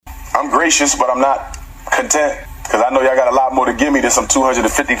I'm gracious, but I'm not content, because I know y'all got a lot more to give me than some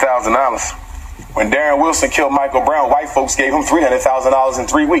 $250,000. When Darren Wilson killed Michael Brown, white folks gave him $300,000 in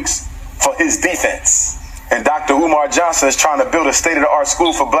 3 weeks for his defense. And Dr. Umar Johnson is trying to build a state-of-the-art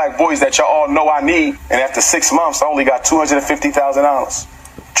school for black boys that y'all all know I need. And after 6 months, I only got $250,000.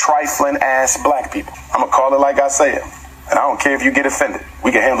 Trifling ass black people. I'm gonna call it like I say it. And I don't care if you get offended.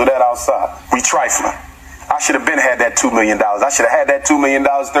 We can handle that outside. We trifling. I should have been had that $2 million. I should have had that $2 million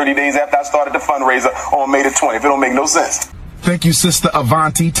 30 days after I started the fundraiser on May the 20th. It don't make no sense. Thank you, Sister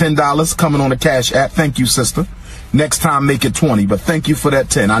Avanti. $10 coming on the Cash App. Thank you, sister. Next time, make it 20, but thank you for that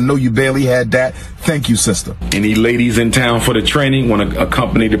 10. I know you barely had that. Thank you, sister. Any ladies in town for the training want to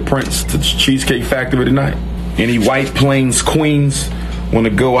accompany the Prince to the Cheesecake Factory tonight? Any White Plains queens want to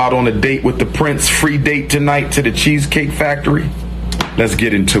go out on a date with the Prince? Free date tonight to the Cheesecake Factory? Let's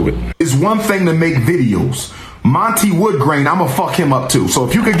get into it. It's one thing to make videos. Monty Woodgrain, I'm gonna fuck him up too. So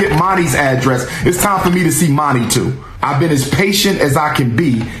if you could get Monty's address, it's time for me to see Monty too. I've been as patient as I can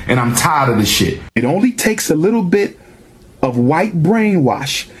be, and I'm tired of this shit. It only takes a little bit of white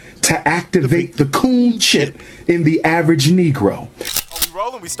brainwash to activate the coon chip in the average Negro.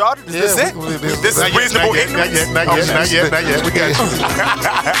 Rolling, we started. Is this it? This is reasonable ignorance. Not yet. We got you.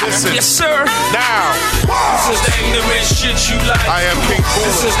 Listen. Yes, sir. Now. This is the ignorant shit you like. I am King Cooler.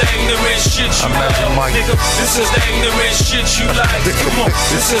 This is the ignorant shit you like. Nigga, this is the ignorant shit you like. Come on.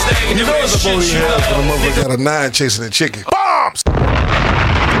 This is the ignorant shit you like. The motherfucker got a 9 chasing a chicken. Bombs!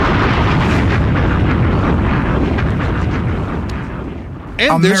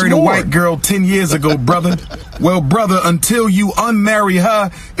 I married a white girl 10 years ago, brother. Well, brother, until you unmarry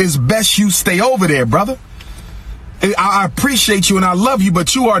her, it's best you stay over there, brother. I appreciate you and I love you,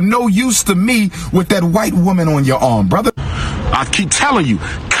 but you are no use to me with that white woman on your arm, brother. I keep telling you,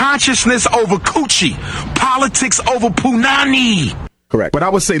 consciousness over coochie, politics over punani. Correct. But I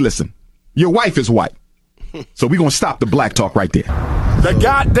would say, listen, your wife is white. So we're going to stop the black talk right there. The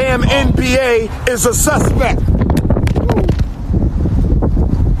goddamn NBA is a suspect.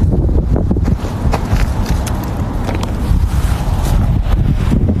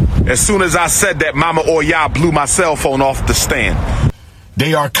 As soon as I said that, Mama Oya blew my cell phone off the stand.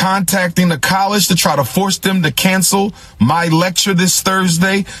 They are contacting the college to try to force them to cancel my lecture this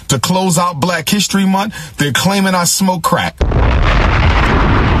Thursday to close out Black History Month. They're claiming I smoke crack.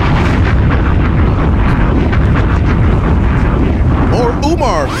 Or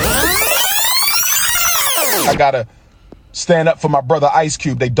Umar. I gotta stand up for my brother Ice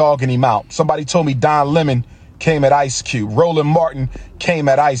Cube. They dogging him out. Somebody told me Don Lemon came at Ice Cube. Roland Martin came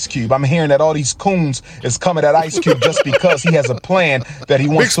at Ice Cube. I'm hearing that all these coons is coming at Ice Cube just because he has a plan that he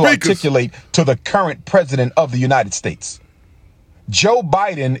wants to articulate to the current president of the United States. Joe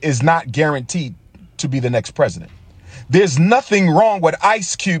Biden is not guaranteed to be the next president. There's nothing wrong with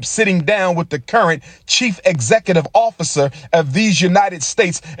Ice Cube sitting down with the current chief executive officer of these United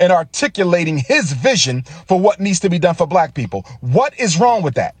States and articulating his vision for what needs to be done for black people. What is wrong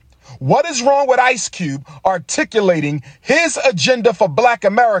with that? What is wrong with Ice Cube articulating his agenda for black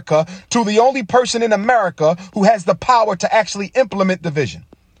America to the only person in America who has the power to actually implement the vision?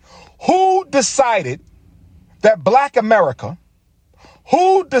 Who decided that black America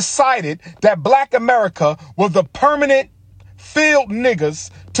was the permanent field niggas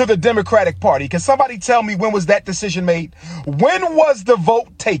to the Democratic Party? Can somebody tell me when was that decision made? When was the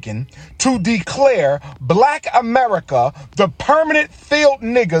vote taken to declare black America the permanent field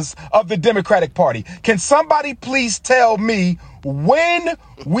niggas of the Democratic Party? Can somebody please tell me when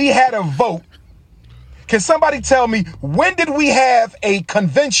we had a vote? Can somebody tell me when did we have a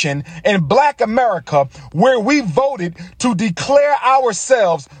convention in black America where we voted to declare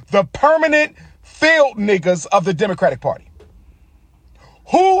ourselves the permanent field niggas of the Democratic Party?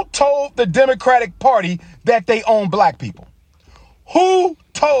 Who told the Democratic Party that they own black people? Who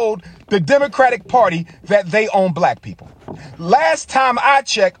told the Democratic Party that they own black people? Last time I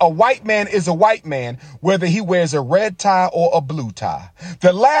checked, a white man is a white man, whether he wears a red tie or a blue tie.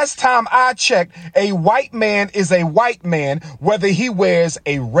 The last time I checked, a white man is a white man, whether he wears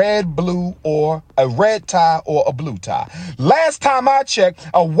a red, blue, or a red tie or a blue tie. Last time I checked,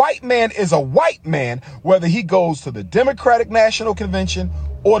 a white man is a white man, whether he goes to the Democratic National Convention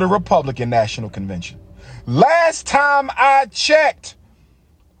or the Republican National Convention. Last time I checked,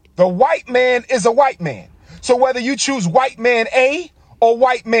 the white man is a white man. So whether you choose white man A or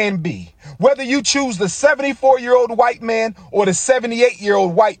white man B, whether you choose the 74-year-old white man or the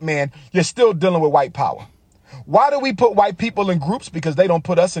 78-year-old white man, you're still dealing with white power. Why do we put white people in groups? Because they don't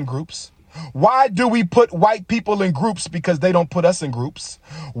put us in groups. Why do we put white people in groups? Because they don't put us in groups.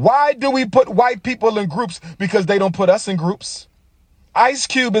 Why do we put white people in groups? Because they don't put us in groups. Ice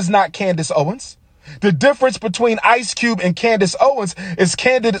Cube is not Candace Owens. The difference between Ice Cube and Candace Owens is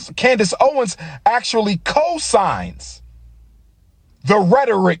Candace Owens actually co-signs the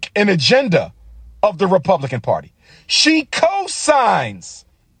rhetoric and agenda of the Republican Party. She co-signs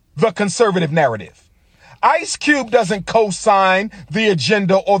the conservative narrative. Ice Cube doesn't co-sign the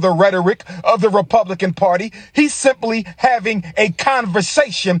agenda or the rhetoric of the Republican Party. He's simply having a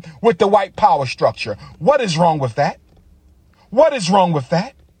conversation with the white power structure. What is wrong with that? What is wrong with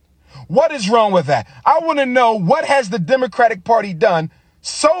that? What is wrong with that? I want to know, what has the Democratic Party done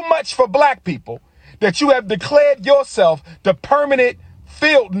so much for black people that you have declared yourself the permanent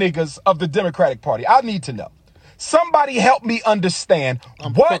field niggas of the Democratic Party? I need to know. Somebody help me understand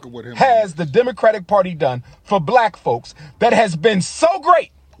what has the Democratic Party done for black folks that has been so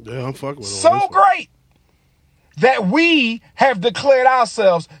great, I'm fucking with so great, that we have declared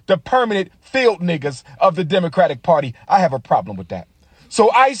ourselves the permanent field niggas of the Democratic Party. I have a problem with that.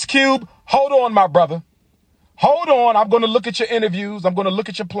 So Ice Cube, hold on, my brother. Hold on. I'm going to look at your interviews. I'm going to look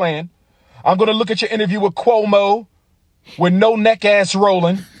at your plan. I'm going to look at your interview with Cuomo, with no neck ass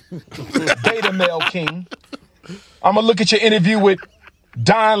rolling, Beta Male King. I'm going to look at your interview with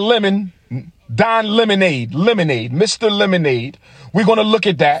Don Lemonade, Mr. Lemonade. We're going to look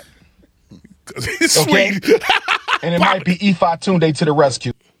at that. He's okay? Sweet. And it might be Ifa Tunde to the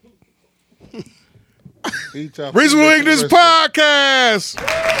rescue. Reasonable Ignorance Podcast.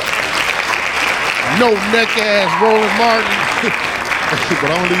 No neck ass Roland Martin.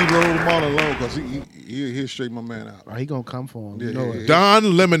 But I don't leave Roland Martin alone because he'll straighten my man out. Oh, he gonna come for him. Yeah, you know it.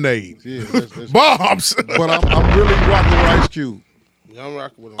 Don Lemonade. Yeah, that's Bombs. But I'm really rocking with Ice Cube. Yeah, I'm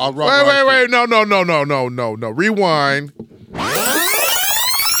rocking with him. I'll rock with Ice Wait. Cube. No. Rewind.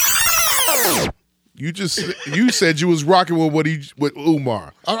 You said you was rocking with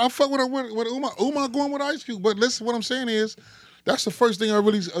Umar. I fuck with Umar. Umar going with Ice Cube. But listen, what I'm saying is, that's the first thing I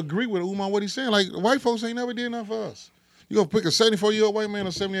really agree with Umar, what he's saying. Like, white folks ain't never did enough for us. You gonna pick a 74-year-old white man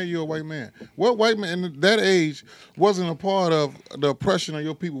or 78-year-old white man. What white man in that age wasn't a part of the oppression of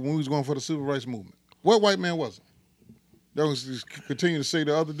your people when we was going for the civil rights movement? What white man wasn't? That was just continue to say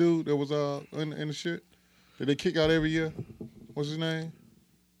the other dude that was in the shit that they kick out every year. What's his name?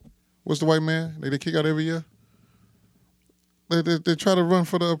 What's the white man they kick out every year? They try to run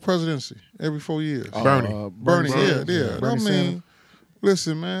for the presidency every 4 years. Bernie. Yeah. Bernie I mean,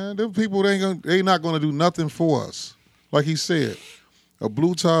 listen, man, them people they not gonna do nothing for us. Like he said, a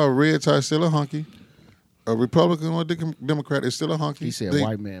blue tie or red tie is still a hunky. A Republican or a Democrat is still a hunky. He said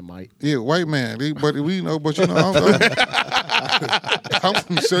white man, Mike. Yeah, white man. But you know, I'm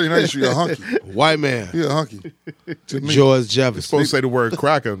from 79th Street, a hunky. White man. Yeah, a hunky. To me. George Jefferson. Supposed to say the word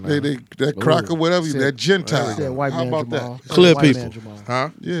cracker. That cracker, whatever, that Gentile. He said white How man about Jamal. that? Clear White people. man Jamal. Huh?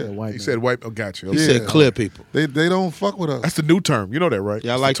 Yeah. He said white. Oh, got you. He said clear people. They don't fuck with us. That's the new term. You know that, right?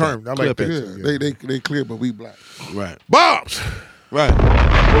 Yeah, I It's like the term. that. I like Clear that. Yeah, too, they clear, but we black. Right. Bombs. Right.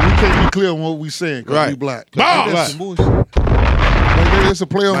 But we can't be clear on what we saying because we Right. black. Bombs. That's some bullshit. Like, it's a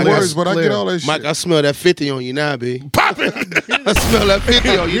play on Mike, words, that's but I get all that shit. Mike, I smell that 50 on you now, B. Pop it. I smell that 50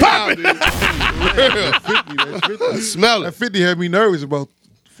 on you now, B. That 50. I smell That it. 50 had me nervous about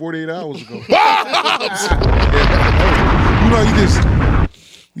 48 hours ago.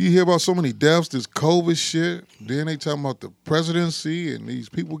 You hear about so many deaths, this COVID shit. Then they talking about the presidency and these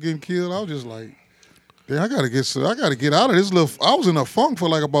people getting killed. I was just like, damn, I gotta get out of this little. I was in a funk for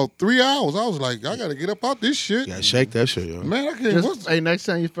like about 3 hours. I was like, I gotta get up out this shit. Yeah, shake that shit, yo. Man, I can't. Hey, next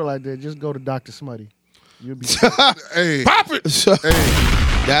time you feel like that, just go to Dr. Smutty. You'll be Hey, Pop it.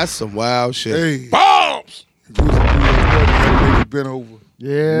 hey, That's some wild shit. hey. Bombs. Been over.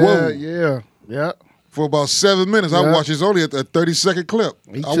 Yeah, Whoa. yeah. For about 7 minutes. I Yeah. watched. It's only a 30-second clip.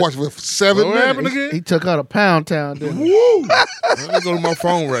 He I took- watched it for 7 What happened minutes. again? He took out a Pound Town, didn't he? Woo. Let me go to my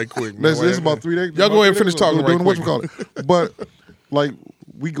phone right quick. man. This is about 3 days. Y'all go ahead and finish talking Doing right quick. whatchamacallit. But like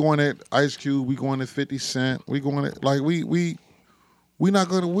we going at Ice Cube, we going at 50 Cent, we going at like we not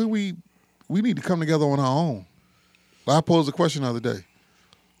gonna we need to come together on our own. I posed a question the other day.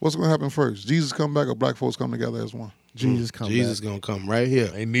 What's gonna happen first? Jesus come back or black folks come together as one? Jesus come Jesus back. gonna come right here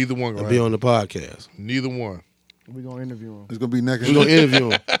Ain't neither one and gonna be happen. on the podcast. Neither one. We gonna interview him. It's gonna be neck We and gonna neck. interview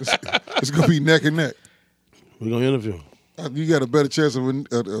him. It's gonna be neck and neck. We gonna interview him. You got a better chance of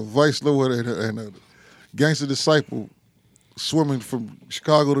a Vice Lord and a Gangster Disciple swimming from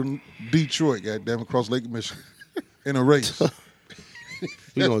Chicago to Detroit, goddamn, across Lake Michigan in a race.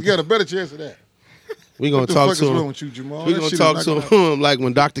 You got a better chance of that. We gonna What the talk fuck to is him. wrong with you, Jamal? We That gonna shit is talk not to gonna him like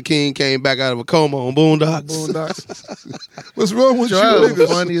when Dr. King came back out of a coma on Boondocks. Boondocks. What's wrong with That you was niggas?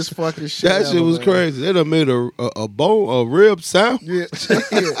 funniest fucking shit. That shit ever, was man. crazy. They done made a rib sound. Yeah.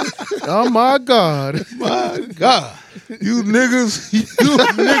 Oh my God. My God. You niggas.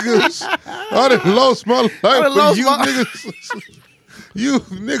 I done lost my life for you niggas. You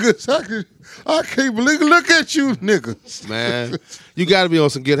niggas. I can't believe. Look at you niggas. Man, you got to be on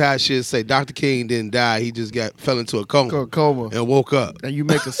some get high shit. Say Dr. King didn't die. He just fell into a coma. And woke up. And you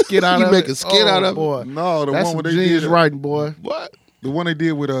make a skit out of it? You make a skit out of it? Boy. No, the That's one where they genius did writing, boy. What? The one they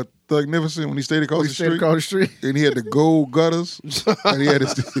did with Thugnificent when he stayed across the street. And he had the gold gutters. And he had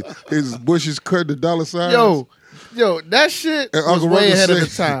his bushes cut the dollar signs. Yo, that shit was way ahead of the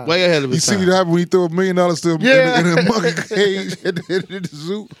time. Way ahead of the time. You see what happened when he threw $1 million to him in a monkey cage in the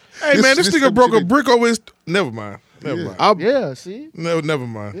zoo? Hey, man, this nigga broke a brick over his... Never mind. See? Never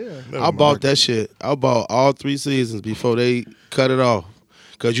mind. Yeah. I bought that shit. I bought all 3 seasons before they cut it off.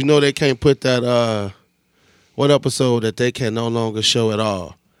 Because you know they can't put that... one episode that they can no longer show at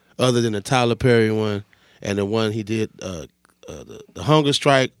all, other than the Tyler Perry one and the one he did, the Hunger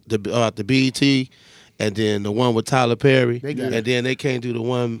Strike, the BET, and then the one with Tyler Perry. And then they can't do the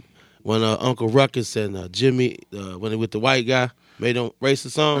one when Uncle Ruckus and Jimmy, when they with the white guy, made them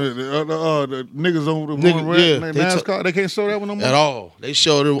racist song. The niggas on the NASCAR, they can't show that one no more? At all. They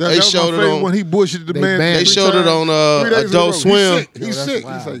showed it. They showed it on when he bullshitted the man. They showed it on Adult Swim. He's sick.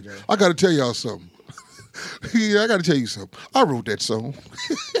 He's like, I got to tell y'all something. I got to tell you something. I wrote that song.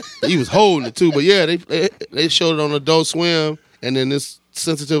 He was holding it too, but yeah, they showed it on Adult Swim, and then this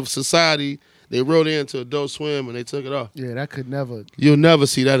sensitive society, they wrote it into Adult Swim and they took it off. Yeah, that could never. You'll never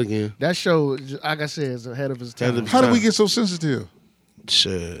see that again. That show, like I said, is ahead of its time. How did we get so sensitive?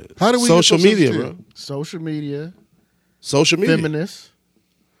 Shit. How did we social get so media, sensitive? bro? Social media. Feminists.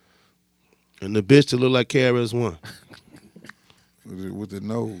 And the bitch that look like KRS-One. With the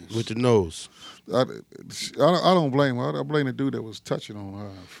nose. With the nose. I don't blame her. I blame the dude that was touching on her,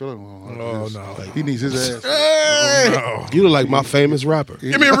 feeling on her. Oh, no. He needs his ass. Hey! No. You look like my famous rapper.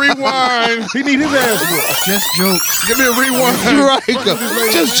 Give me a rewind. He need his ass whooped. Just jokes. Give me a rewind. You're right.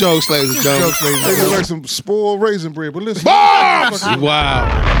 Just jokes, ladies and gentlemen. They look like some spoiled raisin bread. But listen. Bombs! Wow.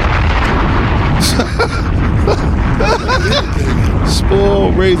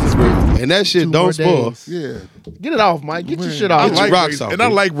 Spoil raisins, bro. And that shit don't spoil. Yeah. Get it off, Mike. Get your shit off. I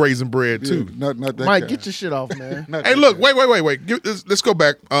like raisin bread too. Not that Mike, kind. get your shit off, man. Hey, look, wait. Let's go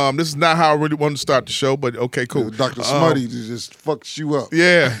back. This is not how I really wanted to start the show, but okay, cool. Dr. Smutty just fucks you up.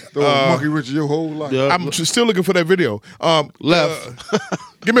 Yeah. Throw a monkey wrench your whole life. Yeah. I'm still looking for that video. Left.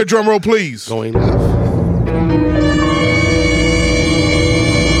 Give me a drum roll, please. Going left.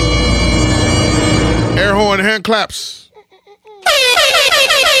 Air horn, hand claps.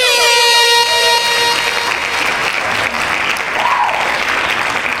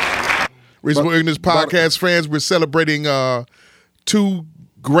 Reasonable Ignorance Podcast fans, we're celebrating 2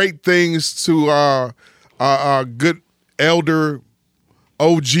 great things to our good elder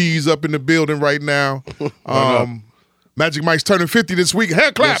OGs up in the building right now. Magic Mike's turning 50 this week.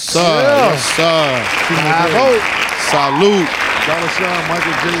 Hand claps. Yes, sir. Salute. $sign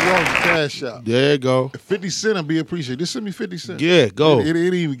Michael J. Walton cash out. There you go. 50 cent will be appreciated. Just send me 50 cents. Yeah, go. It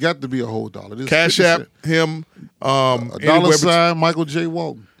ain't even got to be a whole dollar. Just Cash 50 app cent. him. $sign Michael J.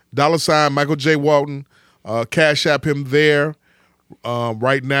 Walton. $sign Michael J. Walton. Cash app him there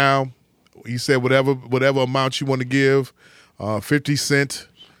right now. He said whatever amount you want to give, 50 cent.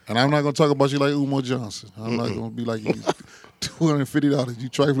 And I'm not going to talk about you like Umar Johnson. I'm not going to be like you. $250, you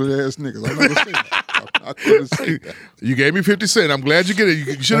trifling ass niggas. I'm not going to say that. I couldn't say that. You gave me 50 cent. I'm glad you get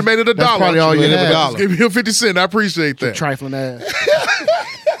it. You should have made it $1. That's probably all you had. Give me 50 cent. I appreciate that. Trifling ass.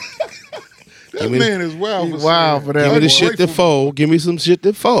 That man is wild. He's wild for that. Give me the shit that fold. Give me some shit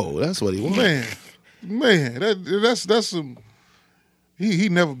that fold. That's what he wants. Man, that's some. He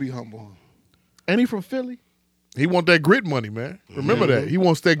never be humble. Ain't he from Philly? He want that grit money, man. Remember that. He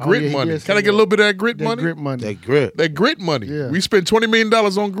wants that grit money. Can I get a little bit of that grit money? Grit money. That grit money. Yeah. We spent $20 million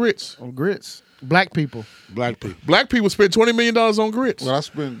on grits. On grits. Black people. Black people. Black people spent $20 million on grits. Well, I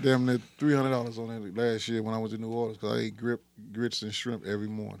spent damn near $300 on that last year when I was in New Orleans because I ate grits and shrimp every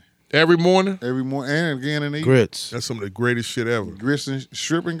morning. Every morning? Every morning. And again in the evening. Grits. That's some of the greatest shit ever. Grits and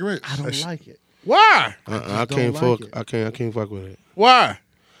shrimp and grits. I don't like it. Why? I can't fuck. I can't fuck with it. Why?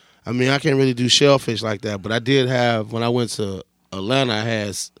 I mean, I can't really do shellfish like that, but I did have when I went to Atlanta. I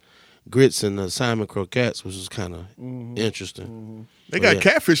had grits and salmon croquettes, which was kind of interesting. They got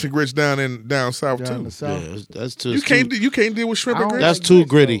catfish and grits down south too. Yeah, that's too. You can't deal with shrimp and grits. That's too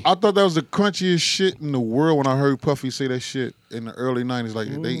gritty. I thought that was the crunchiest shit in the world when I heard Puffy say that shit in the early 90s. Like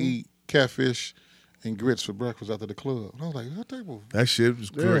they eat catfish and grits for breakfast after the club. And I was like, what type of... That shit was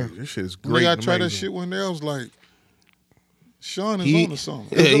great. That shit is great. I tried that shit one day. I was like, Sean is on to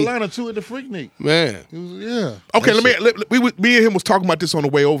something. It was Atlanta too at the Freaknik. Man. Okay, me and him was talking about this on the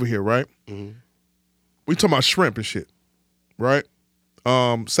way over here, right? Mm-hmm. We talking about shrimp and shit. right?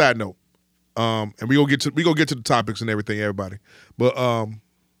 Side note. And we gonna get to the topics and everything, everybody. But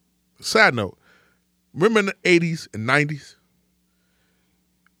side note, remember in the 80s and 90s,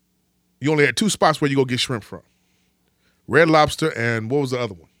 you only had 2 spots where you go get shrimp from. Red Lobster and what was the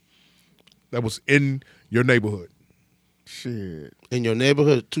other one? That was in your neighborhood. Shit. In your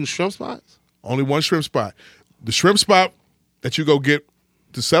neighborhood, 2 shrimp spots? Only 1 shrimp spot. The shrimp spot that you go get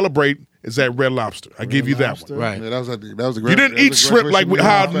to celebrate is at Red Lobster. I give you that one. Right. Yeah, that was a You didn't eat shrimp like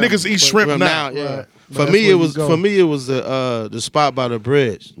how niggas eat shrimp now. Yeah. Right. For me, it was the spot by the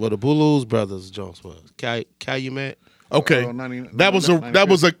bridge where the Boulos Brothers Jones was. Calumet. Okay, that was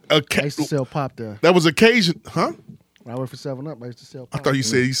a I used to sell pop there. that was occasion, huh? When I worked for 7-Up, I used to sell I pop. thought you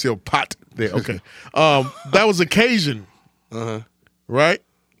said you sell pot there. Okay, that was occasion, right?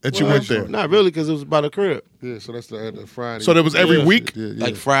 That you went there. Not really, because it was by the crib. Yeah, so that's the Friday. So that was every week? Yeah.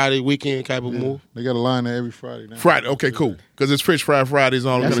 Like Friday, weekend type of move. They got a line there every Friday now. Friday. Okay, cool. Because it's Fish Fry Fridays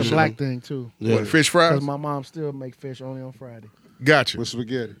on. That's kind a of black shit. thing too. Yeah. What, fish fries? Because my mom still make fish only on Friday. Gotcha. With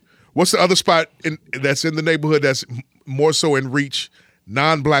spaghetti. What's the other spot that's in the neighborhood that's more so in reach,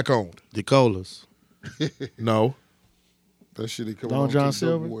 non-black owned? DeColas. No. That shit he come Long on John to the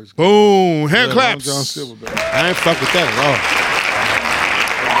Silver? Boys. Boom. Hand Yeah, claps. Long John Silver, baby. I ain't fuck with that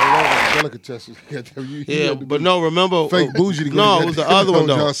Delicatessen. at all. Yeah, but no, remember. Fake bougie to get No, that- it was the other one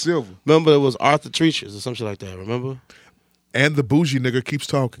Long though. John Silver. Remember, it was Arthur Treacher's or something like that. Remember? And the bougie nigga keeps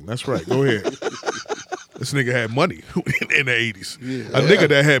talking. That's right. Go ahead. This nigga had money in the 80s. Yeah. A nigga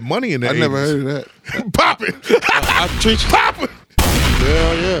that had money in the 80s. I never heard of that. Popping. Arthur Treacher. Popping.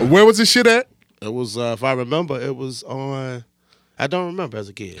 Yeah. Where was this shit at? It was, if I remember, it was on. I don't remember as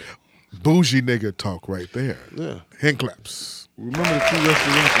a kid. Bougie nigga talk right there. Yeah. Hand claps. Remember the 2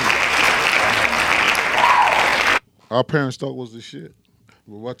 restaurants? Our parents thought was the shit.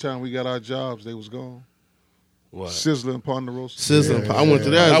 But by the time we got our jobs, they was gone. What? Sizzler and Ponderosa. Sizzler. I went to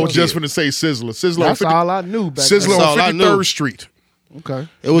that. I was just going to say Sizzler. Sizzler That's all I knew back Sizzler then. That's all I on knew. 53rd Street. Okay.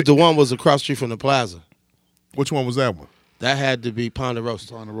 It was the one was across the street from the plaza. Which one was that one? That had to be Ponderosa.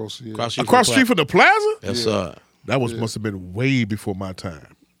 Ponderosa, yeah. Across the street from the plaza? Yes, sir. That must have been way before my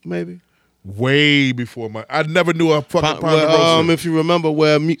time. Maybe. Way before my. I never knew a fucking Ponderosa. Well, if you remember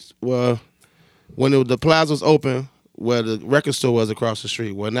when the plaza was open, where the record store was across the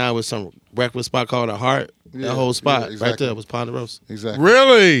street, where now it's some breakfast spot called The Heart. Yeah, That whole spot yeah, exactly. right there was Ponderosa. Exactly.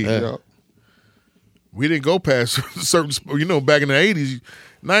 Really? Yeah. We didn't go past certain. Back in the 80s,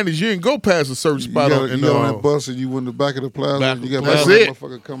 90s, you didn't go past a certain You spot got on. you got on that bus and you went to the back of the plaza. Back And you got That's that it.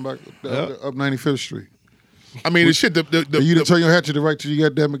 motherfucker come back up 95th Street. I mean, the shit. And you didn't turn your head to the right till you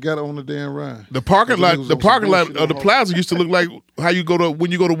got on the damn ride. The parking lot. Niggas The on some parking lot bullshit of the on plaza used to look like how you go to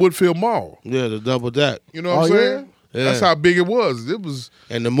when you go to Woodfield Mall. Yeah, the double deck. You know what I'm saying? Yeah. That's how big it was. It was.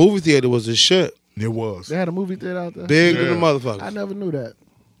 And the movie theater was the shit. It was. They had a movie theater out there. Big Yeah. than the motherfucker. I never knew that.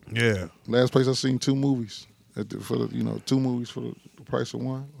 Yeah. Last place I seen 2 movies for the 2 movies for the price of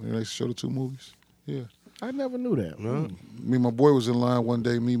one. And they show the 2 movies. Yeah. I never knew that. No. Me and my boy was in line one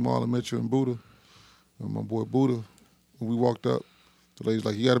day. Me, Marlon Mitchell, and Buddha. And my boy Buddha. When we walked up, the lady's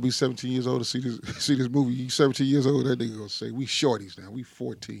like, "You got to be 17 years old to see this movie. You 17 years old." That nigga gonna say, "We shorties now. We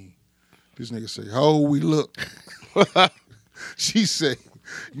 14." This nigga say, "How old we look?" She say,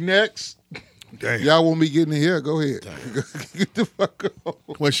 "Next." Damn. Y'all want me getting in here? Go ahead. Get the fuck on.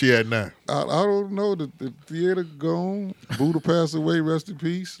 Where's she at now? I don't know. The theater gone. Buddha passed away. Rest in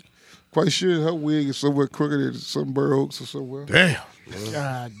peace. Quite sure her wig is somewhere crooked at some Burr Oaks or somewhere. Damn.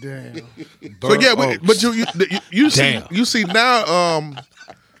 God damn. So yeah, but you see now,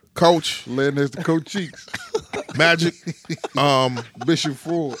 Coach Laying next to Coach Cheeks, Magic, Bishop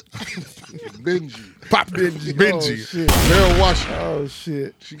Ford, Benji, Pop Oh, Benji. shit. Harold Washington. Oh,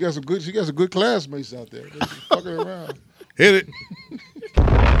 shit. She got some good classmates out there. They just fucking around. Hit it.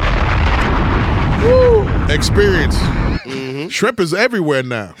 Experience. Shrimp is everywhere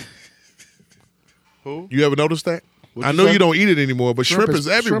now. Who? You ever noticed that? What'd I you know say? you don't eat it anymore, but shrimp is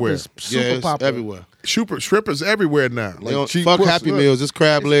everywhere. Shrimp is super Yeah, it's popular. everywhere. Shrimp is everywhere now. They don't, cheap fuck pussy, Happy look. Meals. It's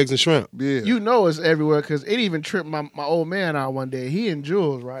crab legs and shrimp. Yeah. You know it's everywhere because it even tripped my old man out one day. He in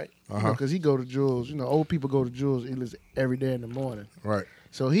Jules, right? Because he go to Jules. You know, old people go to Jules every day in the morning. Right.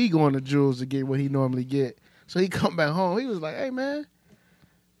 So he going to Jules to get what he normally get. So he come back home. He was like, "Hey man,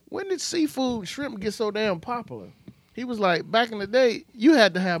 when did seafood shrimp get so damn popular?" He was like, "Back in the day, you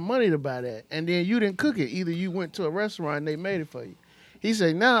had to have money to buy that, and then you didn't cook it. Either you went to a restaurant and they made it for you." He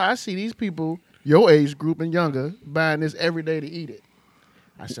said, "Now I see these people, your age group and younger, buying this every day to eat it."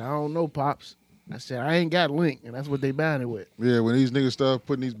 I said, "I don't know, Pops." I said, "I ain't got Link, and that's what they buying it with." Yeah, when these niggas start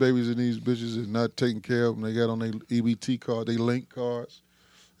putting these babies in these bitches and not taking care of them, they got on their EBT card, they Link cards,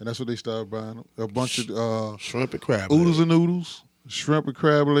 and that's what they started buying. A bunch of shrimp and crab oodles and noodles, shrimp and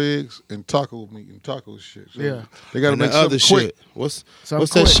crab legs, and taco meat and taco shit. So Yeah. they got to and make the other something shit. quick. What's Something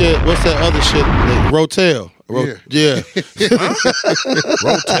that quick. shit? What's that other shit? Like, Rotel. Yeah.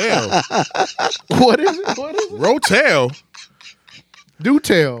 Rotel. What is it? What is it? Rotel. Do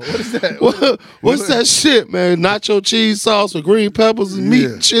tell. What is that? What's that shit, man? Nacho cheese sauce with green peppers and meat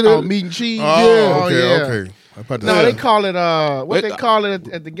and shit. Oh, meat and cheese. Oh, okay, yeah. okay. I'm about to No, say. they call it what they call it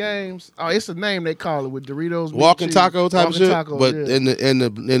at the games. Oh, it's a name they call it with Doritos. meat Walking cheese. taco type of Walking shit. taco, But yeah. in the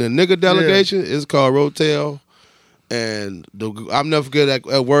nigga delegation, it's called Rotel. And I'm never good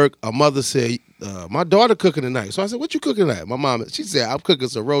at work. A mother said, my daughter cooking tonight. So I said, what you cooking tonight? My mom, she said, I'm cooking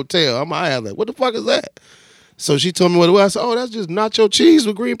some Rotel. I had like, what the fuck is that? So she told me what it was. I said, oh, that's just nacho cheese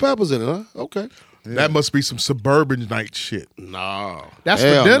with green peppers in it, huh? Okay. That must be some suburban night shit. No. That's for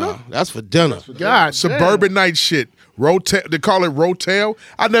Hell dinner? no. That's for dinner. God, Suburban night shit. Rotel. They call it Rotel.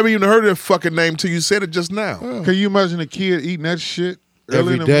 I never even heard of that fucking name till you said it just now. Can you imagine a kid eating that shit early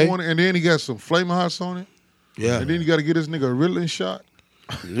Every in the day? morning, and then he got some flaming hots on it? Yeah. And then you got to get this nigga a Ritalin shot?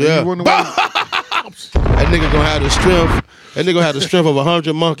 Yeah. You wonder why- That nigga gonna have the strength. That nigga gonna have the strength of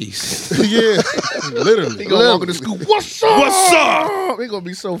 100 monkeys. Yeah, literally. He gonna walk in the school. What's up? What's up? He gonna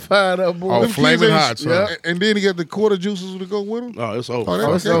be so fired up, boy. Oh, Them flaming kids ain't- hot, son. Yeah. And then he got the quarter juices to go with him. Oh, it's over. Oh,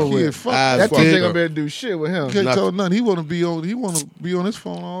 that, it's that over kid with. fuck. That fuck teacher ain't up. gonna be able to do shit with him. Can't tell Nothing. nothing. He want to be on his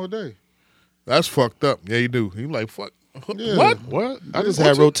phone all day. That's fucked up. Yeah, you do. He like, fuck. Yeah. What? I just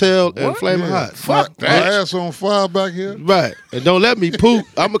had Rotel and Flaming Hot. Fuck My that. ass on fire back here. Right. And don't let me poop.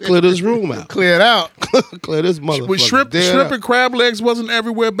 I'm gonna clear this room out. Clear it out. Clear this motherfucker. With shrimp dead and out. crab legs wasn't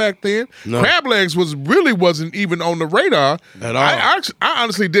everywhere back then. No. Crab legs wasn't even on the radar At all. I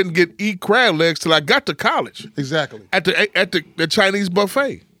honestly didn't eat crab legs till I got to college Exactly. at the Chinese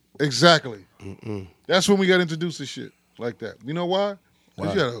buffet. Exactly. That's when we got introduced to shit like that. You know why?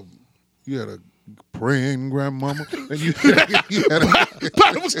 'Cause you had a praying grandmama, and you had a,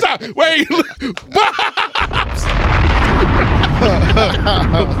 But stop. Wait.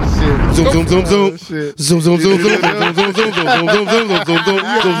 Zoom, zoom, zoom, zoom. Shit. Zoom, zoom, zoom, zoom, zoom, zoom, zoom, zoom, zoom, zoom, zoom, zoom,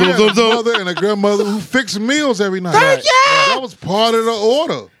 zoom, zoom, zoom. mother and a grandmother who fixed meals every night. That was part of the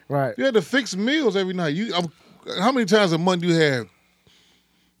order. Right. You had to fix meals every night. How many times a month you had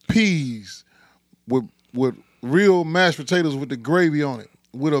peas with real mashed potatoes with the gravy on it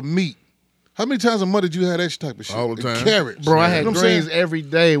with a meat? How many times a month did you have that type of shit? All the time. Carrots. Bro, I had You know what I'm saying? greens every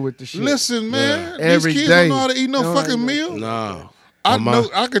day with the shit. Listen, man. Every these kids day. don't know how to eat no No, fucking I know. meal. No. I know.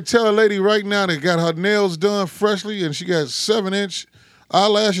 I could tell a lady right now that got her nails done freshly, and she got 7-inch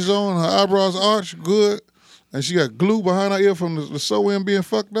eyelashes on, her eyebrows arched good, and she got glue behind her ear from the sew-in being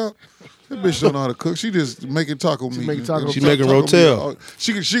fucked up. That bitch don't know how to cook. She just making taco meat. making taco She meat. making Taco Rotel.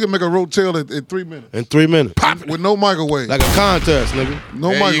 meat. She can make a Rotel in 3 minutes In 3 minutes. with no microwave. Like a contest, nigga. No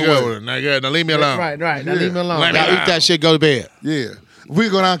There you microwave. go. Now leave me alone. Right. Now Yeah. leave me alone. Let me Now eat that shit, go to bed. Yeah. We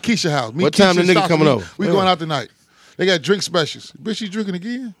go down to Keisha house. Me, What time Keisha, the nigga Stockton, coming we- over? We going out tonight. They got drink specials. Bitch, you drinking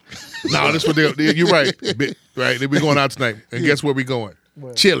again? No, that's what you're right. Right. We're going out tonight. And guess where we going?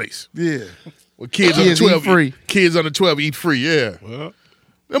 Chili's. Yeah. Well, kids Kids under eat 12 free. Kids under 12 eat free, yeah.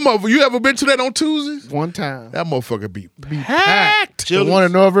 Them motherfucker, you ever been to that on Tuesdays? One time. That motherfucker be Packed. The one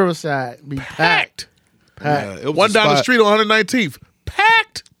in North Riverside. Be packed. Yeah, it was One a down the spot. street on 119th.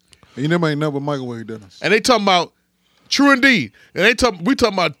 Packed. And you never ain't never microwave dinners. And they talking about, true indeed. And we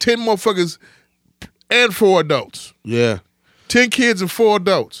talking about 10 motherfuckers and 4 adults. Yeah. 10 kids and 4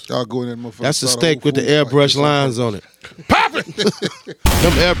 adults. Y'all go in that motherfucker. That's the start a steak whole with the food fight. airbrush lines on it. Pop it!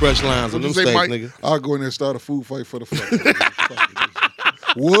 Them airbrush lines on What'd them you say, steaks, Mike? nigga. I'll go in there and start a food fight for the fuck.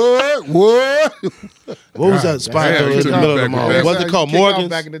 What? What? What was that spot damn, though you in took the me middle of back the mall? with that. What's it called? Kick off Morgan's?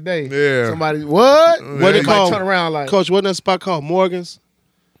 back in the day. Yeah. Somebody, what? What Yeah. they Everybody call? turn around like, Coach, wasn't that spot called Morgan's?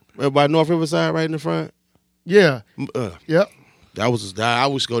 By North Riverside, right in the front. yeah. Yep. That was. I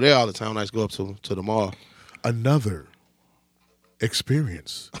used to go there all the time. When I used to go up to the mall. Another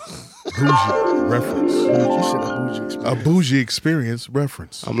experience. Bougie reference. You should have bougie experience. A bougie experience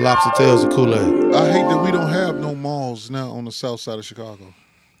reference. I'm lobster tails and Kool-Aid. I hate that we don't have no malls now on the south side of Chicago.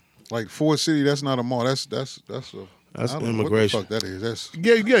 Like Ford City, that's not a mall. That's I don't know immigration. What the fuck that is? That's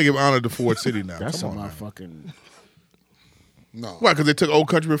Yeah, you gotta give honor to Ford City now. That's Come on on, my man. fucking. no, Why? Because they took Old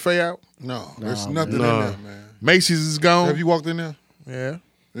Country Buffet out. no. There's nothing No. in there, man. Macy's is gone. Have you walked in there? Yeah.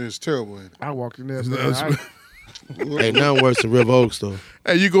 It's terrible in I walked in there. That's- Ain't nothing worse than River Oaks though.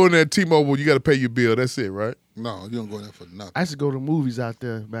 Hey, you go in there at T-Mobile, you got to pay your bill. That's it, right? No, you don't go in there for nothing. I used to go to movies out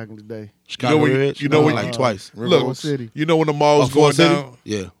there back in the day. Chicago when you- Ridge. you know when like you- twice. Look, Ford City. you know when the mall's Oh, going Ford City? down?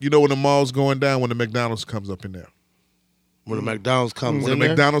 Yeah. You know when the mall's going down when the McDonald's comes up in there. When the McDonald's comes When in the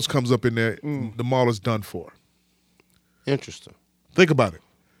there. McDonald's comes up in there, the mall is done for. Interesting. Think about it.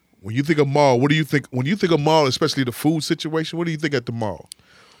 When you think of mall, what do you think? When you think of mall, especially the food situation, what do you think at the mall?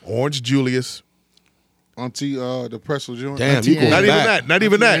 Orange Julius. Auntie, the pretzel joint. Damn, Auntie you going Not back. even that. Not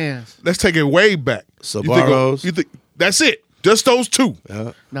even that. Anne's. Let's take it way back. Sbarro's. You think that's it? Just those two.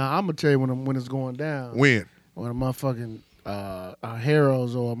 Yeah. Now I'm gonna tell you when it's going down. When? When a motherfucking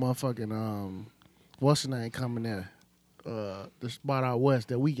Harrow's or a motherfucking what's the name coming there? The spot out west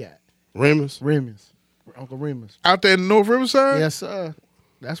that we got. Remus. Uncle Remus. Out there in North Riverside? Yes, sir.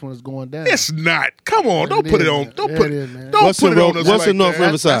 That's when it's going down. It's not. Come on, don't put it on. Don't put it. Man. Don't put it on us What's like in North that.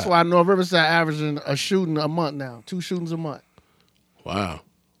 Riverside? That's why North Riverside averaging a shooting a month now. 2 shootings a month. Wow.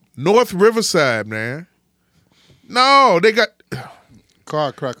 North Riverside, man. No, they got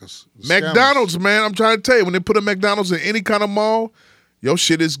Card crackers. McDonald's, man. I'm trying to tell you, when they put a McDonald's in any kind of mall, your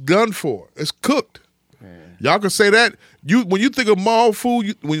shit is done for. It's cooked. Y'all can say that. When you think of mall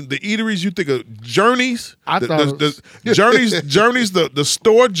food, when the eateries, you think of Journeys. Journeys, the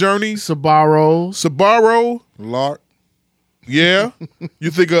store Journeys. Sbarro. Lark. Yeah. You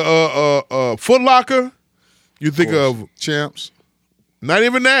think of Foot Locker. You think of Champs. Not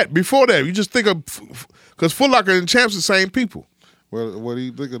even that. Before that, you just think of, because Foot Locker and Champs are the same people. Well, what do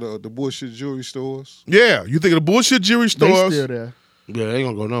you think of the bullshit jewelry stores? Yeah, you think of the bullshit jewelry They stores. still there. Yeah, they ain't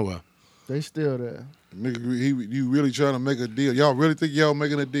gonna go nowhere. They still there. Nigga, you really trying to make a deal? Y'all really think y'all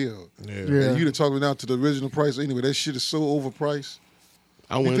making a deal? Yeah. And you done talking down to the original price anyway. That shit is so overpriced.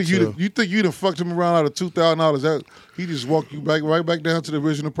 You think you done fucked him around out of $2,000? That he just walked you right back down to the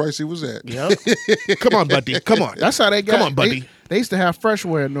original price he was at. Yep. Come on, buddy. Come on. That's how they got. Come on, buddy. They used to have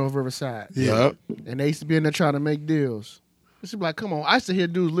Freshware at North Riverside. Yeah. And they used to be in there trying to make deals. It's like, come on. I used to hear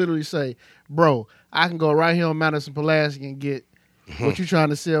dudes literally say, bro, I can go right here on Madison Pulaski and get what you trying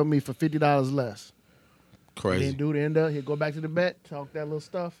to sell me for $50 less. Crazy. And then dude end up, he'll go back to the bet, talk that little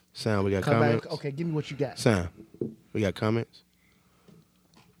stuff. Sam, we got come comments? back. Okay, give me what you got. Sam, we got comments?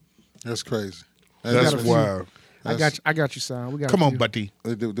 That's crazy. That's wild. I got you, son. We got Come on, you. buddy.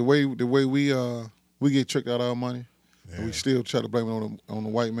 The way we get tricked out of our money, and we still try to blame it on the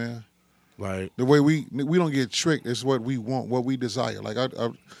white man. Right. The way we don't get tricked is what we want, what we desire. Like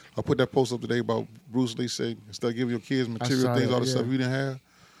I put that post up today about Bruce Lee saying, instead of giving your kids material things, all the stuff you didn't have,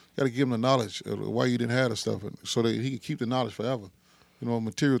 you got to give them the knowledge of why you didn't have the stuff, so that he can keep the knowledge forever. You know,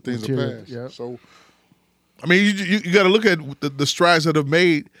 material things are past. Yeah. So, I mean, you got to look at the strides that have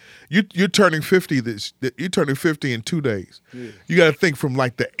made. You're turning 50 You're turning 50 in 2 days. Yeah. You got to think from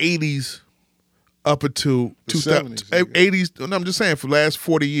like the 80s up until 2000, 80s. No, I'm just saying for the last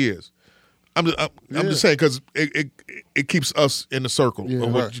 40 years. I'm just saying because it keeps us in the circle. Yeah,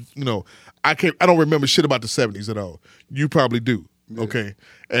 of what, you know, I don't remember shit about the 70s at all. You probably do. Yeah. Okay,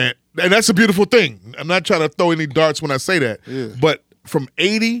 and that's a beautiful thing. I'm not trying to throw any darts when I say that. Yeah. But from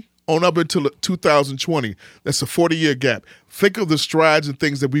 80 on up until 2020, that's a 40-year gap. Think of the strides and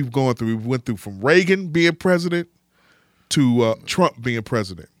things that we've gone through. We went through from Reagan being president to Trump being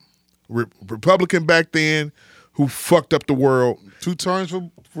president. Republican back then who fucked up the world. 2 terms for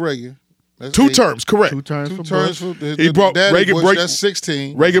Reagan. That's 2 8. terms, correct. 2 terms for terms Bush. for He brought Reagan. That's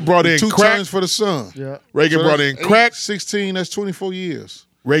 16. Reagan brought in 2 crack. terms for the son. Yeah. Reagan So brought that's in crack. 16. That's 24 years.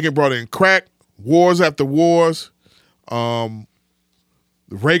 Reagan brought in crack. Wars after wars. The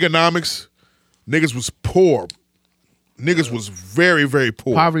Reaganomics. Niggas was poor. Niggas was very, very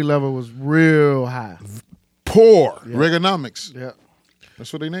poor. Poverty level was real high. Poor. Yeah. Reaganomics. Yeah.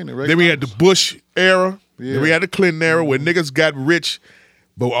 That's what they named it. Then we had the Bush era. Yeah. Then we had the Clinton era where niggas got rich,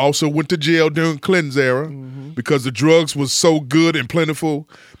 but also went to jail during Clinton's era because the drugs was so good and plentiful.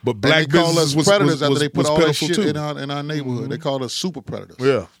 But black businesses was predators after they put all that pitiful shit too. in our neighborhood. They called us super predators.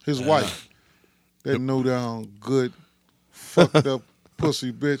 Yeah. His wife, that no down good, fucked up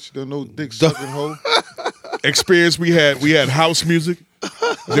pussy bitch, that no dick sucking hoe. Experience we had house music.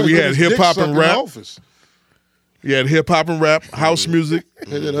 Then we had hip hop and rap. You had hip hop and rap, house music.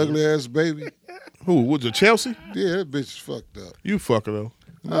 Had that ugly ass baby. Who was it? Chelsea? Yeah, that bitch is fucked up. You fuck her though.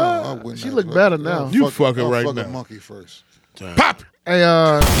 No, I wouldn't. She look better now. You fuck her right fuck now. a monkey first. Pop. Hey,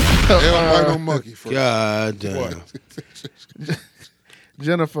 Everybody no monkey first. God damn.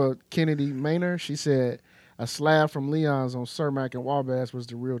 Jennifer Kennedy Maynard, she said a slab from Leon's on Cermak and Wabash was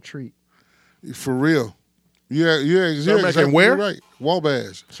the real treat. For real. Yeah, Cermak exactly and where? right.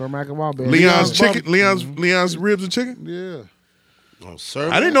 Wabash. Cermak and Wabash. Leon's chicken. Leon's ribs and chicken. Yeah. On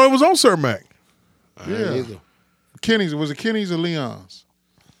Cermak? I didn't know it was on Cermak. Yeah. Kenny's. Was it Kenny's or Leon's?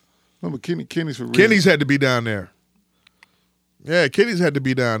 Remember Kenny's for real. Kenny's had to be down there. Yeah, Kenny's had to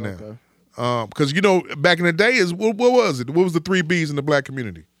be down there. Because, you know, back in the day, what was it? What was the 3 Bs in the black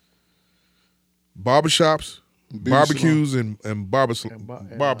community? Barbershops, barbecues, and beauty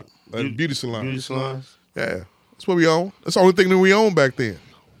salons. Beauty salons. Yeah, that's what we own. That's the only thing that we owned back then.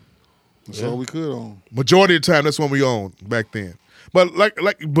 That's all we could own. Majority of the time, that's when we owned back then. But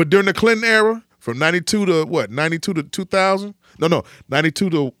but during the Clinton era, from 92 to what? 92 to 2000? No, 92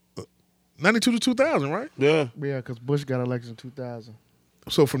 to 2000, right? Yeah. Yeah, because Bush got elected in 2000.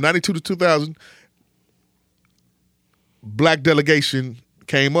 So from 92 to 2000, black delegation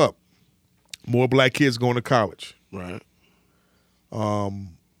came up. More black kids going to college. Right.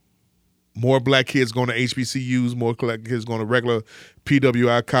 More black kids going to HBCUs, more black kids going to regular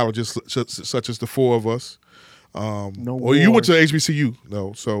PWI colleges, such as the four of us. No Or you went to wars. HBCU,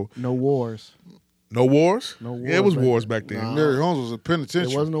 though. So No wars. no wars? No wars. Yeah, it was back wars then. back then. Nah. Mary Holmes was a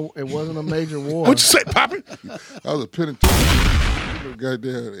penitentiary. It wasn't a major war. What you say, Poppy? That was a penitentiary.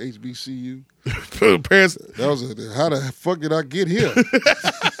 Goddamn HBCU. Parents. That was how the fuck did I get here?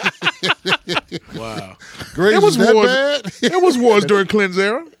 Wow. Grades It was that wars. bad? It was wars during Clinton's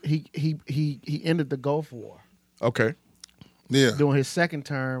era. He ended the Gulf War. Okay. Yeah. During his second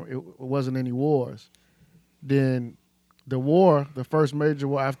term, it wasn't any wars. Then the war, the first major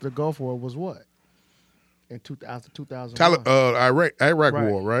war after the Gulf War was what? After 2001. Iraq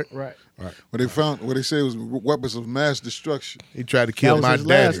War, right? Right. What they said was weapons of mass destruction. He tried to kill was my his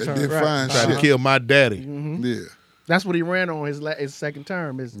last daddy. term, They didn't right. find Tried to shit. kill my daddy. Yeah. That's what he ran on his second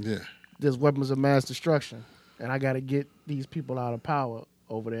term. Is Yeah. there's weapons of mass destruction, and I got to get these people out of power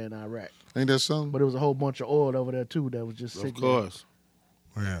over there in Iraq. Ain't that something? But there was a whole bunch of oil over there too that was just Of sitting course.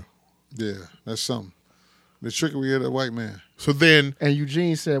 Yeah. Yeah, that's something. The trickery of that white man. So then, there. And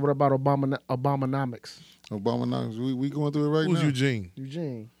Eugene said, "What about Obamonomics?" Obama, we going through it right who's now. Eugene?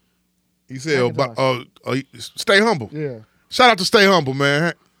 Eugene. He said, Macintosh. stay humble. Yeah. Shout out to Stay Humble,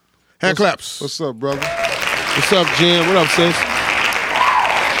 man. Hand claps. What's up, brother? What's up, Jim? What up, sis?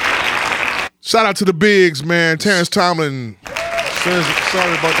 Shout out to the bigs, man. Terrence Tomlin.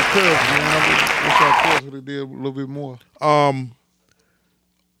 Sorry about the Cubs, man. I wish our Cubs would have did a little bit more.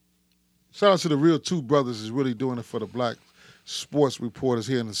 Shout out to the real two brothers is really doing it for the black sports reporters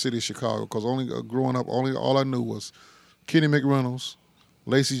here in the city of Chicago. Because growing up, all I knew was Kenny McReynolds,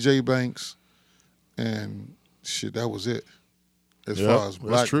 Lacey J. Banks, and shit. That was it. As Yep, far as that's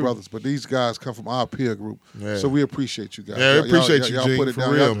black true. brothers, but these guys come from our peer group, Yeah. so we appreciate you guys. Yeah, we appreciate you, y'all Gene, put it for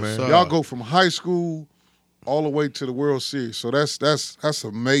down. real, y'all, man. Y'all go from high school all the way to the World Series, so that's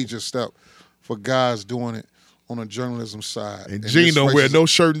a major step for guys doing it on a journalism side. And Gene don't wear no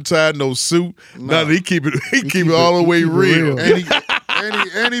shirt and tie, no suit. No. Nothing. He keep it all the way keep it real. real.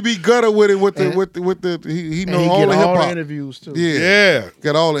 and he be gutter with it with the he And know he all get the hip all the hop interviews too. Yeah,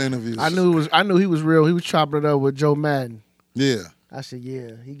 got all the interviews. I knew he was real. He was chopping it up with Joe Madden. Yeah, I said, yeah,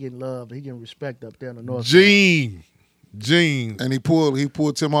 he getting love. He getting respect up there in the North. Gene. and he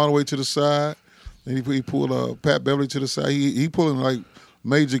pulled Tim all the way to the side. And he pulled Pat Beverly to the side. He pulling like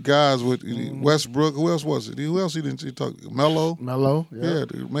major guys with Westbrook. Who else was it? Who else he didn't talk? Melo. Yeah,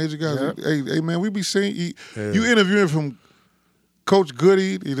 the major guys. Yep. Hey man, we be seeing you interviewing from Coach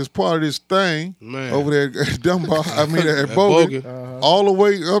Goody. It's part of this thing Man. over there at Dunbar. I mean at At Bogan, Bogan. all the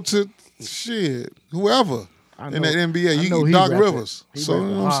way up to shit whoever I in know- the NBA. I You know get he Doc rapping. Rivers. He So you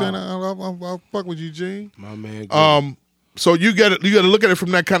rapping know what I'm saying? hard. I'll fuck with you, Gene. My man. So you got to look at it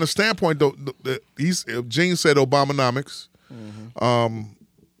from that kind of standpoint, though. Gene said Obamonomics.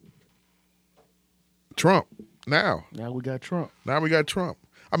 Trump. Now we got Trump. we got Trump.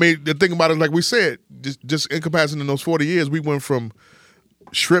 I mean, the thing about it, like we said, just in comparison in those 40 years, we went from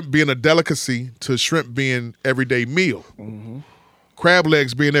shrimp being a delicacy to shrimp being everyday meal. Crab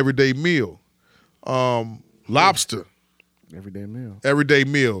legs being everyday meal. Lobster, Everyday meal. everyday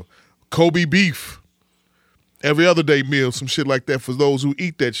meal. Kobe beef, every other day meal, some shit like that for those who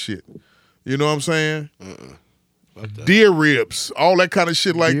eat that shit. You know what I'm saying? Deer ribs, all that kind of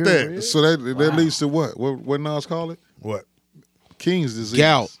shit like Deer that. ribs? So that leads to what? What Nas call it? What? King's disease.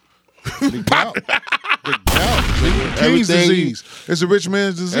 Gout. The gout. The gout. King's Everything disease. It's a rich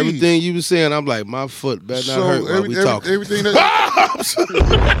man's disease. Everything you was saying, I'm like, my foot better not hurt while we talking. everything that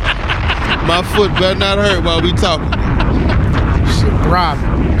My foot better not hurt while we talking. Shit,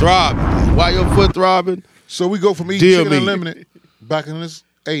 throbbing. Throbbing. Why your foot throbbing? so we go from eating Dear chicken me. unlimited back in the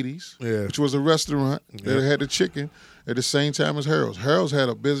 80s, Yeah. which was a restaurant that had the chicken at the same time as Harold's. Harold's had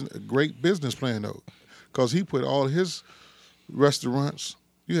a great business plan though, because he put all his restaurants.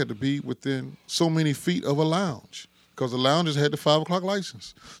 You had to be within so many feet of a lounge. Because the lounges had the 5 o'clock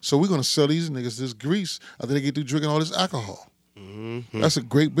license. So we're going to sell these niggas this grease after they get through drinking all this alcohol. That's a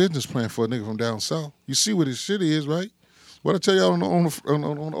great business plan for a nigga from down south. You see what his shit is, right? What I tell y'all on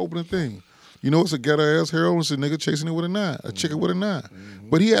the opening thing. You know it's a ghetto-ass heroin. It's a nigga chasing it with a 9, a chicken with a 9.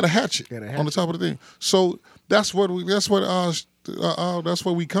 But he had a hatchet on the top of the thing. So that's where we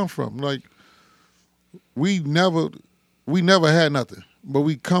come from. Like, we never had nothing. But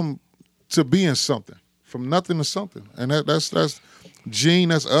we come to being something, from nothing to something, and that's Gene,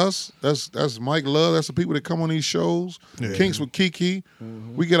 that's us, that's Mike Love, that's the people that come on these shows. Yeah. Kinks with Kiki,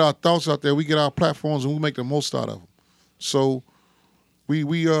 we get our thoughts out there, we get our platforms, and we make the most out of them. So we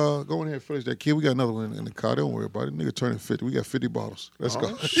go in here and finish that kid. We got another one in the car. Don't worry about it. Nigga turning 50. We got 50 bottles. Let's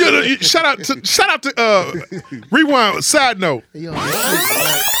go. Shout out to Rewind. Side note. He on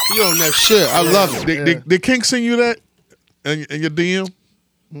that shit. I love it. Did King send you that in your DM?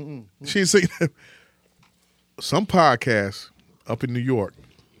 Mm-mm. She didn't say that. Some podcast up in New York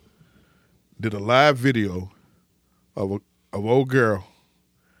did a live video of old girl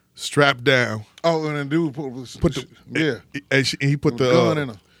strapped down. Oh, and the dude put the and he put the gun in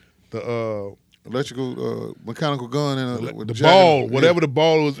her. The electrical mechanical gun in her with the ball, whatever the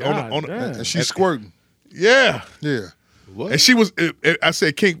ball was God on damn. and she's squirting. Yeah. What? And she was. I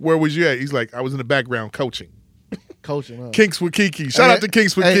said, Kink, where was you at? He's like, I was in the background coaching. Coaching, huh? Kinks with Kiki. Shout out to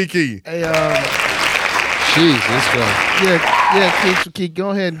Kinks with Kiki. Hey, Jeez, let's go. yeah, Kinks with Kiki.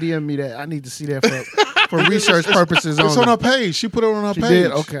 Go ahead and DM me that. I need to see that for research purposes. It's on her page. She put it on her She page.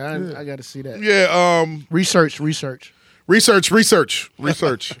 did? Okay, I got to see that. Yeah. Research. You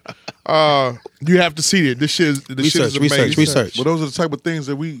have to see it. This shit is amazing. Research. But those are the type of things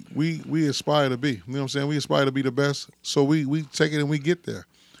that we aspire to be. You know what I'm saying? We aspire to be the best. So we take it and we get there.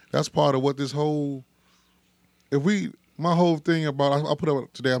 That's part of what this whole. My whole thing about I put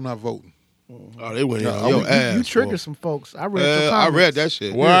up today. I'm not voting. Oh, they went on your ass. You triggered some folks. I read your I comments. read that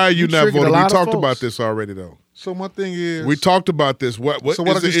shit. Why are you not triggered a voting? We lot of talked folks. about this already, though. So my thing is, We talked about this. What so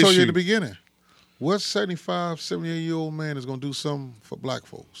what I is the just told you at issue? the beginning? What 75, 78-year-old man is going to do something for black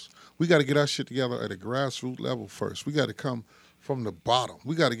folks? We got to get our shit together at a grassroots level first. We got to come from the bottom.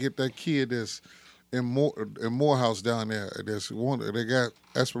 We got to get that kid that's in Morehouse down there. They got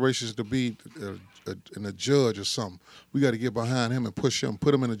aspirations to be a judge or something. We got to get behind him and push him,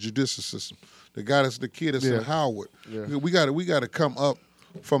 put him in the judicial system. The kid that's in Howard. Yeah. We got to come up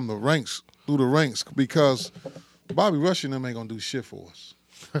from the ranks, through the ranks, because Bobby Rush and them ain't gonna do shit for us.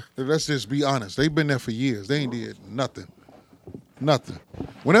 Let's just be honest. They've been there for years. They ain't did nothing. Nothing.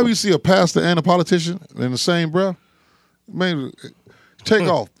 Whenever you see a pastor and a politician in the same breath, man, take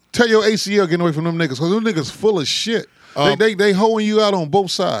off. Tell your ACL getting away from them niggas, because them niggas full of shit. They holding you out on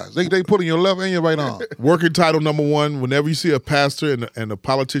both sides. They putting your left and your right arm. Working title number one, whenever you see a pastor and a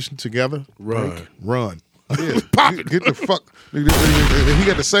politician together, run. Yeah. Get the fuck. If he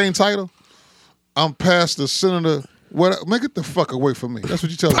got the same title, I'm pastor, senator, what? Man, get the fuck away from me. That's what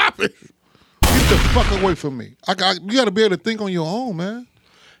you tell him. Get the fuck away from me. You got to be able to think on your own, man.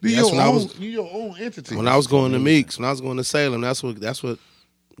 You your own entity. When I was going to Meeks, when I was going to Salem, that's what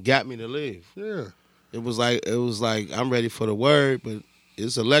got me to leave. Yeah. It was like I'm ready for the word, but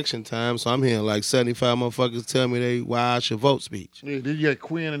it's election time, so I'm hearing like 75 motherfuckers tell me why I should vote speech. Yeah, then you got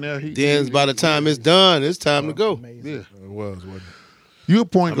Quinn in there. Then by the time it's done, it's time to go. Yeah, it was. You a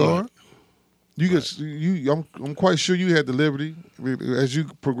point guard. I'm quite sure you had the liberty as you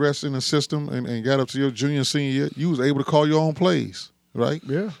progressed in the system and got up to your junior and senior year. You was able to call your own plays, right?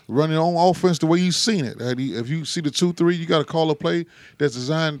 Yeah. Run your own offense the way you seen it. If you see the 2-3, you got to call a play that's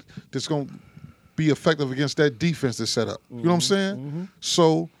designed that's going to be effective against that defense that's set up. You know what I'm saying? Mm-hmm.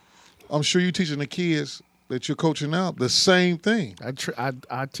 So I'm sure you're teaching the kids that you're coaching now the same thing. I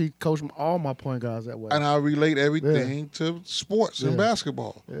coach all my point guards that way. And I relate everything to sports and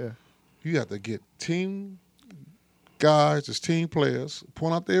basketball. Yeah. You have to get team guys as team players,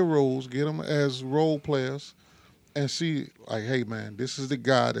 point out their roles, get them as role players, and see, like, hey, man, this is the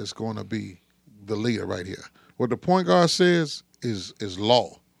guy that's going to be the leader right here. What the point guard says is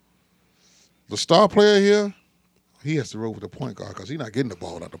law. The star player here, he has to roll with the point guard because he's not getting the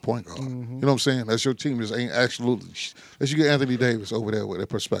ball out the point guard. Mm-hmm. You know what I'm saying? That's your team. Just ain't absolutely. Unless you get Anthony Davis over there with their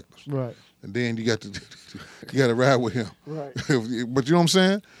perspectives. Right. And then you got to ride with him. Right. But you know what I'm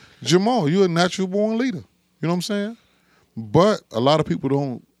saying? Jamal, you're a natural born leader. You know what I'm saying? But a lot of people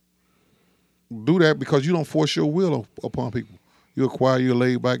don't do that because you don't force your will upon people. You acquire your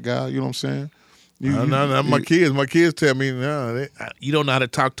laid back guy. You know what I'm saying? My kids tell me, no, you don't know how to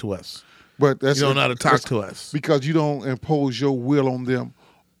talk to us. But you don't know how to talk to us because you don't impose your will on them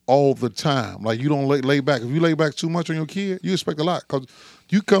all the time. Like you don't lay back. If you lay back too much on your kid, you expect a lot because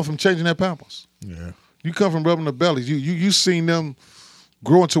you come from changing their pampers. Yeah, you come from rubbing the bellies. You seen them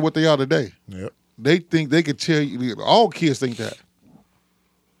grow into what they are today. Yep. They think they could tell you. All kids think that.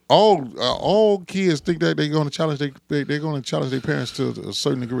 All kids think that they're going to challenge their parents to a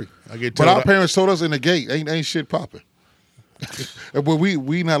certain degree. But our parents told us in the gate, ain't shit popping. But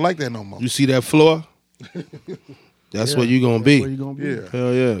we not like that no more. You see that floor? That's where you gonna be. Where you gonna be. Yeah.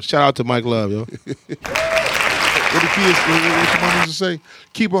 Hell yeah. Shout out to Mike Love, yo. What the kids, what your mom used to say?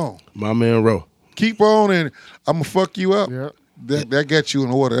 Keep on. My man Ro. Keep on, and I'm gonna fuck you up. Yeah. That got you in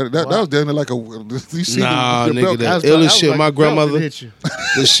order. That was down there like a. You see Nah, the nigga, belt. that illest shit like my the belt that grandmother. hit you.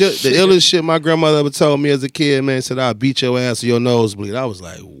 The illest shit my grandmother ever told me as a kid, man, said I'll beat your ass or your nose bleed. I was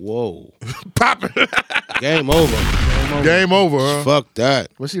like, whoa. Pop it. Game over. Game over, huh? Fuck that.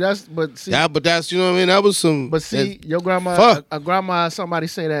 But see, that's you know what I mean? That was some. But see, your grandma, Fuck. a grandma, somebody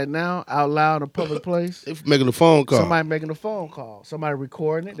say that now out loud in a public place. They making a phone call. Somebody making a phone call. Somebody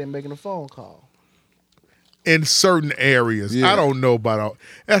recording it. They're making a phone call. In certain areas. Yeah. I don't know about all.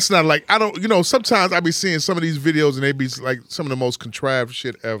 That's not like, I don't, sometimes I be seeing some of these videos and they be like some of the most contrived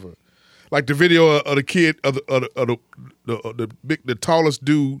shit ever. Like the video of the kid, of the tallest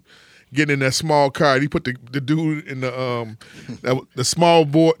dude getting in that small car. He put the dude in the small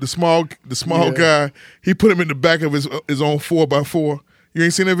boy, the small guy. He put him in the back of his own 4x4. You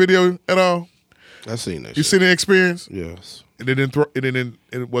ain't seen that video at all? I seen that. You shit. seen the experience? Yes. And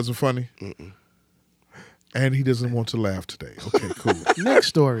it wasn't funny. Mm-mm. And he doesn't want to laugh today. Okay, cool. Next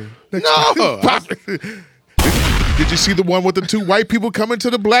story. No. Did you see the one with the two white people coming to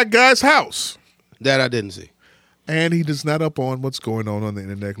the black guy's house? That I didn't see. And he is not up on what's going on the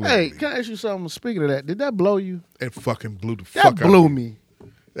internet. Hey, lately. can I ask you something? Speaking of that, did that blow you? It fucking blew the That fuck out blew of me. me.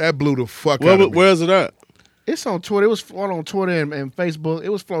 That blew the fuck out of me. Where's it at? It's on Twitter. It was on Twitter and Facebook. It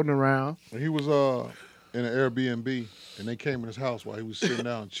was floating around. He was in an Airbnb, and they came in his house while he was sitting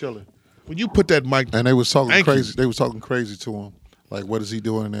down chilling. When you put that mic, and they was talking Thank crazy. you. They was talking crazy to him. Like, what is he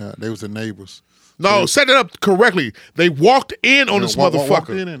doing there? They was the neighbors. No, set it up correctly. They walked in on this Walked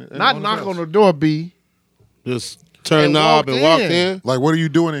motherfucker. in Not knock on the door, B. Just turn And knob and walk walked in. Like, what are you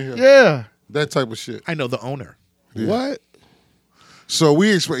doing in here? Yeah. That type of shit. I know the owner. Yeah. What? So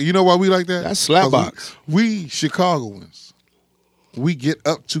we expect. You know why we like that? That's slapbox. We Chicagoans. We get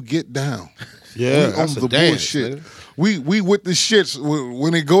up to get down. Yeah, we that's on a the dance, bullshit. nigga. We with the shits.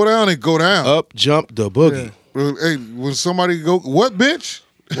 When they go down, they go down. Up jump the boogie. Hey, when somebody go, what bitch?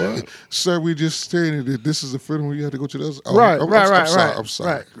 What? Sir, we just stated that this is a freedom where you have to go to the other. Oh, Right, I'm right, sorry, right, I'm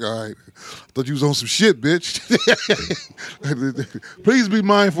sorry. right. All right. Thought you was on some shit, bitch. Please be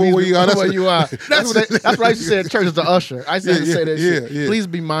mindful where you are. Where you are. That's what I used to say at church as the usher. I used to say that yeah, shit. yeah. Please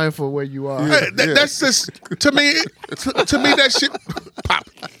be mindful where you are. Hey, that's just to me. To me, that shit pop.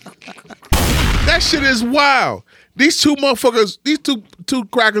 That shit is wild. These two motherfuckers, these two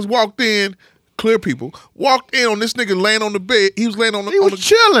crackers walked in. Clear people walked in on this nigga laying on the bed. He was laying on the. He was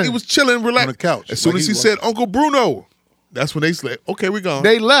chilling. He was chilling, relaxed on the couch. As soon Like as he he was. said Uncle Bruno, that's when they said, "Okay, we gone."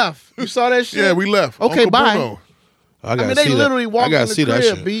 They left. You saw that shit? Yeah, we left. Okay, Uncle bye. Bruno. I gotta they see literally that. I walked in gotta the see that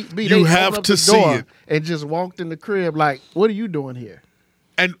crib. shit. B, You they have opened up to the see door it. and just walked in the crib like, what are you doing here?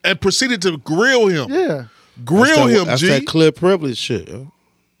 And proceeded to grill him. Yeah. Grill him, That's G. that clear privilege shit, yo.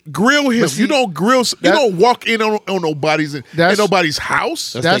 Grill him. see, you don't grill. You don't walk in on nobody's in That's- nobody's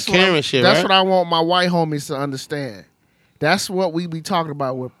house. That's that Karen shit, That's right? what I want my white homies to understand. That's what we be talking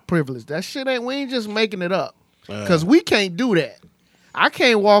about with privilege. That shit we ain't just making it up. Because we can't do that. I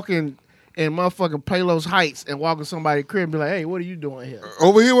can't walk in motherfucking Palos Heights and walk in somebody's crib and be like, hey, what are you doing here?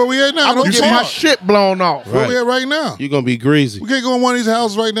 Over here where we at now. I'm gonna Don't get my talk. shit blown off. Where we at right now? You gonna be greasy. We can't go in one of these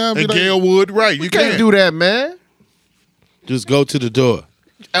houses right now and be And like, Galewood, right? We You can't do that, man. Just go to the door.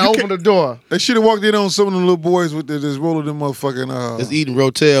 And open the door. they should have walked in on some of them little boys with just rolling them motherfucking Just eating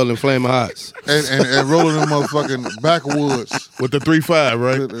Rotel and Flaming Hots. and rolling them motherfucking backwoods. With the 3-5,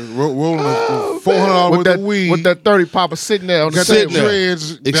 right? Rolling the $400 worth of weed. With that 30 popper sitting there on the Got table. their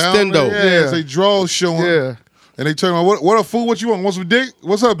dreads down Extendo. there. Yeah. They draws showing. Yeah. And they turn around, what a fool, what you want? Want some dick?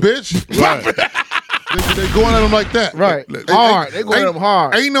 What's up, bitch? Right. they going at them like that. Right. Hard. They going at them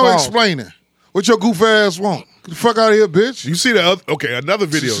hard. Ain't no Pause. explaining. What your goof ass want? Get the fuck out of here, bitch. You see the other, another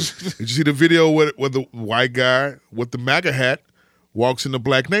video. Did you see the video where the white guy with the MAGA hat walks in the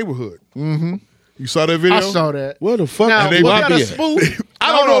black neighborhood? Mm-hmm. You saw that video? I saw that. Where the fuck Now, are they was that a be at? spoof?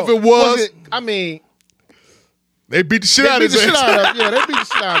 I don't know if it was. I mean, They beat the shit they out beat of the his shit ass. out of him. Yeah, they beat the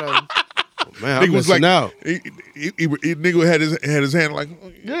shit out of him. Man, I'm Nigga was missing like, out. nigga had his hand like,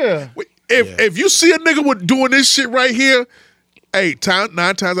 Yeah. if you see a nigga with doing this shit right here, hey,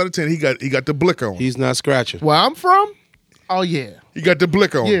 9 times out of 10, he got the blick on. He's not scratching. Where I'm from? Oh, yeah. He got the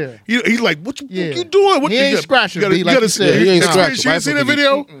blick on. Yeah. He's like, what you Yeah. doing? What He ain't scratching, B, like you said. He ain't You scratching. ain't seen the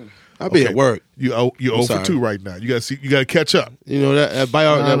video? I'll be at work. You 0 for sorry. 2 right now. You gotta catch up. You know that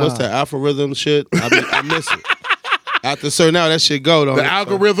what's that algorithm shit? I miss it. After a certain hour, that shit go though. The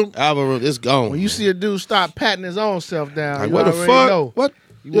algorithm? Algorithm, it's gone. When you see a dude stop patting his own self down, Like, you what the already fuck? know. What?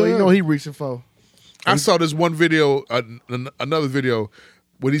 You know he reaching for. I saw this one video, another video,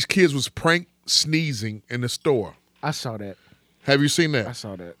 where these kids was prank sneezing in the store. I saw that. Have you seen that? I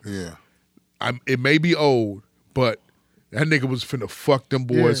saw that. Yeah. It may be old, but that nigga was finna fuck them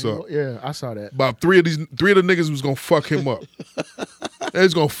boys up. Yeah, I saw that. About three of the niggas was gonna fuck him up. They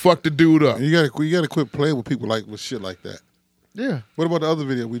was gonna fuck the dude up. You gotta quit playing with people with shit like that. Yeah. What about the other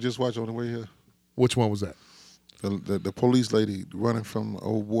video we just watched on the way here? Which one was that? The police lady running from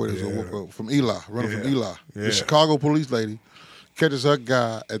old boy from Eli, running from Eli. Yeah. The Chicago police lady catches her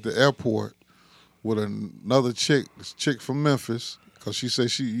guy at the airport with another chick, this chick from Memphis, because she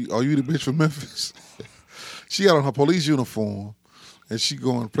said, "Are you the bitch from Memphis?" She got on her police uniform, and she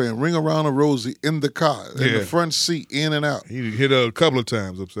playing Ring Around the Rosie in the car, in the front seat, in and out. He hit her a couple of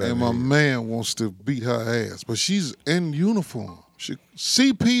times upside. And my man wants to beat her ass, but she's in uniform,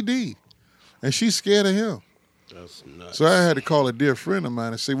 CPD, and she's scared of him. That's nuts. So I had to call a dear friend of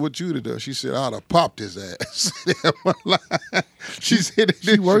mine and say, "What you'd have done?" She said, "I'd have popped his ass." She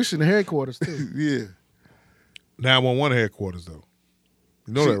works in the headquarters too. Yeah. 911 headquarters though.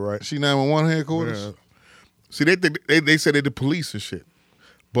 You know that, right? She 911 headquarters. Yeah. See, they said they're the police and shit,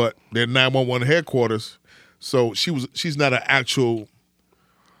 but they're 911 headquarters. So she's not an actual.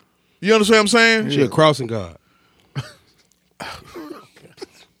 You understand what I'm saying? She a crossing guard.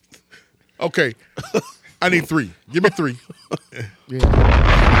 Okay, I need 3. Give me 3.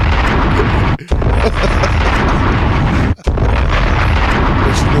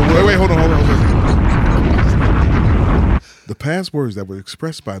 Wait, hold on. The past words that were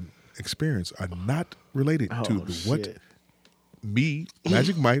expressed by experience are not related to what me,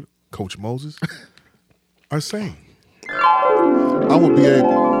 Magic Mike, Coach Moses are saying. I would be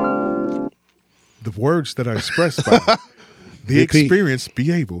able. The words that are expressed by the experience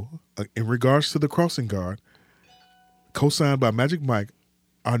be able, in regards to the crossing guard, co-signed by Magic Mike,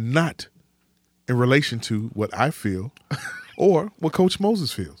 are not in relation to what I feel or what Coach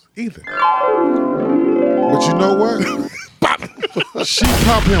Moses feels either. But you know what? She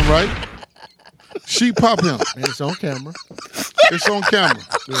pop him, right? She pop him. And it's on camera. It's on camera.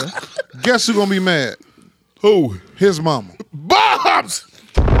 Yeah. Guess who's gonna be mad? Who? His mama. Bobs!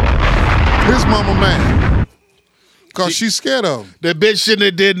 His mama mad. Because she's scared of him. The bitch shouldn't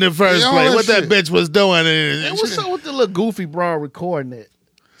have did in the first place. What that bitch was doing. And what's up with the little goofy broad recording it?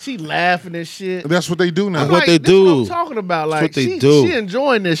 She laughing and shit. That's what they do now. What they do. What I'm talking about. Like, what they do. She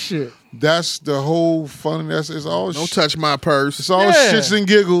enjoying this shit. That's the whole fun. It's all. Don't touch my purse. It's all shits and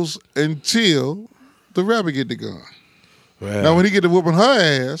giggles until the rabbit get the gun. Right. Now when he get to whooping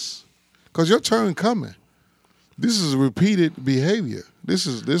her ass, because your turn coming. This is repeated behavior. This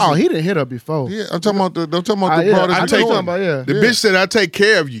is. Oh, he didn't hit her before. Yeah, I'm talking about the broadest. The bitch said, "I take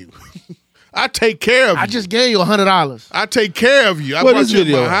care of you." I take care of you. I just gave you $100. I take care of you. I What brought is you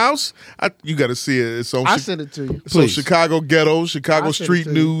video? in my house. You got to see it. It's on. I sent it to you. It's on Chicago Ghetto, Chicago Street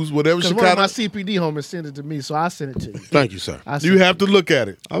News, whatever. Because Chicago. one of my CPD homies sent it to me, so I sent it to you. Thank you, sir. You have to look at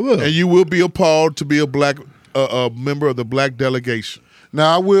it. I will. And you will be appalled to be a black member of the black delegation.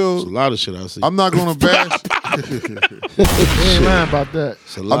 Now I will. It's a lot of shit I see. I'm not going to bash. You ain't lying about that.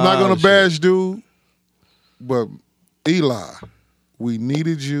 I'm not going to bash dude, but Eli, we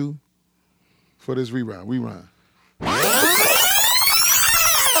needed you for this rerun.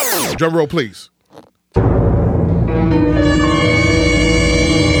 Drum roll, please.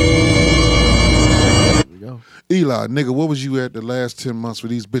 Eli, nigga, what was you at the last 10 months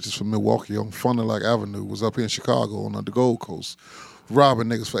with these bitches from Milwaukee on Fun Like Avenue? Was up here in Chicago on the Gold Coast, robbing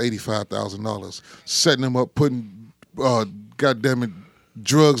niggas for $85,000, setting them up, putting goddamn it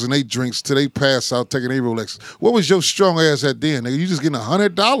drugs and they drinks till they pass out, taking their Rolexes. What was your strong ass at then, nigga? You just getting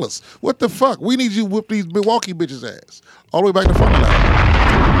 $100? What the fuck? We need you to whip these Milwaukee bitches ass all the way back to Fun Like.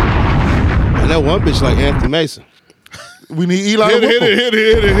 And that one bitch like Anthony Mason. We need Eli. Hit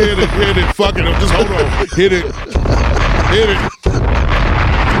it. Fuck it. Just hold on. Hit it.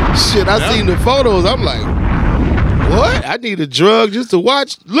 Shit, I seen the photos. I'm like, what? I need a drug just to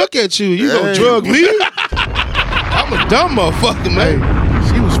watch. Look at you. You gonna drug me? I'm a dumb motherfucker, man.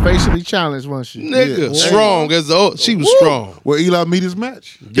 She was facially challenged, wasn't she? Nigga, strong as the old. She was strong. Well, Eli meet his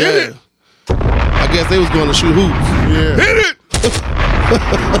match. Yeah. I guess they was going to shoot hoops. Yeah. Hit it.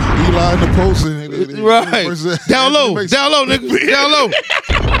 Eli in the post. Right. Down low, nigga. Down low.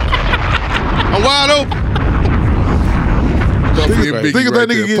 I'm wide open. Puffy and Biggie. Think if that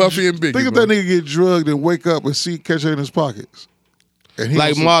nigga get Puffy and Biggie. Think if that nigga get drugged and wake up and catch her in his pockets. And he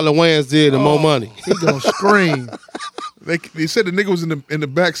Like Marlon Wayans did in More Money. He gonna scream. They said the nigga was in the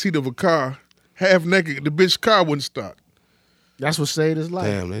back seat of a car, half naked. The bitch car wouldn't start. That's what saved his life.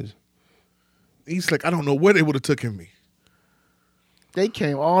 Damn, nigga. He's like, I don't know where they would have taken me. They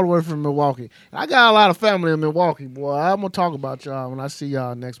came all the way from Milwaukee. I got a lot of family in Milwaukee, boy. I'm gonna talk about y'all when I see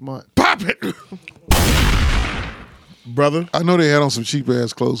y'all next month. Pop it. brother. I know they had on some cheap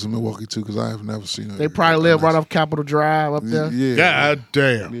ass clothes in Milwaukee too, because I have never seen it. They probably live right off Capitol Drive up there. Yeah. God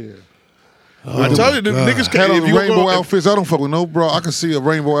damn. Yeah. I told you, the niggas Had can't. on rainbow outfits. I don't fuck with no bro. I can see a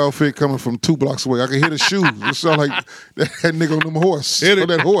rainbow outfit coming from 2 blocks away. I can hear the shoes. It sound like that nigga on them horse. On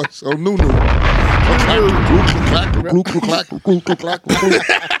that horse. On Nunu.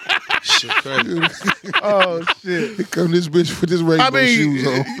 Shit crazy. Oh shit! Here come this bitch with this rainbow shoes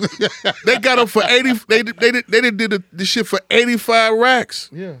on. They got them for 80. They did the shit for 85 racks.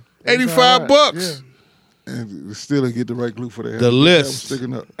 Yeah, $85. Yeah. And still didn't get the right glue for that. The list.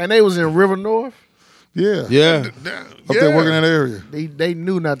 Sticking up. And they was in River North. Yeah. Yeah. Up there working in that area. They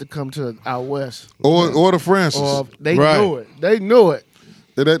knew not to come to out west. Or the Francis. Or they knew it. They knew it.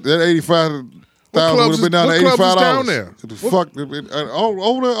 That 85,000 would have been down to $85. Down there? The fuck,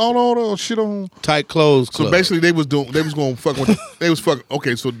 all the shit on tight clothes. So basically, they was going to fuck with. They was fucking.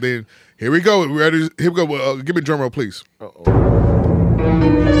 Okay, so then here we go. Ready? Here we go. Give me a drum roll, please.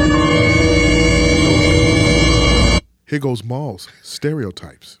 Here goes Malls.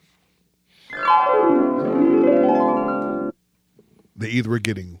 Stereotypes. They either are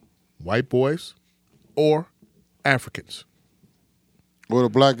getting white boys or Africans. Or the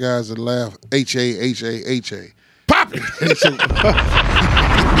black guys that laugh H-A-H-A-H-A. Pop it!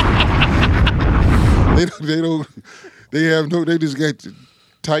 They just got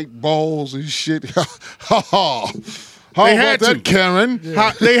tight balls and shit. Ha ha. How They about had that, to. Karen?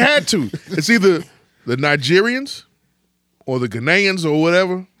 They had to. It's either the Nigerians or the Ghanaians or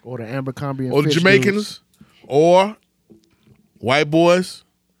whatever, or the Abercrombie and or the Fitch Jamaicans, dudes. or white boys,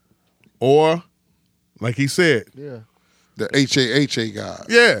 or like he said, The H-A-H-A guys.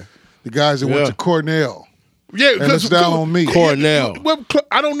 yeah, The guys that went to Cornell. yeah. And it's down on me. Cornell. Well,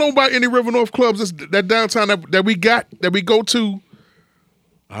 I don't know about any River North clubs that downtown that we go to.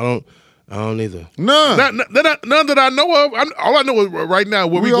 I don't either. None. None that I know of. All I know is right now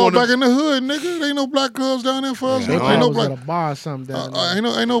where We all going back to, in the hood, nigga. There ain't no black clubs down there for us. They Ain't probably no was black. at a bar or something down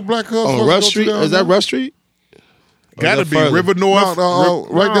there. Ain't no black clubs. for On us Rush to Street? go to Is that down Rush Street? gotta that be further? River North.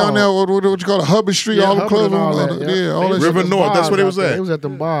 Right down there, what you call it, Hubbard Street, Yeah, all the Hubbard clubs. and all on that, the- yeah. Yeah, all They that was River at them North, that's bars where they out was there. at. They was at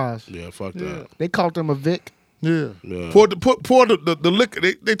them bars. Yeah, fuck that. They called them a Vic. Yeah. Pour the liquor.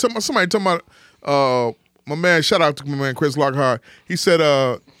 They talking about somebody talking about my man. Shout out to my man Chris Lockhart. He said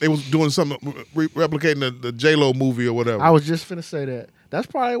they was doing something replicating the J-Lo movie or whatever. I was just finna say that. That's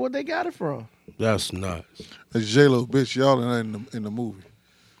probably what they got it from. That's nuts. That's J-Lo, bitch. Y'all ain't in the movie.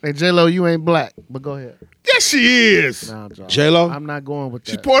 Hey, J-Lo, you ain't black, but go ahead. Yes, she is. Nah, John. J-Lo? I'm not going with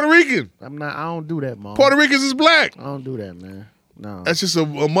that. She's Puerto Rican. I don't do that, Mom. Puerto Ricans is black. I don't do that, man. No. That's just a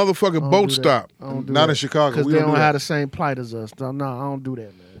motherfucking boat stop. I don't do Not that. in Chicago. Because We they don't don't do that. have the same plight as us. No, I don't do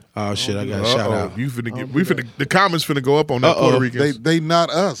that, man. Oh shit! I got a shout out. You finna get, we finna the comments finna go up on that Puerto Ricans. They not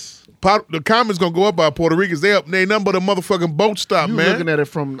us. The comments gonna go up by Puerto Ricans. They nothing but a motherfucking boat stop, You man. looking at it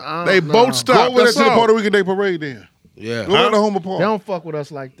from... boat stop. Go over there That's to the all. Puerto Rican Day Parade then. Yeah. Go to the Homer Park. They don't fuck with us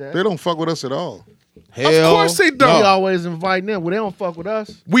like that. They don't fuck with us at all. Hell, Of course they don't. We always inviting them. Well, they don't fuck with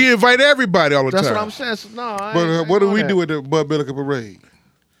us. We invite everybody all the That's time. what I'm saying. So, no, I But ain't what do on we that. do at the Bud Billiken Parade?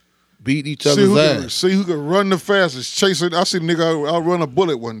 beat each See other's who, ass. see who can run the fastest. Chase it. I see a nigga I'll run a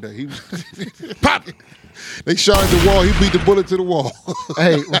bullet one day. He Pop. They shot at the wall. He beat the bullet to the wall.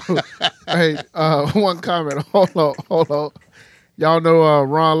 Hey, one comment. Hold on. Y'all know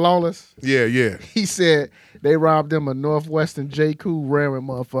Ron Lawless? Yeah. He said they robbed them a Northwestern J. Cool ramming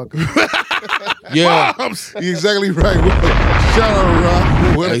motherfucker. Yeah. You're exactly right. Shout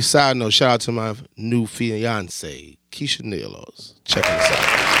out, Ron. Hey, side note, shout out to my new fiance, Keisha Nilos. Check this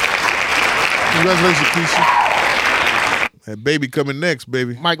out. Congratulations, Keisha. That baby coming next,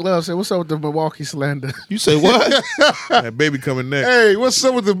 baby. Mike Love said, what's up with the Milwaukee slander? You say what? That baby coming next. Hey, what's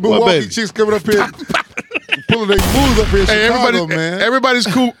up with the Milwaukee baby? chicks coming up here, pulling their moves up here in Hey, Chicago, man? everybody's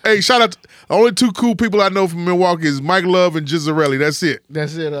cool. Hey, shout out. The only two cool people I know from Milwaukee is Mike Love and Gizzarelli. That's it.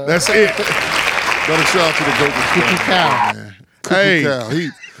 That's it. That's it. Gotta shout out to the goat. Cookie Cow. Man. Cookie Hey. Cow.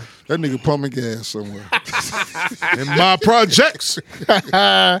 That nigga pumping gas somewhere. In my projects. Got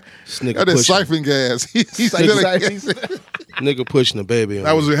Nigga that pushing, siphon gas. He's nigga pushing the baby. On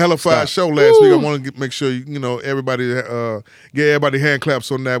That was a hella fire show last week. I want to make sure everybody get everybody hand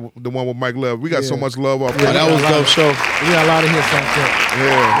claps on that. The one with Mike Love. We got so much love off that was a dope show. We got a lot of hits out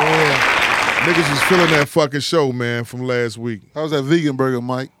there. Niggas was feeling that fucking show, man, from last week. How was that vegan burger,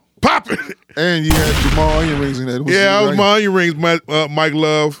 Mike? Poppin'. And you had Jamal onion rings in that. Yeah, I was my onion rings, Mike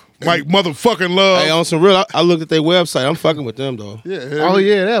Love. Mike motherfucking Love. Hey, on some real, I looked at their website. I'm fucking with them though. Yeah. Oh,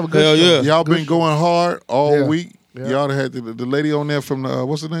 yeah, they have a good Hell show. yeah. Y'all been going hard all Yeah. week. Yeah. Y'all had the lady on there from the,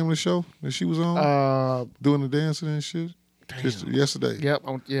 what's the name of the show that she was on? Doing the dancing and shit. Just yesterday. Yep.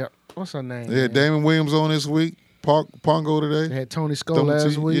 What's her name? They had Damon Williams on this week. Pongo today. They had Tony Skull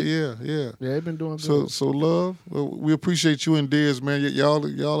last week. Yeah, they've been doing good. So love, we appreciate you and Diz, man.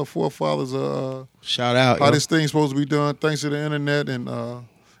 Y'all are forefathers. Shout out. How this thing's supposed to be done, thanks to the internet. And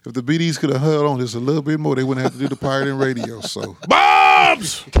if the BDs could have held on just a little bit more, they wouldn't have to do the pirating radio. So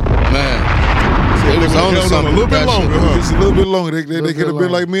bombs, man. They was on something a little bit longer. Just a little bit longer. They could have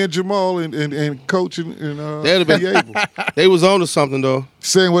been like me and Jamal and Coach and they'd have been. They was on to something though.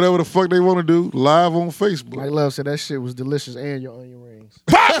 Saying whatever the fuck they want to do live on Facebook. Mike Love said that shit was delicious and your onion rings.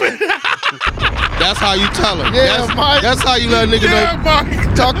 That's how you tell them. Yeah, Mike. That's how you let a nigga know.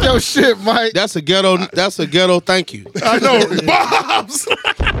 Mike. Talk your shit, Mike. That's a ghetto. Thank you. I know. Bombs.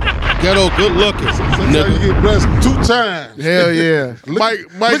 Ghetto, good looking. Sometimes you get blessed 2 times. Hell yeah. Mike,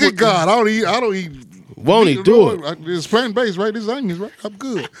 look at God. I don't eat. Won't he do it? It's plant based, right? This onions, right? I'm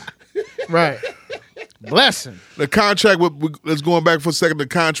good. Right. Blessing. The contract with let's going back for a second. The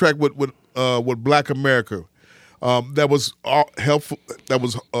contract with Black America, that was helpful. That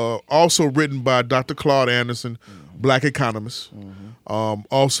was also written by Dr. Claude Anderson, Black economist.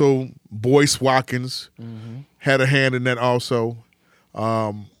 Also, Boyce Watkins had a hand in that. Also,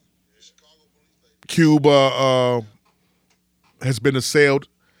 Cuba has been assailed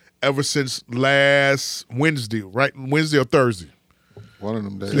ever since last Wednesday, right? Wednesday or Thursday. One of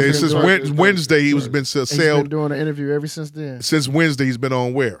them days. Since Wednesday, he was been assailed. He's been doing an interview ever since then. Since Wednesday, he's been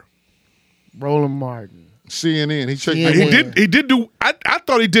on where? Roland Martin. CNN. He did do. I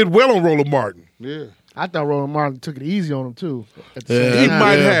thought he did well on Roland Martin. Yeah. I thought Roland Martin took it easy on him too. He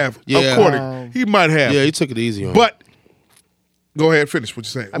might have. According, he might have. Yeah, he took it easy on him. But go ahead, finish what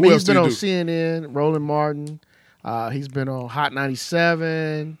you're saying. I mean, he's been on CNN. Roland Martin. He's been on Hot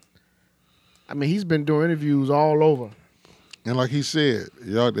 97. I mean, he's been doing interviews all over. And like he said,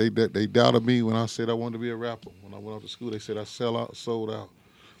 y'all, they doubted me when I said I wanted to be a rapper. When I went off to school, they said I sold out.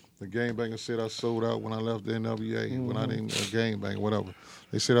 The Gangbangers said I sold out when I left the NWA, when I didn't gangbang, whatever.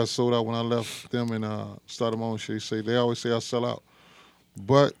 They said I sold out when I left them and started my own shit. They always say I sell out.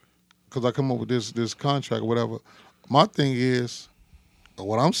 But, because I come up with this contract or whatever, my thing is,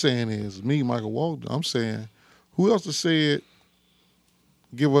 what I'm saying is, me, Michael Walden, I'm saying, who else has said,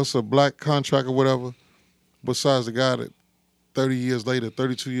 give us a black contract or whatever, besides the guy that 30 years later,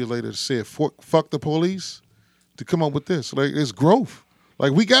 32 years later said, fuck the police, to come up with this. Like, it's growth.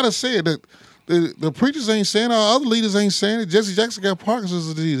 Like, we got to say it. That the preachers ain't saying it. Our other leaders ain't saying it. Jesse Jackson got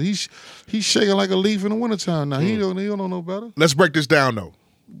Parkinson's disease. He's shaking like a leaf in the wintertime now. He don't know no better. Let's break this down, though.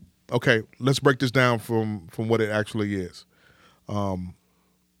 Okay, let's break this down from what it actually is.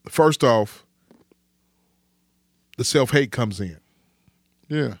 First off, the self-hate comes in.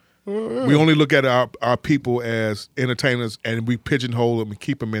 Yeah. We only look at our people as entertainers, and we pigeonhole them and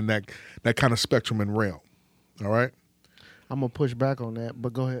keep them in that kind of spectrum and realm. All right? I'm going to push back on that,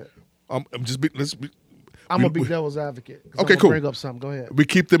 but go ahead. I'm a big devil's advocate. Okay, cool. Bring up something. Go ahead. We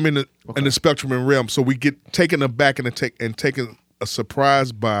keep them in the spectrum and realm, so we get taken aback and taken a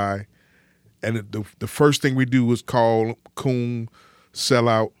surprise by, and the first thing we do is call coon,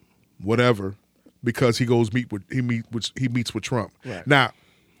 sellout, whatever, because he meets with Trump. Right. Now,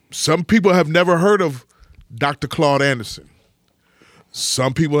 some people have never heard of Dr. Claude Anderson.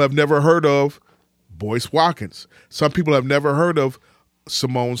 Some people have never heard of Boyce Watkins. Some people have never heard of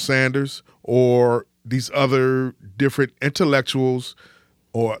Simone Sanders or these other different intellectuals,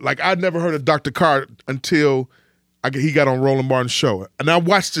 or like I'd never heard of Dr. Carr until he got on Roland Martin's show. And I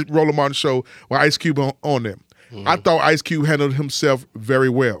watched the Roland Martin show with Ice Cube on them. I thought Ice Cube handled himself very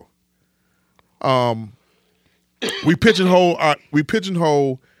well. We pigeonhole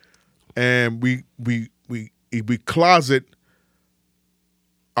and we closet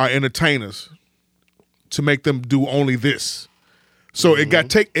our entertainers to make them do only this. So it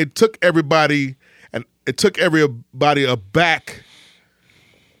took everybody aback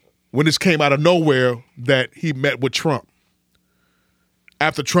when this came out of nowhere that he met with Trump.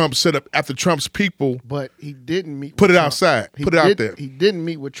 After Trump's people, but he didn't meet. Put with it Trump. outside. Put it out there. He didn't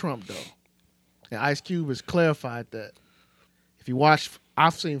meet with Trump though, and Ice Cube has clarified that. If you watch,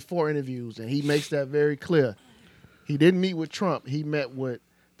 I've seen 4 interviews, and he makes that very clear. He didn't meet with Trump. He met with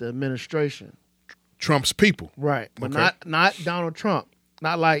the administration. Trump's people. Right. But Okay. not Donald Trump.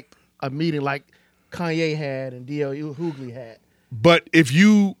 Not like a meeting like Kanye had and D.L. Hughley had. But if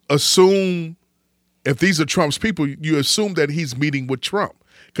you assume, if these are Trump's people, you assume that he's meeting with Trump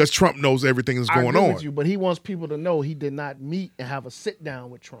because Trump knows everything that's going I agree on. with you, but he wants people to know he did not meet and have a sit down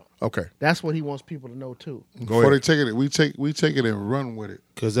with Trump. Okay. That's what he wants people to know too. Before they take it, we take it and run with it.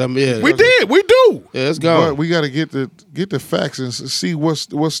 Cause we do. Yeah, it's gone. But we got to get the facts and see what's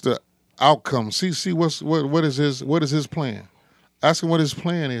the outcome. See what is his plan. Ask him what his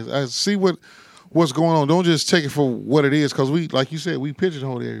plan is. See what what's going on. Don't just take it for what it is, because we, like you said, we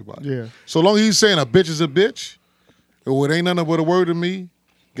pigeonhole everybody. Yeah. So long as he's saying a bitch is a bitch, or it ain't nothing but a word to me,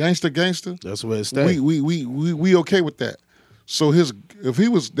 gangster. That's where it stays. We okay with that. So if he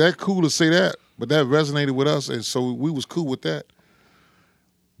was that cool to say that, but that resonated with us, and so we was cool with that.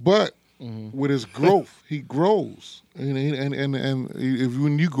 But with his growth, he grows, and if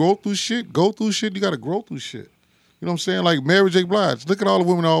when you go through shit, you got to grow through shit. You know what I'm saying? Like Mary J. Blige. Look at all the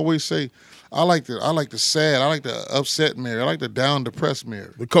women that always say, I like the sad, I like the upset Mary, I like the down depressed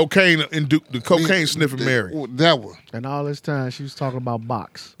Mary. The cocaine sniffing Mary. That one. And all this time she was talking about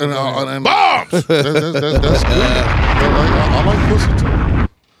box. And bombs. That's good. I like pussy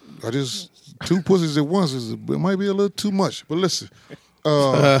too. I just 2 pussies at once it might be a little too much. But listen,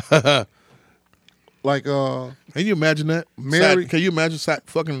 can you imagine that? Mary? Can you imagine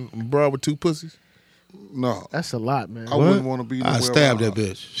fucking bro with 2 pussies? No, that's a lot, man. I wouldn't want to be. I stabbed that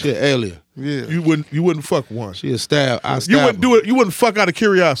bitch. She an alien. Yeah, you wouldn't fuck one. She a stab. You wouldn't do it. You wouldn't fuck out of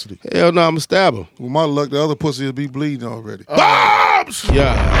curiosity. Hell no, I'm a stabber. With my luck, the other pussy would be bleeding already. Bombs.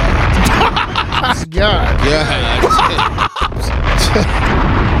 Yeah. God. Yeah.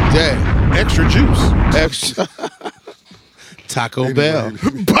 Yeah. Extra juice. Extra. Taco Bell.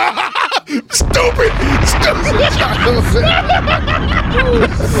 Stupid.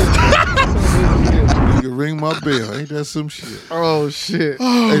 You can ring my bell. Ain't that some shit? Oh shit.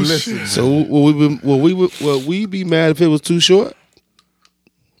 Hey, listen. Shit. So will we be mad if it was too short?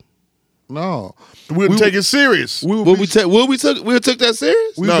 No, we wouldn't take it serious. We'll took that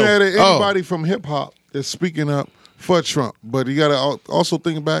serious? We mad at anybody from hip hop that's speaking up for Trump, but you got to also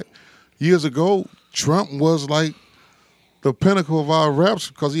think back. Years ago, Trump was like the pinnacle of our raps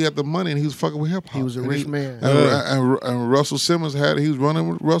because he had the money and he was fucking with hip hop. He was a rich man. And Russell Simmons he was running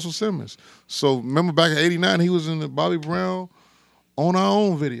with Russell Simmons. So remember back in '89, he was in the Bobby Brown On Our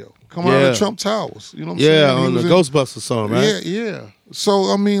Own video. Come out of the Trump Towers. You know what I'm saying? Yeah, on the Ghostbusters song, right? Yeah.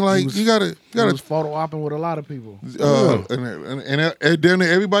 So I mean, like you gotta he was photo opping with a lot of people. And then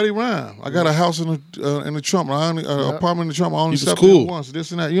everybody rhyme. I got a house in the Trump, apartment in the Trump. I only slept cool. in once.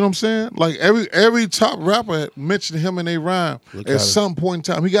 This and that. You know what I'm saying? Like every top rapper mentioned him and they rhyme at some point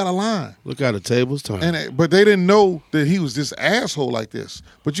in time. He got a line. Look how the tables turn. But they didn't know that he was this asshole like this.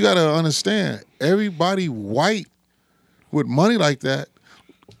 But you got to understand, everybody white with money like that.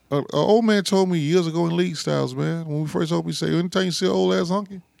 An old man told me years ago in League Styles, man, when we first opened, he said, anytime you see an old ass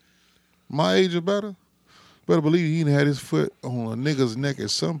hunky, my age or better believe he had his foot on a nigga's neck at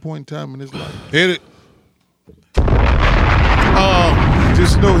some point in time in his life. Hit it.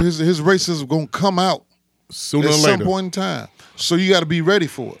 Just know his racism gonna come out sooner at or later. some point in time. So you got to be ready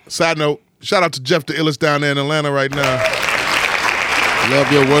for it. Side note, shout out to Jeff the Illest down there in Atlanta right now. Love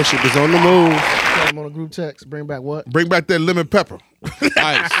Your Worship is on the move. Tell him on a group text. Bring back what? Bring back that lemon pepper.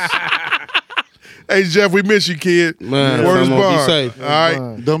 Nice. Hey, Jeff, we miss you, kid. Man, word is bond. be safe. All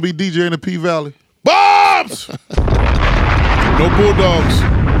right. Don't be DJ in the P-Valley. Bombs! No bulldogs.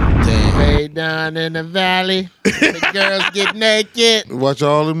 Damn. Way down in the valley, the girls get naked. Watch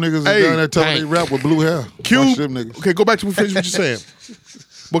all them niggas down there telling they rap with blue hair. Q, Watch them niggas. okay, go back to finish what you're saying.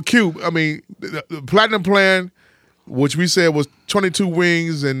 But Q, I mean, the Platinum Plan, which we said was 22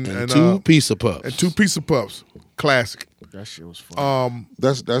 wings and 2 pizza puffs. And 2 pizza puffs. Classic. That shit was fun.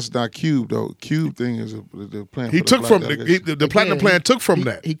 That's not Cube though. Cube thing is the plan. He took from the Platinum Plan took from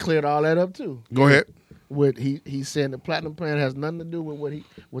that. He cleared all that up too. Go ahead. With he said the Platinum Plan has nothing to do with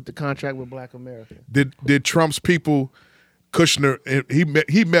with the contract with Black America. Did Trump's people, Kushner,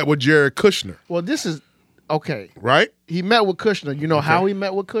 he met with Jared Kushner. Well, this is okay. Right? He met with Kushner. You know how he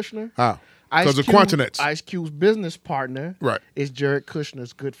met with Kushner? How? Because of Quantinets. Ice Cube's business partner is Jared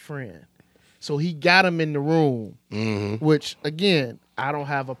Kushner's good friend. So he got him in the room, which, again, I don't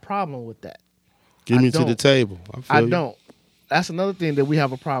have a problem with that. Get me to the table. I don't. That's another thing that we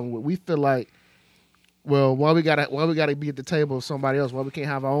have a problem with. We feel like, well, why we gotta be at the table of somebody else? Why we can't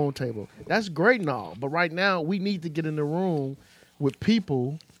have our own table? That's great and all, but right now we need to get in the room with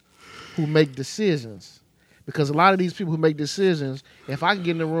people who make decisions. Because a lot of these people who make decisions, if I can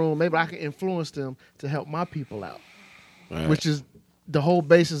get in the room, maybe I can influence them to help my people out, which is the whole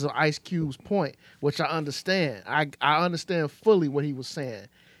basis of Ice Cube's point, which I understand. I understand fully what he was saying.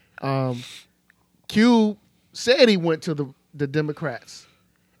 Cube said he went to the Democrats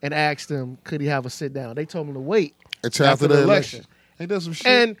and asked them, could he have a sit down? They told him to wait after the election. Ain't that some shit?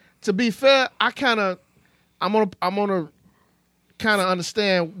 And to be fair, I'm gonna kind of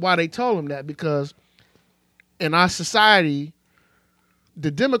understand why they told him that, because in our society,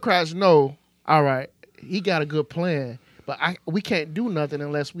 the Democrats know, all right, he got a good plan, but we can't do nothing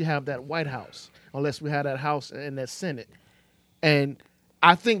unless we have that White House, unless we have that House and that Senate. And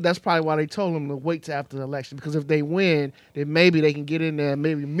I think that's probably why they told him to wait till after the election, because if they win, then maybe they can get in there and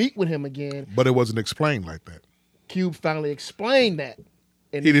maybe meet with him again. But it wasn't explained like that. Cube finally explained that.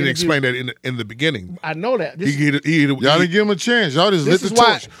 He didn't explain that in the beginning. I know that. Y'all didn't give him a chance. Y'all just lit the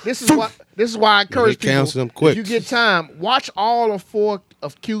torch. This is why I encourage people. Cancel them quick. If you get time, watch all 4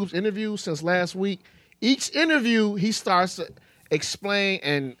 of Cube's interviews since last week. Each interview, he starts to explain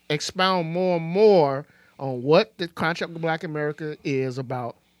and expound more and more on what the contract with Black America is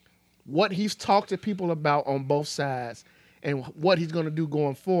about, what he's talked to people about on both sides, and what he's going to do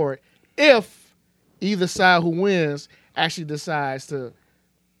going forward if either side who wins actually decides to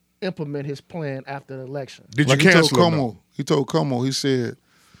implement his plan after the election. Did you cancel him? He told Como, he said,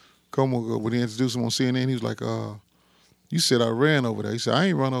 Como, when he introduced him on CNN, he was like, you said I ran over there. He said, I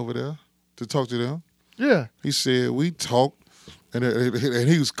ain't run over there to talk to them. Yeah. He said, we talked. And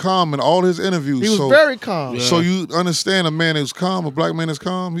he was calm in all his interviews. He was very calm. So you understand a man who's calm, a black man is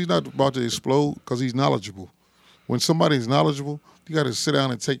calm, he's not about to explode because he's knowledgeable. When somebody's knowledgeable, you got to sit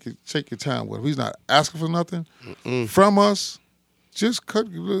down and take your time with him. He's not asking for nothing from us. Just cut.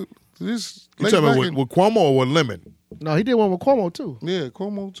 Just you talking about with Cuomo or with Lemon? No, he did one with Cuomo too. Yeah,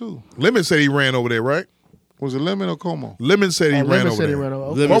 Cuomo too. Lemon said he ran over there, right? Was it Lemon or Cuomo? Lemon said he ran over there.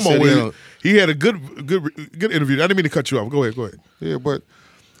 Cuomo, he had a good interview. I didn't mean to cut you off. Go ahead. Yeah, but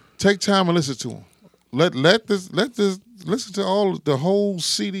take time and listen to him. Let this listen to the whole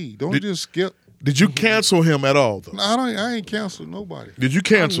CD. Don't just skip. Did you cancel him at all, though? No, I ain't canceled nobody. Did you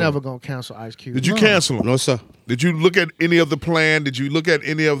cancel I'm never going to cancel Ice Cube. Did you cancel him? No, sir. Did you look at any of the plan? Did you look at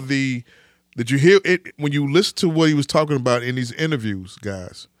any of the... Did you hear it when you listened to what he was talking about in these interviews,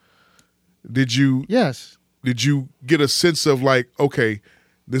 guys? Did you... Yes. Did you get a sense of like, okay,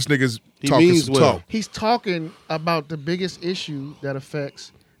 this nigga's talking some talk? He's talking about the biggest issue that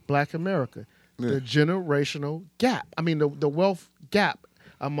affects Black America, the generational gap. I mean, the wealth gap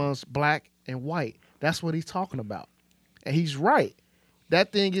amongst black and white. That's what he's talking about. And he's right.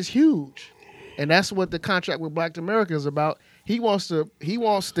 That thing is huge. And that's what the contract with Black America is about. He wants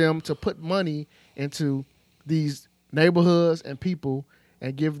them to put money into these neighborhoods and people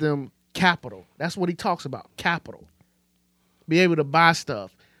and give them capital. That's what he talks about. Capital. Be able to buy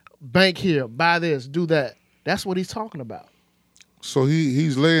stuff. Bank here, buy this, do that. That's what he's talking about. So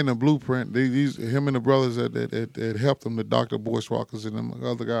he's laying the blueprint. Him and the brothers that helped him, the Dr. Boyce Rockers and them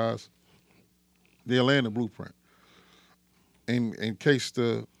other guys, they're laying the blueprint. In case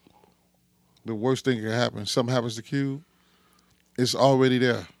the worst thing can happen, something happens to Cube, it's already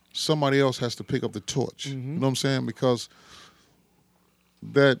there. Somebody else has to pick up the torch. You know what I'm saying? Because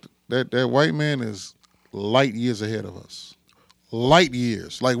that white man is light years ahead of us. Light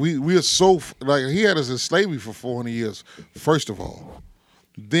years. Like we are so, like he had us in slavery for 400 years, first of all.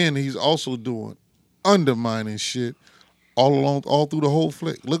 Then he's also doing undermining shit all through the whole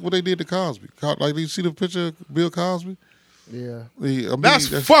flick. Look what they did to Cosby. Like, you see the picture of Bill Cosby? Yeah. That's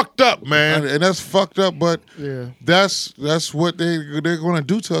fucked up, man. And that's fucked up, but yeah, that's what they're going to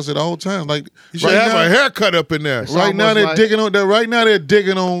do to us at all times. Like, you should have a haircut up in there. Right now they're digging on that. Right now they're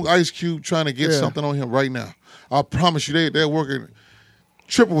digging on Ice Cube, trying to get something on him. Right now, I promise you, they're working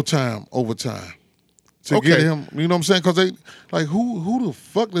triple time, overtime to get him. You know what I'm saying? Because they like who the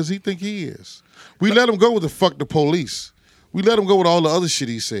fuck does he think he is? We let him go with the fuck the police. We let him go with all the other shit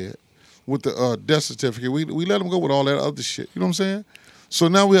he said. With the death certificate, we let him go with all that other shit. You know what I'm saying? So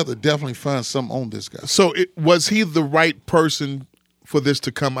now we have to definitely find something on this guy. So was he the right person for this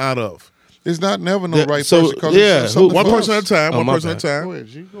to come out of? It's not never no right so, person. Yeah, one person at a time. One person at a time. Go ahead,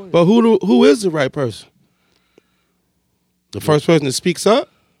 G, go ahead. But who is the right person? The first person that speaks up?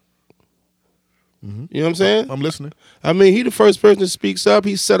 You know what I'm saying? I'm listening. I mean, he the first person that speaks up.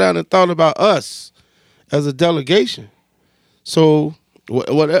 He sat down and thought about us as a delegation. So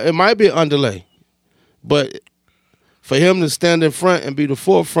it might be an underlay, but for him to stand in front and be the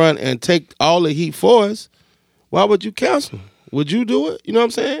forefront and take all the heat for us, why would you cancel him? Would you do it? You know what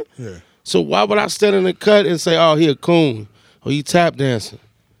I'm saying? Yeah. So why would I stand in the cut and say, oh, he a coon or he tap dancing?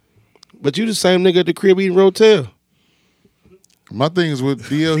 But you the same nigga at the crib eating Rotel. My thing is with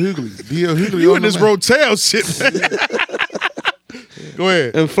D.L. Hughley. D.L. Hughley. You in this Rotel shit. Go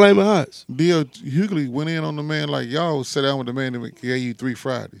ahead. And Flaming Hots. D.L. Hughley went in on the man like y'all sat down with the man that gave you 3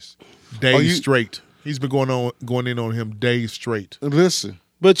 Fridays. Days straight. He's been going in on him days straight. Listen.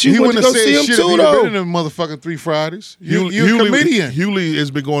 But you went to go see him too, though. Been in them motherfucking 3 Fridays. You're a comedian. Hughley has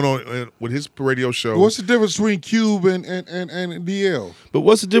been going on with his radio show. What's the difference between Cube and DL? But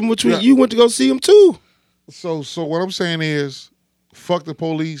what's the difference between you went to go see him too? So what I'm saying is, fuck the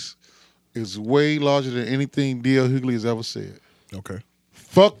police is way larger than anything D.L. Hughley has ever said. Okay.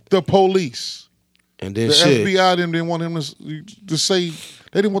 Fuck the police. And then the shit. FBI them didn't want him to say,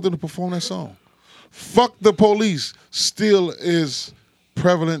 they didn't want them to perform that song. Fuck the police still is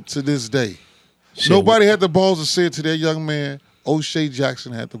prevalent to this day. Shit. Nobody had the balls to say it to that young man. O'Shea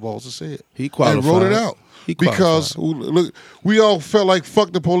Jackson had the balls to say it. He qualified. And wrote it out. He because look, we all felt like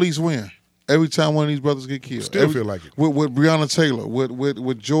fuck the police win every time one of these brothers get killed. Still feel like it. With Breonna Taylor,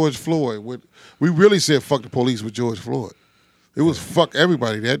 with George Floyd. We really said fuck the police with George Floyd. It was fuck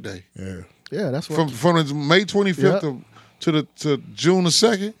everybody that day. Yeah. Yeah, that's what. From May 25th to June the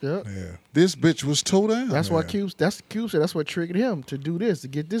 2nd. Yep. Yeah. This bitch was towed down. That's what Cube said. That's what triggered him to do this, to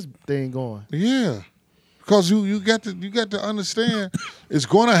get this thing going. Yeah. Because you got to understand it's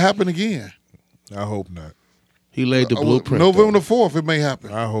going to happen again. I hope not. He laid the blueprint. November the 4th, it may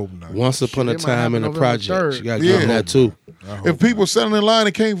happen. I hope not. Once upon a It might time happen in the November projects. 3rd. You got to give him that too. If people standing in line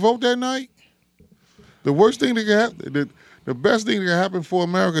and can't vote that night, the worst thing that can happen, the best thing that can happen for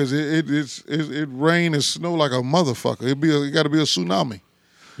America is it rain and snow like a motherfucker. It got to be a tsunami.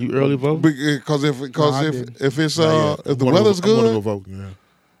 You early vote? Because if it's if the weather's I'm gonna good go vote. Yeah.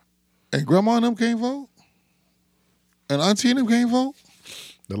 and grandma and them can't vote and auntie and them can't vote,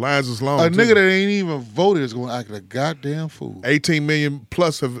 The lines is long. a too. nigga that ain't even voted is going to act like a goddamn fool. 18 million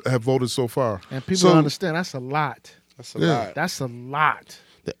plus have voted so far. And people So- don't understand that's a lot. That's a Yeah. lot. That's a lot.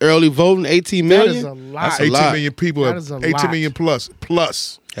 The early voting, 18 That million? is a lot. That's a 18 lot. million people. That is a 18 lot. million plus.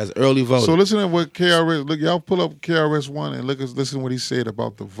 That's early voting. So listen to what KRS. Look, y'all pull up KRS-One and listen to what he said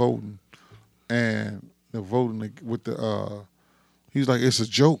about the voting and the voting with the. He's like, it's a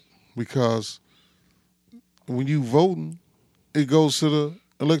joke because when you voting, it goes to the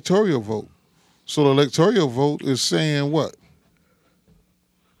electoral vote. So the electoral vote is saying what?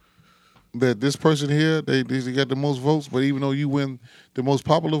 That this person here, they got the most votes, but even though you win the most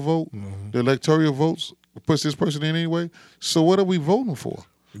popular vote, the electoral votes puts this person in anyway. So what are we voting for?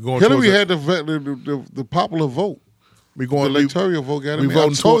 Hillary had the popular vote. We The going. electoral vote got we him in. I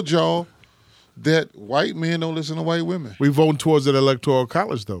voting told y'all that white men don't listen to white women. We voting towards that electoral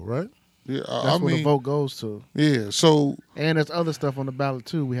college though, right? Yeah, That's I what mean, the vote goes to. yeah. So And there's other stuff on the ballot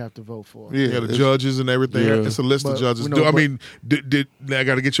too we have to vote for. yeah, Yeah, the it's- judges and everything. Yeah. It's a list of But, judges. you know, I but- mean, did I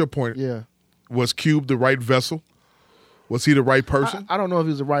got to get your point? Yeah. Was Cube the right vessel? Was he the right person? I don't know if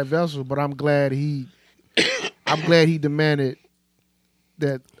he's the right vessel, but I'm glad he demanded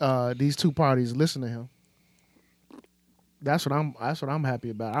that these two parties listen to him. That's what I'm happy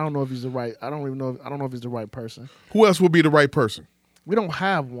about. I don't know if he's the right. I don't know if he's the right person. Who else would be the right person? We don't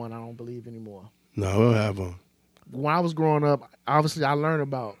have one. I don't believe anymore. No, we don't have one. When I was growing up, obviously I learned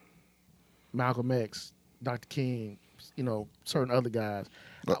about Malcolm X, Dr. King, certain other guys.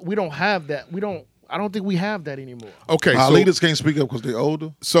 We don't have that. I don't think we have that anymore. Okay, our so leaders can't speak up because they're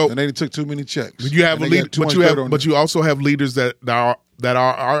older. So- and they took too many checks. you have And a they leader, got too much dirt on but them. you also have leaders that are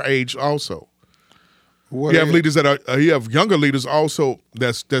our age also. What You have they- leaders that are. You have younger leaders also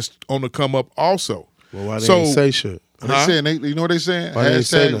that's on the come up also. Well, why they So- ain't say shit? They Huh? saying you know what they saying? Why they ain't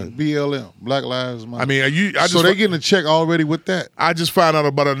say Hashtag nothing? BLM, Black Lives Matter. I mean, so they getting a check already with that. I just found out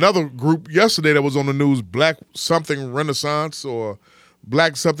about another group yesterday that was on the news, Black something Renaissance or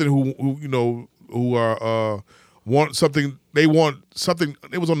Black something who are want something. They want something.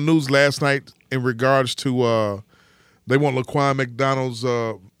 It was on the news last night in regards to they want Laquan McDonald's.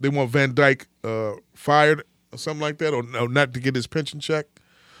 They want Van Dyke fired or something like that, or not to get his pension check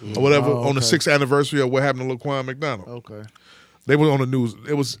or whatever on the 6th anniversary of what happened to Laquan McDonald. Okay. They were on the news.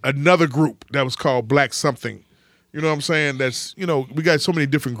 It was another group that was called Black something. You know what I'm saying? That's, we got so many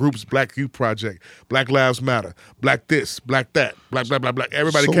different groups. Black Youth Project, Black Lives Matter, Black this, Black that, Black blah, blah, blah.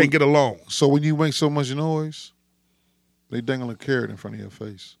 Everybody So- can't get along. So when you make so much noise, they dangle a carrot in front of your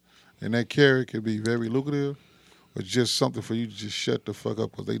face. And that carrot could be very lucrative or just something for you to just shut the fuck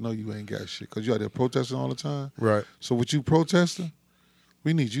up because they know you ain't got shit. Because you out there protesting all the time. Right. So what you protesting,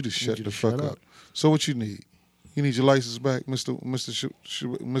 we need you to shut the fuck up. So what you need? You need your license back,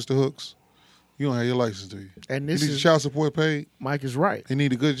 Mr. Hooks. You don't have your license, do you? And You this need your is child support paid. Mike is right. You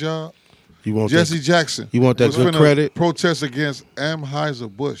need a good job. You want Jesse that, Jackson. You want that was good finna credit? Protest against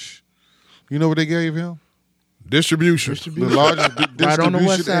Anheuser-Busch. You know what they gave him? Distribution. The largest Right on the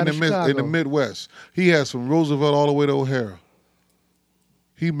west distribution side of in the Chicago. Midwest. He has from Roosevelt all the way to O'Hara.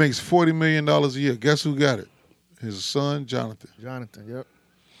 He makes $40 million a year. Guess who got it? His son, Jonathan. Jonathan, yep.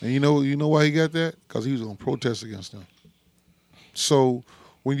 And you know why he got that? Because he was going to protest against them. So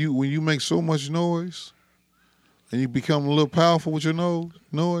when you make so much noise and you become a little powerful with your noise,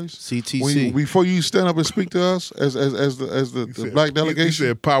 CTC. before you stand up and speak to us as the black delegation, He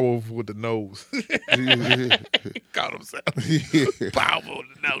said powerful with the nose. Called himself powerful with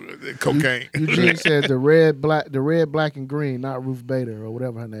the nose. Cocaine. Eugene said the red, black, and green, not Ruth Bader or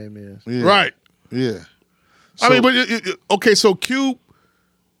whatever her name is. Yeah. Right. Yeah. I mean, but okay, so Cube,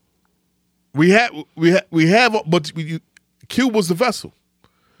 we have, but Cube was the vessel.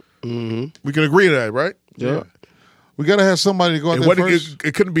 Mm-hmm. We can agree to that, right? Yeah. We got to have somebody to go out there first.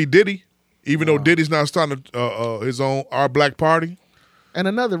 It couldn't be Diddy, even though Diddy's now starting his own Our Black Party. And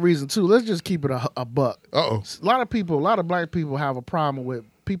another reason too, let's just keep it a buck. Uh-oh. A lot of black people have a problem with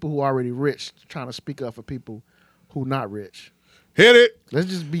people who are already rich trying to speak up for people who not rich. Hit it. Let's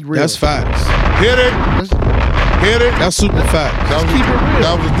just be real. That's facts. Hit it. Hit it. That's super facts. Keep it real.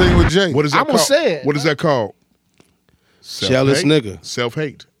 That was the thing with Jay. What is that I'm called? gonna say it. What is that called? Jealous nigga.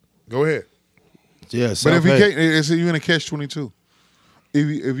 Self-hate. Go ahead. Yeah, But if he self-hate. can't, you're in a catch-22.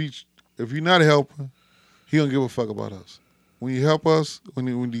 If you're not helping, he don't give a fuck about us. When you help us, when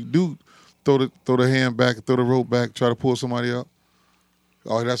you do throw the hand back, throw the rope back, try to pull somebody up,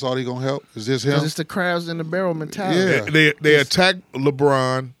 oh, that's all he gonna help? Is this him? Because it's the crabs in the barrel mentality. Yeah. They attacked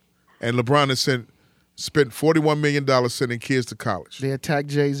LeBron, and LeBron has spent $41 million sending kids to college. They attacked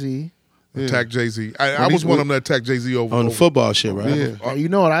Jay-Z. Attack Jay-Z. I was one of them that attacked Jay-Z over on the football shit, right? Yeah. You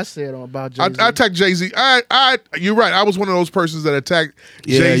know what I said about Jay-Z. I attacked Jay-Z. You're right. I was one of those persons that attacked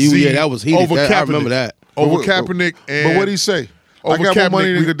Jay-Z. That was heated. Over Kaepernick. I remember that. Over Kaepernick. But what did he say? I Over got more Kaepernick,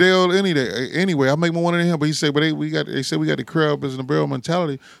 money than Goodell any day. Anyway, I make more money than him. But he said, they said we got the crabs in the barrel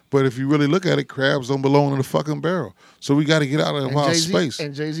mentality. But if you really look at it, crabs don't belong in the fucking barrel. So we got to get out of our space.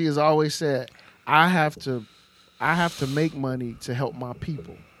 And Jay-Z has always said, I have to make money to help my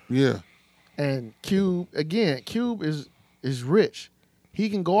people. Yeah. And Cube is rich. He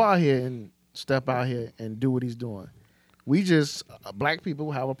can go out here and step out here and do what he's doing. We just, black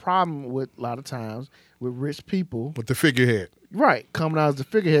people have a problem with, a lot of times, with rich people. With the figurehead. Right, coming out as the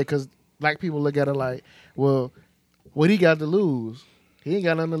figurehead, because black people look at it like, well, what he got to lose? He ain't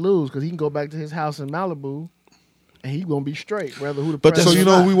got nothing to lose, because he can go back to his house in Malibu, and he gonna be straight, whether who the president. So you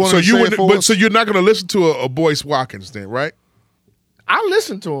know we want to say it for us? So you're not going to listen to a Boyce Watkins then, right? I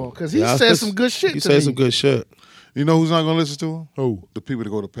listened to him because he said some good shit. He said some good shit. You know who's not going to listen to him? Who? The people that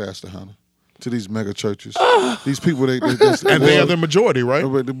go to Pastor Hunter, to these mega churches. These people, and they are the majority, right?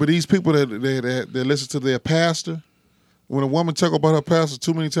 But these people that listen to their pastor, when a woman talk about her pastor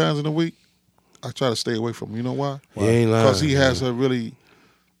too many times in a week, I try to stay away from him. You know why? He ain't lying. Because he has her really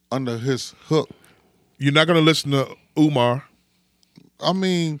under his hook. You're not going to listen to Umar. I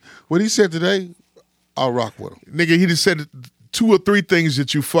mean, what he said today, I'll rock with him. Nigga, he just said 2 or 3 things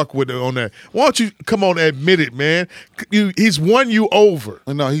that you fuck with on that. Why don't you come on and admit it, man? He's won you over.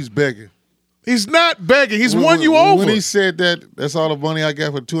 No, he's begging. He's not begging. He's won you over. When he said that's all the money I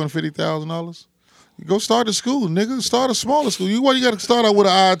got for $250,000, you go start a school, nigga. Start a smaller school. You got to start out with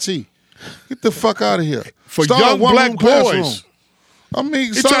an IT. Get the fuck out of here. For start young black boys. I mean,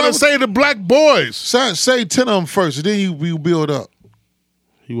 he's trying to say the black boys. Say 10 of them first, and then you build up.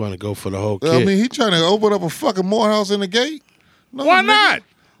 You want to go for the whole kid. I mean, he trying to open up a fucking Morehouse in the gate. No, why nigga. not?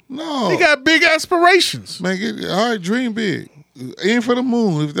 No. He got big aspirations. Man, all right, dream big. Aim for the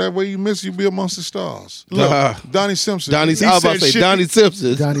moon. If that way you miss, you be amongst the stars. Look, Donnie Simpson. Donnie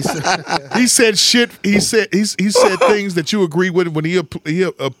Simpson. He said shit. He said things that you agree with when he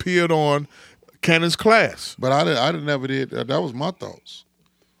appeared on Cannon's Class. But I never did. That was my thoughts.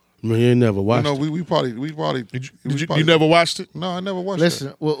 Man, you ain't never watched it. We probably. You never watched it? No, I never watched it.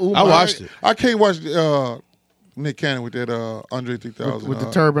 Listen, well, I watched it. I can't watch Nick Cannon with that Andre 3000 with the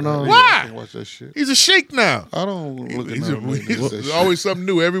turban on. Why? I can't watch that shit. He's a sheik now. I don't look at There's always something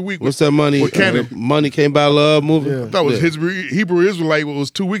new every week. What's that money? Cannon? Money Came by Love movie. Yeah. That was his Hebrew Israelite. What was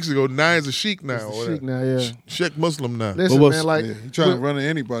 2 weeks ago? Now he's a sheik now. Sheik now, yeah. Sheikh Muslim now. Listen, man, like he trying to run to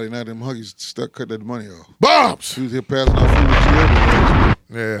anybody. Now them huggies stuck cut that money off. Bobs. He was here passing out food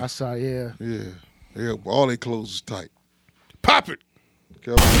with you. Yeah. I saw, yeah. Yeah. All their clothes is tight. Pop it.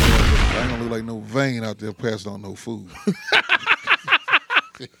 I ain't gonna look like no vein out there passing on no food.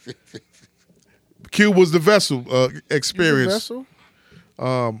 Q was the vessel experience.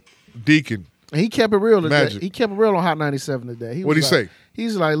 Deacon. And he kept it real today. Magic. He kept it real on Hot 97 today. What'd he say?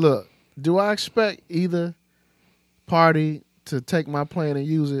 He's like, look, do I expect either party to take my plan and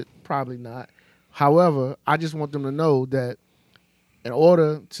use it? Probably not. However, I just want them to know that in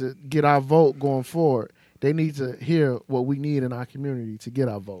order to get our vote going forward, they need to hear what we need in our community to get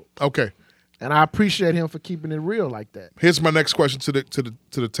our vote. Okay. And I appreciate him for keeping it real like that. Here's my next question to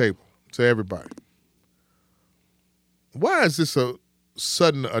the table, to everybody. Why is this a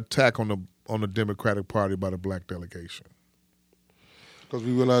sudden attack on the Democratic Party by the black delegation? Because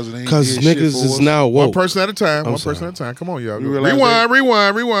we realize it ain't because niggas is now woke. One person at a time. Person at a time. Come on, y'all. Rewind. I'm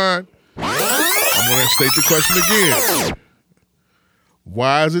going to state the question again.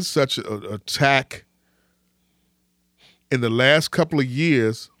 Why is it such an attack in the last couple of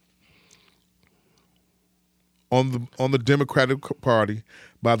years on the Democratic Party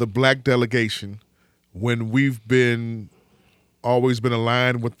by the black delegation when we've always been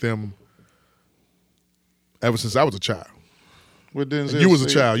aligned with them ever since I was a child. What Denzel You was a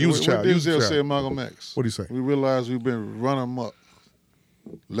said- child. You was a what child. You was a Denzel child. said Malcolm X. What'd he say? We realize we've been run amok,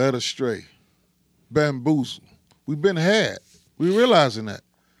 led astray, bamboozled. We've been had. We realizing that.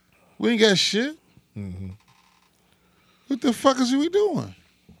 We ain't got shit. What the fuck is we doing?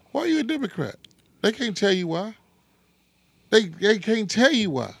 Why are you a Democrat? They can't tell you why. They can't tell you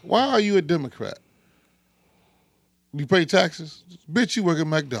why. Why are you a Democrat? You pay taxes? Bitch, you work at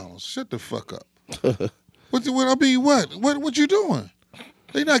McDonald's. Shut the fuck up. What you doing?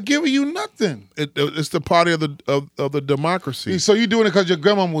 They not giving you nothing. It's the party of the democracy. So you doing it because your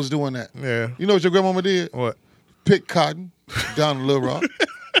grandmama was doing that? Yeah. You know what your grandmama did? What? Pick cotton down in Little Rock,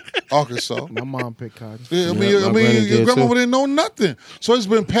 Arkansas. My mom picked cotton. Yeah, I my mean, granny your did grandmama too. didn't know nothing. So it's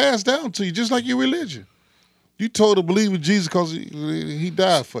been passed down to you, just like your religion. You told her to believe in Jesus because he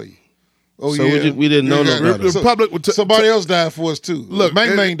died for you. Oh, So yeah. we didn't know no better. The public would Somebody else died for us, too. Look,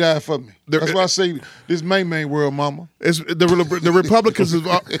 Mang died for me. the- That's why I say this Mang world, mama. It's the Republicans is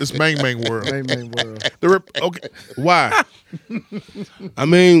it's Mang world. Amen, world. Okay, why? I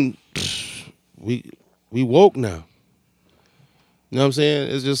mean, we woke now. You know what I'm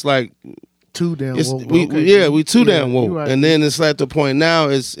saying? It's just like Too damn it's, woke. we Okay. we too Yeah, damn woke. you right. And then it's like the point now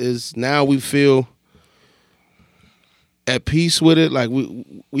is now we feel at peace with it. Like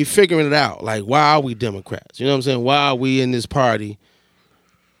we figuring it out. Like, why are we Democrats? You know what I'm saying? Why are we in this party?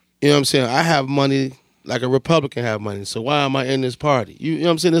 You know what I'm saying? I have money like a Republican have money. So why am I in this party? You know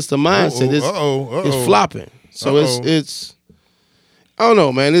what I'm saying? It's the mindset. It's flopping. So it's I don't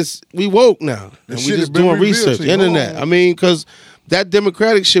know, man. We woke now. And we shit just has been doing revealed research. to you. Internet. I mean, because that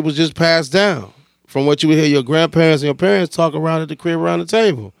Democratic shit was just passed down from what you would hear your grandparents and your parents talk around at the crib around the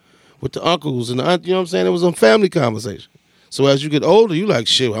table with the uncles and the aunt. You know what I'm saying? It was a family conversation. So as you get older, you like,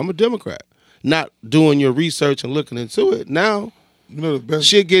 shit, I'm a Democrat. Not doing your research and looking into it. Now, You know the best.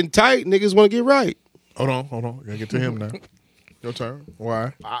 shit getting tight, niggas want to get right. Hold on. Gotta get to him now. Your turn.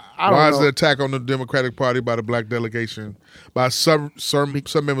 Why? I don't Why is know. the attack on the Democratic Party by the black delegation, by some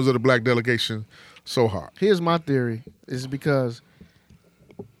members of the black delegation, so hard? Here's my theory. Is because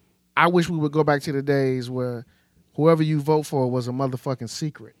I wish we would go back to the days where whoever you vote for was a motherfucking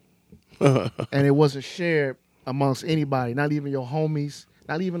secret. And it wasn't shared amongst anybody, not even your homies,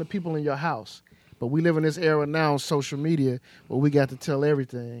 not even the people in your house. But we live in this era now on social media where we got to tell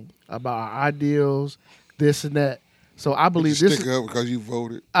everything about our ideals, this and that. So I believe this Stick up because you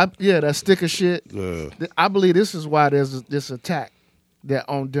voted. that sticker shit. Yeah. I believe this is why there's this attack that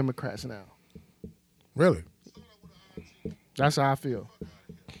on Democrats now. Really? That's how I feel.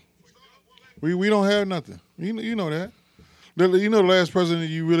 We don't have nothing. You know that. You know the last president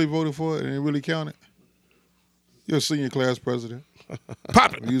you really voted for and it really counted? You're a senior class president.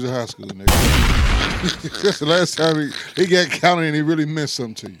 Pop it. He was in high school, nigga. That's the last time he got counted and he really meant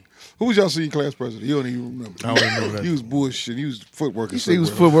something to you. Who was y'all senior class president? You don't even remember. I don't remember that. He was bullshit. He was footwork. He was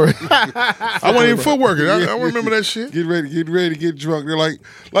footwork. I wasn't even footworking. I don't remember that shit. Get ready to get drunk. They're like,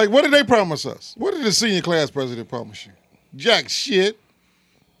 what did they promise us? What did the senior class president promise you? Jack shit.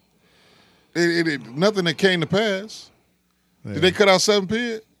 Nothing that came to pass. Yeah. Did they cut out 7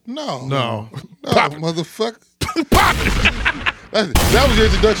 pid? No, motherfucker. That was your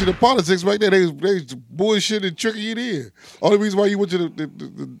introduction to politics right there. They was bullshit and tricking you in. Only reason why you went to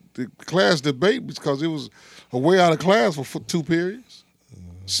the class debate was because it was a way out of class for 2 periods.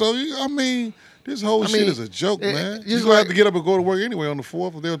 So, this whole shit is a joke, man. You're going to have to get up and go to work anyway on the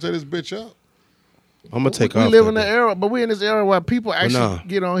 4th if they'll take this bitch out. I'm going to take off. We live in the era, but we're in this era where people actually nah.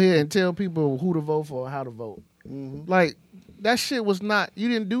 get on here and tell people who to vote for and how to vote. Mm-hmm. Like, that shit was not, you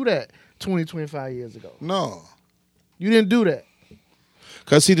didn't do that 20, 25 years ago. No. You didn't do that.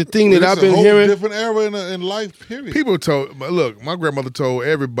 Because, see, the thing that I've been It's a whole hearing. different era in life, period. People look, my grandmother told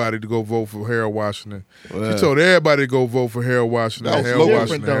everybody to go vote for Harold Washington. Yeah. She told everybody to go vote for Harold Washington. That was Harold local.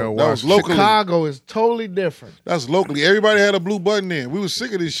 Washington. Different, Harold though. That was Washington. local. Chicago is totally different. That's locally. Everybody had a blue button then. We was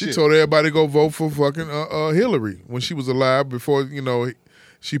sick of this She shit. told everybody to go vote for fucking Hillary when she was alive before,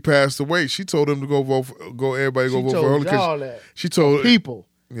 she passed away. She told them to everybody She go vote for told Hillary. y'all that. She told People.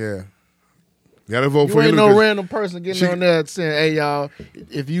 Yeah. You gotta vote You for ain't Hillary. no random person getting on there saying, "Hey y'all,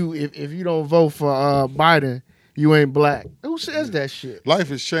 if you don't vote for Biden, you ain't black." Who says that shit? Life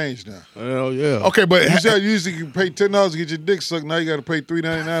has changed now. Hell yeah. Okay, but You used to pay $10 to get your dick sucked. Now you got to pay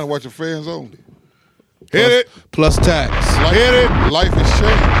 $3.99 and watch your fans only. hit it. Plus tax. Hit it. Life has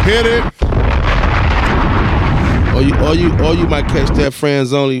changed. Hit it. Or you might catch that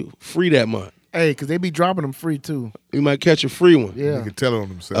friends only free that month. Hey, because they be dropping them free too. You might catch a free one. You Yeah. can tell it on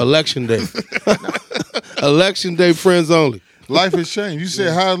themselves. Election day. Election day friends only. Life has changed. You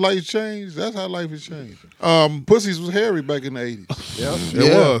said how life changed? That's how life has changed. Pussies was hairy back in the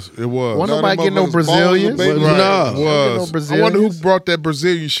 80s. It was. Wasn't nobody getting no Brazilians. Right. No. It was. No I wonder who brought that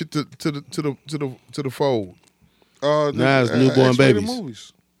Brazilian shit to the fold. Nah, it's newborn babies.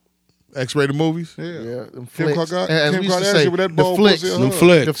 Movies. X-rated movies. Yeah, Kim Kardashian Kardashian with that ball flicks.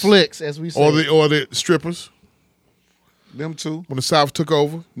 pussy. The flicks, as we say. Or the strippers. Them two. When the South took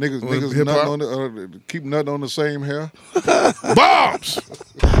over. Niggas nutting on keep nutting on the same hair. Bombs!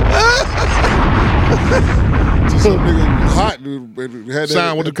 Some nigga hot dude had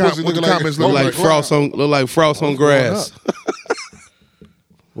Sound with the comments look like frost on grass.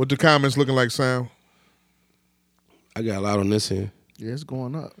 What the comments looking like, Sound? I got a lot on this here. Yeah, it's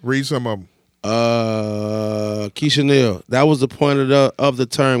going up. Read some of them. Keisha Neal. That was the point of the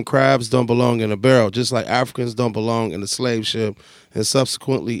term crabs don't belong in a barrel, just like Africans don't belong in the slave ship and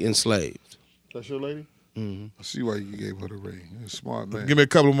subsequently enslaved. That's your lady? Mm-hmm. I see why you gave her the ring. You're a smart man. Give me a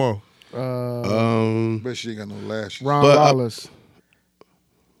couple more. Bet she ain't got no lashes. Ron Wallace.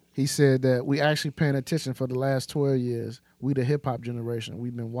 He said that we actually paying attention for the last 12 years. We the hip hop generation.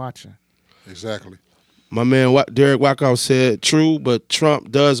 We've been watching. Exactly. My man Derek Wyckoff said, true, but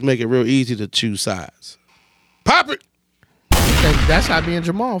Trump does make it real easy to choose sides. Pop it! And that's how me and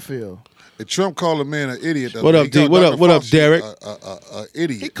Jamal feel. If Trump called a man an idiot. What up, D? What up, Derek?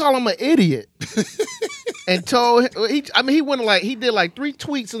 Idiot. He called him an idiot. And told he did like 3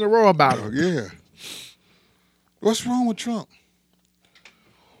 tweets in a row about him. Yeah. What's wrong with Trump?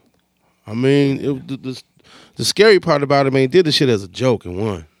 I mean, the scary part about it, man, he did the shit as a joke and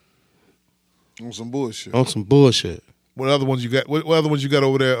won. On some bullshit. What other ones you got? What other ones you got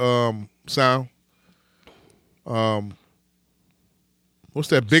over there? Sound. What's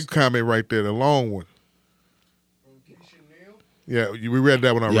that big comment right there? The long one. Yeah, we read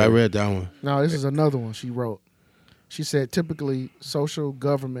that one already. Yeah, I read that one. No, this is another one she wrote. She said, typically, social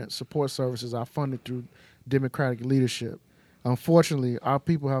government support services are funded through Democratic leadership. Unfortunately, our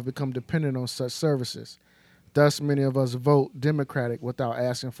people have become dependent on such services. Thus, many of us vote Democratic without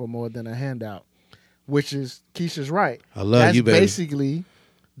asking for more than a handout, which is, Keisha's right. I love you, baby. That's basically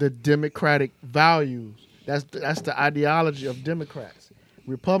the Democratic values. That's the ideology of Democrats.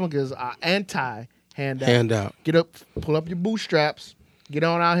 Republicans are anti-handout. Handout. Get up, pull up your bootstraps, get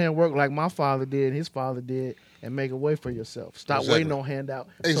on out here and work like my father did and his father did, and make a way for yourself. Stop waiting on handout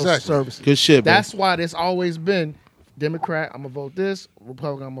social services. Good shit, bro. That's why there's always been Democrat, I'm going to vote this.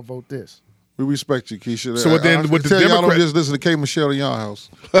 Republican, I'm going to vote this. We respect you, Keisha. So then with the y'all don't Democrat, just listen to K. Michelle in y'all house.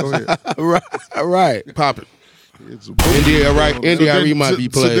 Go ahead. right. Pop it. India, right? India might be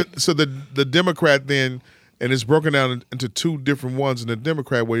played. So the Democrat then, and it's broken down into 2 different ones in the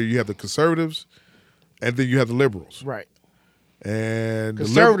Democrat, where you have the conservatives, and then you have the liberals. Right. And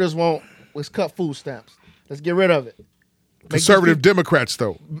conservatives let's cut food stamps. Let's get rid of it. Conservative Democrats,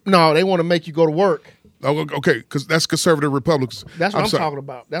 though. No, they want to make you go to work. Oh, okay, because that's conservative Republicans. That's what I'm talking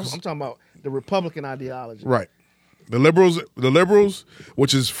about. That's what I'm talking about. The Republican ideology. Right. The liberals,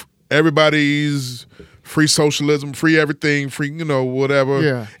 which is everybody's free socialism, free everything, free, whatever.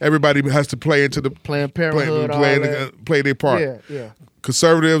 Yeah. Everybody has to play into the Planned Parenthood, play their part. Yeah.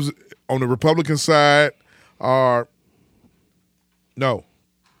 Conservatives on the Republican side are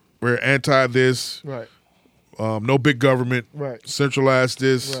we're anti this. Right. No big government. Right. Centralize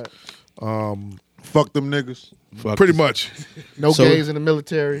this. Right. Fuck them niggas. Pretty much. No gays in the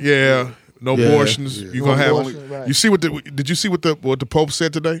military. Yeah. No abortions. You're gonna have. Right. You see did you see what the Pope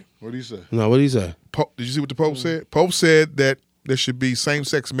said today? What did he say? No, what did he say? Did you see what the Pope said? Pope said that there should be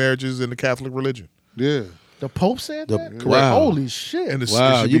same-sex marriages in the Catholic religion. Yeah. The Pope said that? Correct. Wow. Holy shit. And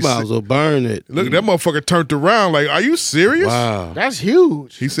Wow, you might as well burn it. Look, that motherfucker turned around like, are you serious? Wow. That's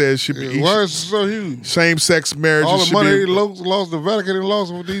huge. He said it should be Why is it so huge? Same-sex marriages All the should money be... they lost, the Vatican and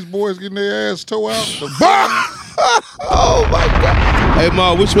lost with these boys getting their ass towed out. Oh, my God. Hey,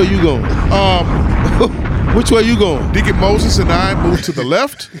 Ma, which way you going? Which way you going? Deacon Moses and I move to the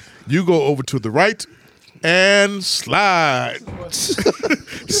left. You go over to the right. And slide. Slide.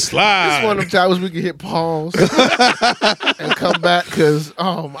 This is one of them times we can hit pause and come back because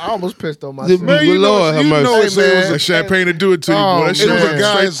I almost pissed on myself. Man, you know that champagne to do it to you, boy. That shit it was went a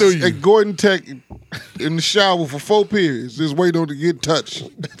guy straight through you. at Gordon Tech in the shower for 4 periods, just waiting on to get touched.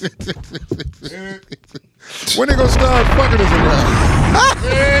 When they gonna start fucking us around?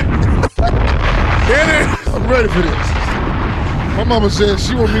 I'm ready for this. My mama said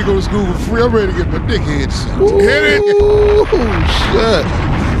she want me to go to school for free. I'm ready to get my dickhead shot. Hit it. Ooh, shit.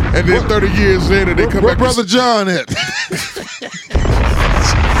 And then 30 years later, they come where back. Brother John at? Never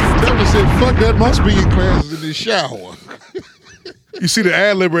said, fuck that. My speaking class is in the shower. You see the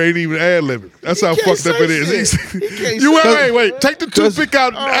ad-libber ain't even ad-libbing. That's how fucked up it is. You wait. Take the toothpick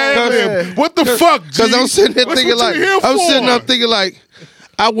out and ad-lib. What the fuck, G? Because I'm sitting there thinking like,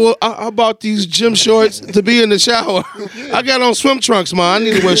 I bought these gym shorts to be in the shower. I got on swim trunks, man. I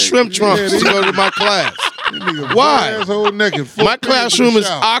need to wear shrimp trunks to go to my class. Why? My classroom is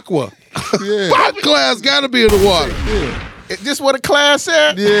aqua. My class got to be in the water. Is this what a class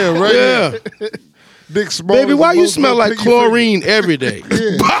said? Yeah, right. Yeah. Big small. Baby, why you smell like chlorine every day?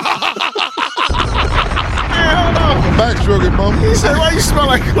 Backstroking, mom. He said, why you smell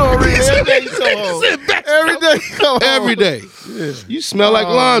like chlorine every day you come home? Every day you come home. Every day. Yeah. You smell like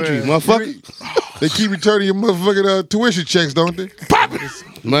laundry, motherfucker. They keep returning your motherfucking tuition checks, don't they?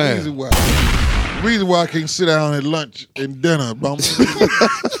 Man. Reason why I can't sit down at lunch and dinner, bum.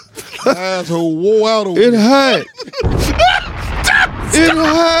 My asshole wore out over It hurt. It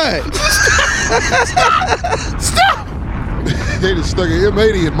hurt. Stop! They just stuck an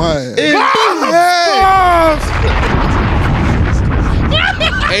M80 in my ass. It hurt.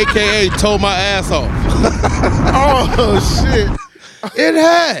 AKA tore my ass off. Oh, shit. It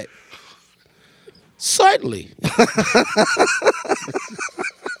hurt. Certainly.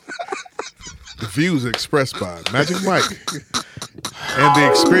 The views expressed by Magic Mike and the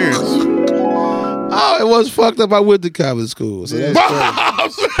experience. Oh, it was fucked up. I went to Calvin school. So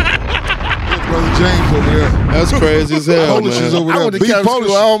that's Brother James over there. That's crazy as hell, Polish man. is over I there. went to Catholic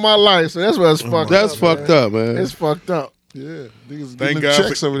school all my life, so that's what's fucked up. That's fucked up, man. It's fucked up. Yeah, niggas Thank getting God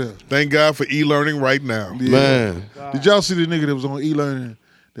checks for, over there. Thank God for e-learning right now. Yeah. Man. Did y'all see the nigga that was on e-learning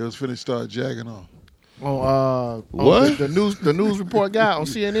that was finna start jacking off? What? The news report guy on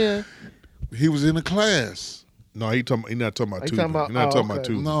CNN. He was in the class. No, he not talking about two. talking about- He's not talking okay. about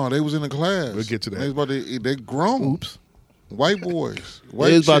two. No, they was in the class. We'll get to that. They grown. Oops. White boys. It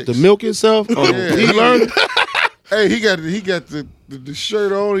White was about to chicks. milk himself. Oh, Yeah. he learned. Hey, he got the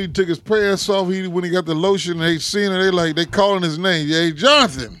shirt on. He took his pants off. When he got the lotion, they seen it. They calling his name. Yeah,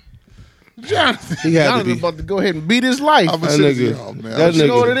 Jonathan. He had to Jonathan's be. about to go ahead and beat his life. I'm That gonna say nigga- to y'all, man. that You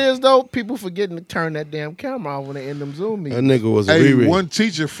know nigga- what it is, though? People forgetting to turn that damn camera off when they in them Zoom That meetings. nigga was a Hey, Riri. one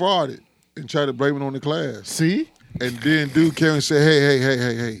teacher frauded and tried to blame it on the class. See? And then dude came and said,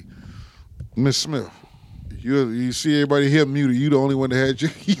 hey, Miss Smith, you see everybody here muted. You the only one that had you.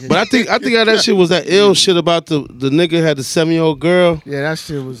 But I think that shit was that ill shit about the nigga had the 7-year-old girl. Yeah, that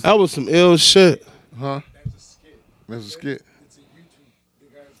shit was. That was some ill shit. Huh? That's a skit. It's a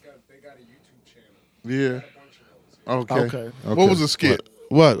YouTube. They got a YouTube channel. Yeah. Okay. What was the skit?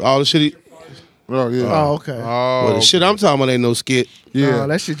 What? All the shit he... Oh, yeah. Oh, okay. Well, the shit I'm talking about ain't no skit. Yeah. No,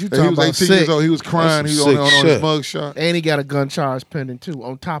 that shit you He talking was about 18 sick. years old. He was crying. He That's was some on sick his shit. mug shot. And he got a gun charge pending, too,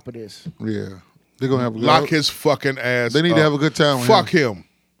 on top of this. Yeah. They're going to have a Lock his fucking ass. They need to have a good time with Fuck him.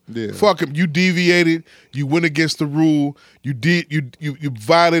 Yeah. Fuck him. You deviated. You went against the rule. You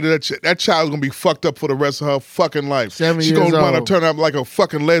violated that. That child's gonna be fucked up for the rest of her fucking life. 7 She's years gonna wind up old. turning out like a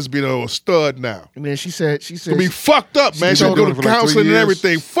fucking lesbian or a stud now. And then she said, Gonna be fucked up, man. She'll told go him to for like 3 counseling and years.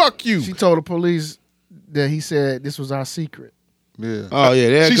 everything. Fuck you. she told the police that he said this was our secret. Yeah. Oh, yeah,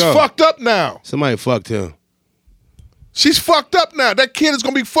 there you She's go. fucked up now. Somebody fucked him. She's fucked up now. That kid is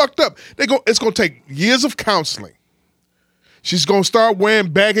gonna be fucked up. It's gonna take years of counseling. She's gonna start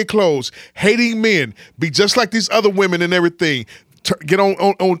wearing baggy clothes, hating men, be just like these other women and everything. Get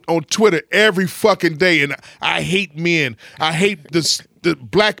on Twitter every fucking day, and I hate men. I hate this. The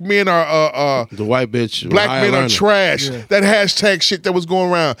black men are The white bitch. black higher men are learner. trash. That hashtag shit that was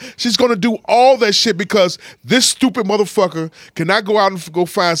going around. She's gonna do all that shit because this stupid motherfucker cannot go out and go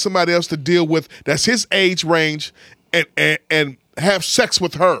find somebody else to deal with that's his age range and have sex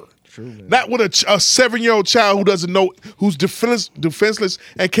with her. Not with a 7-year-old child who doesn't know, who's defenseless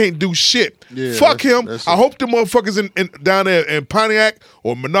and can't do shit. Yeah, Fuck him. that's I hope the motherfuckers down there in Pontiac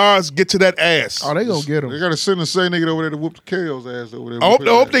or Menards get to that ass. Oh, they gonna get They him. got to send the same nigga over there to whoop the KO's ass over there.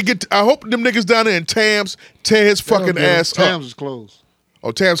 I hope them niggas down there in Tams tear his fucking get him. ass Tams up. is closed.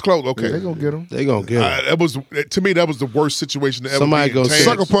 Oh, Tams closed. Okay. They gonna get him. They gonna get him. That was, to me, that was the worst situation to ever Somebody be in go Tams.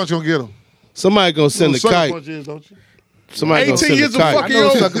 Sucker punch gonna get him. Somebody gonna send the Sucker kite. punch is, don't you? Somebody gonna 18 send years the of kite. I fucking know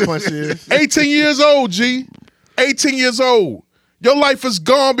what old. sucker punch is. 18 years old, G. 18 years old. Your life is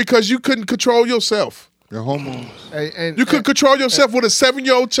gone because you couldn't control yourself. Your hormones. And You couldn't control yourself with a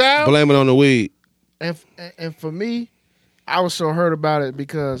 7-year-old child? Blame it on the weed. And for me, I was so hurt about it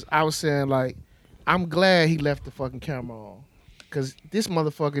because I was saying, like, I'm glad he left the fucking camera on. Because this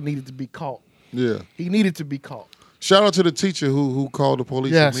motherfucker needed to be caught. Yeah. He needed to be caught. Shout out to the teacher who called the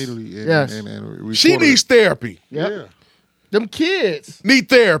police Yes. immediately. And, Yes. and reported She needs it. therapy. Yep. Yeah. Them kids. Need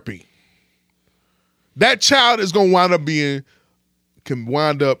therapy. That child is going to wind up being can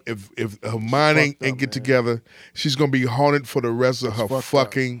wind up if her mind ain't get together, she's gonna be haunted for the rest of her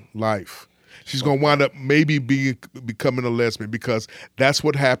fucking life. She's gonna wind up maybe becoming a lesbian because that's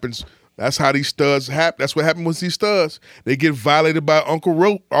what happens. That's how these studs happen. That's what happened with these studs. They get violated by Uncle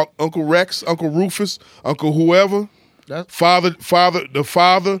Rex, Uncle Rufus, Uncle whoever. The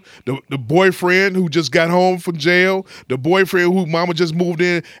boyfriend who just got home from jail, the boyfriend who mama just moved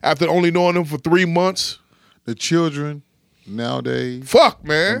in after only knowing him for 3 months. The children nowadays. Fuck,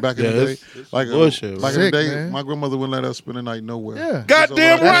 man. Back in the day. Like bullshit, back in the day, my grandmother wouldn't let us spend the night nowhere. Yeah.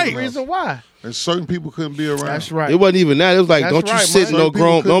 Goddamn right. That's the reason why. And certain people couldn't be around. That's right. It wasn't even that. It was like, That's don't you right, sit man. no Certain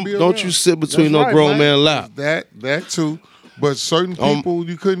grown, people couldn't be don't around. you sit between That's no right, grown man. man lap. That too. But certain people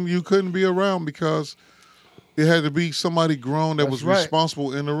you couldn't be around because it had to be somebody grown that was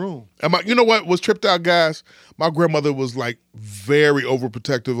responsible in the room. And you know what was tripped out, guys? My grandmother was like very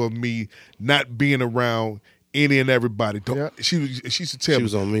overprotective of me not being around any and everybody. She used to tell me,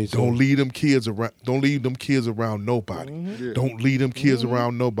 was on me, too. don't leave them kids around. Don't leave them kids around nobody. Yeah. Don't leave them kids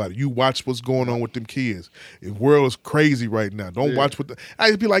around nobody. You watch what's going on with them kids. The world is crazy right now. Don't watch what. I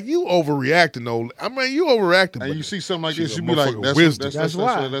just be like, you overreacting, though. I mean, you overreacting. And you see something like this, she's you a be like, motherfucking that's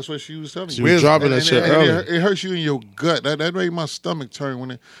why. That's what she was telling you. She was dropping that shit early. It hurts you in your gut. That made my stomach turn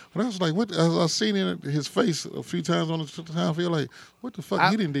when I was like, what? I seen his face a few times on the time. I feel like, what the fuck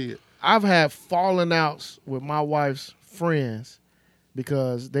he done did? I've had falling outs with my wife's friends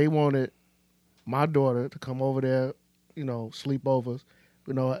because they wanted my daughter to come over there, sleepovers,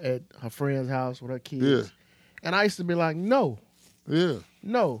 at her friend's house with her kids. Yeah. And I used to be like, no. Yeah.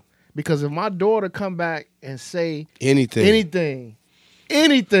 No. Because if my daughter come back and say anything,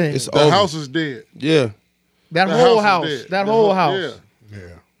 it's the house is dead. Yeah. That The whole house house. is dead. That The whole whole- house. yeah.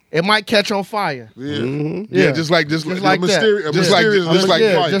 It might catch on fire. Yeah. Mm-hmm. Yeah, just like that. just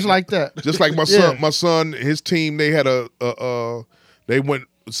like that. Just like my son, his team, they had they went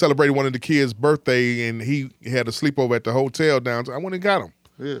celebrated one of the kids' birthday, and he had a sleepover at the hotel downtown. I went and got him.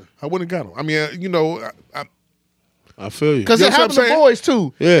 Yeah. I went and got him. I mean, I feel you. Because You it know what happened I'm to saying? boys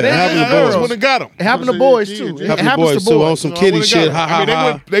too. Yeah, it happened to boys. I went and got him. It happened to boys too. It Happened to happens boys to too boys. on some I kiddie went and shit. got Ha him. ha I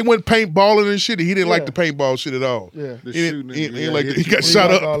mean, ha. they went paintballing and shit. He didn't like the paintball shit at all. Yeah. The He shooting, ain't like that. He he got shot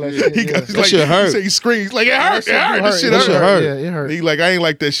like all up. that shit, He got yeah. like, shit hurt. He said he screams like it hurt. It hurt. That This shit That shit hurt. hurt. Yeah, it hurt. He like, I ain't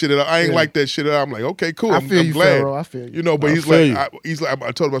like that shit at all. I ain't Yeah. like that shit at all. I'm like, okay, cool. I I'm feel you, glad. Pharaoh. I feel you. But I he's feel like,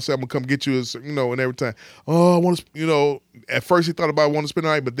 I told him, I said, I'm gonna come get you, and every time. Oh, I want to, at first he thought about wanting to spend the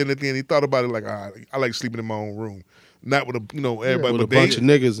night, but then at the end he thought about it like, I like sleeping in my own room, not with everybody, With a but bunch of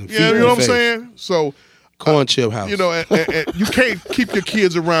niggas and feet Yeah, you in know the what I'm face. saying? So, Corn chip house. and you can't keep your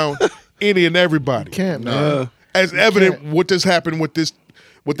kids around any and everybody. Can't, man. As evident what just happened with that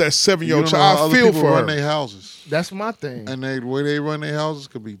 7-year-old You don't know how child. I other feel people for run her. their houses. That's my thing. And the way they run their houses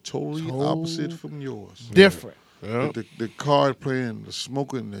could be totally opposite from yours. Different. Yeah. The card playing, the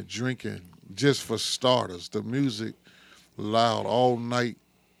smoking, the drinking, just for starters. The music loud all night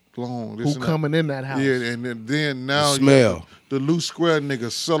long. This Who and that. coming in that house? Yeah, and then now The smell. the loose square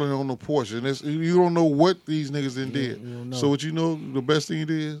niggas selling on the porch, and you don't know what these niggas done did. you don't know. So what the best thing it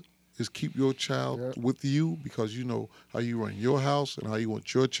is keep your child with you because you know how you run your house and how you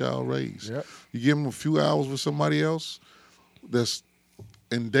want your child raised. Yep. You give them a few hours with somebody else that's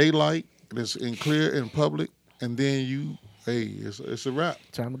in daylight, that's in clear in public, and then it's a wrap.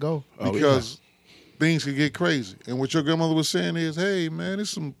 Time to go. Because things can get crazy. And what your grandmother was saying is, hey man, there's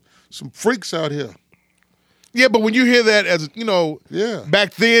some freaks out here. Yeah, but when you hear that as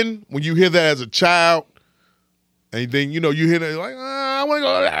back then, when you hear that as a child, and then you hear that like, I want to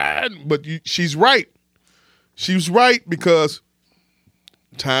go to that. But she's right. She's right because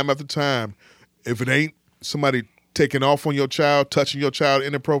time after time, if it ain't somebody taking off on your child, touching your child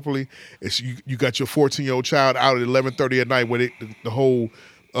inappropriately, it's you got your 14-year-old child out at 11:30 at night when the whole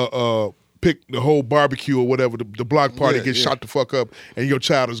pick the whole barbecue or whatever, the block party gets shot the fuck up and your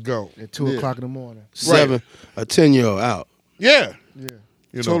child is gone. At 2 o'clock in the morning. 7, a 10-year-old out. Yeah.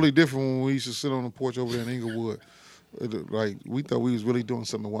 Yeah. Totally different when we used to sit on the porch over there in Inglewood. Like we thought we was really doing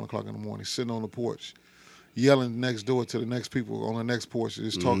something at 1 o'clock in the morning, sitting on the porch, yelling next door to the next people on the next porch,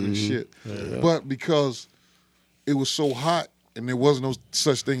 just talking shit. Yeah. But because it was so hot and there wasn't no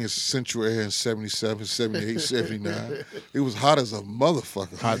such thing as central air in 77, 78, 79, it was hot as a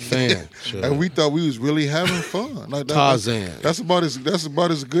motherfucker. Hot fan. Sure. And we thought we was really having fun. Like Tarzan. That's about as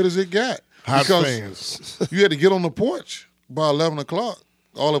good as it got. Hot because fans. You had to get on the porch by 11 o'clock.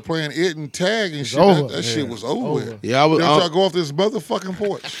 All the playing it and tag and shit. over. That shit was over. Yeah, I was. Then try to go off this motherfucking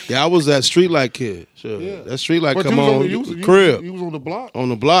porch. Yeah, I was that streetlight kid. Sure. Yeah. That streetlight But come you was on you crib. You was on the block. On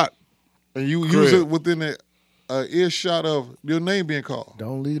the block. And you Crib. was it within the earshot of your name being called.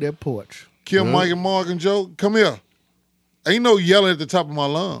 Don't leave that porch. Kim, Mike, and Mark and Joe, come here. Ain't no yelling at the top of my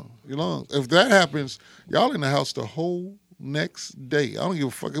lungs. If that happens, y'all in the house the whole next day. I don't give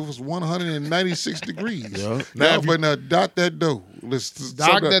a fuck if it was 196 degrees. Yeah. Now better not dot that dough.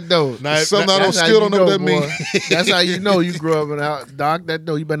 Dock that dough. Something I still don't know what that means. That's how you know you grew up in a house. Dock that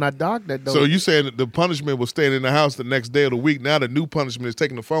dough. You better not dock that dough. So you saying that the punishment was staying in the house the next day of the week. Now the new punishment is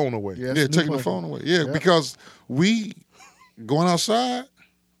taking the phone away. Yeah, taking the phone away. Yeah, because we going outside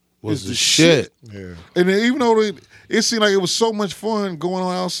was the shit. Yeah. And then even though it seemed like it was so much fun going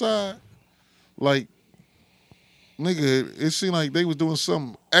on outside, like, nigga, it seemed like they was doing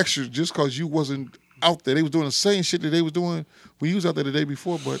something extra just because you wasn't out there. They was doing the same shit that they was doing when you was out there the day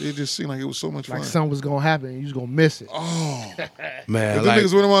before, but it just seemed like it was so much fun. Like something was gonna happen and you was gonna miss it. Oh. Man, if them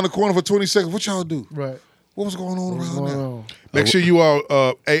niggas went around the corner for 20 seconds, what y'all do? Right. What was going on around there? Make sure you all,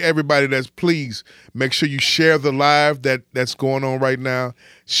 hey, everybody please make sure you share the live that's going on right now.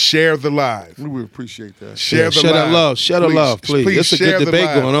 Share the live. We would appreciate that. Share the share live. That love. Share the love, please. It's a share good the debate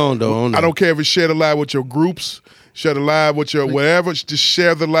live. going on, though. I don't care if it's share the live with your groups, share the live with your whatever, just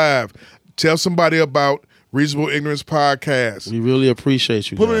share the live. Tell somebody about Reasonable Ignorance Podcast. We really appreciate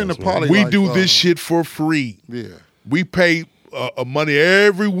you. Put guys, it in the man. poly. We do this shit for free. Yeah. We pay money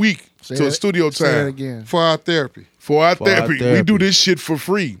every week to studio time. Say it again. For our therapy. For our therapy. We do this shit for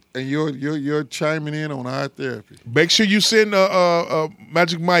free. And you're chiming in on our therapy. Make sure you send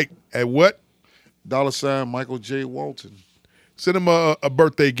Magic Mike at what? $ Michael J. Walton. Send him a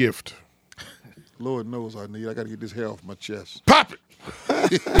birthday gift. Lord knows I got to get this hair off my chest. Pop it.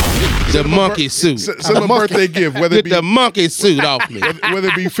 The monkey suit. Send him a birthday gift. Whether it Get be the monkey suit off me. whether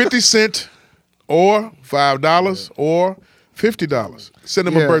it be 50 cents or $5 or $50. Send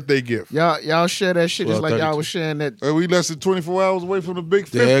him a birthday gift. Y'all share that shit just like y'all 32. was sharing that. We less than 24 hours away from the big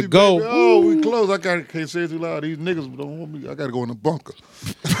 50. There you go. Baby. Oh, we close. I can't say it too loud. These niggas don't want me. I got to go in the bunker.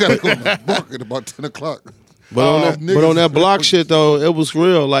 I got to go in the bunker at about 10 o'clock. But on that block shit though, it was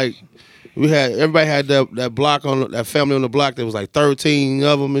real. Like everybody had that block on that family on the block. There was like 13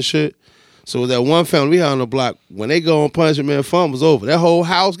 of them and shit. So that one family we had on the block, when they go on punishment, man, fun was over. That whole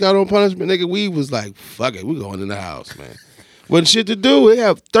house got on punishment, nigga. We was like, fuck it, we going in the house, man. Wasn't shit to do. We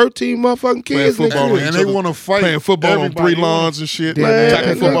have 13 motherfucking kids, Playing football and they want to fight. Playing football on 3 lawns and shit.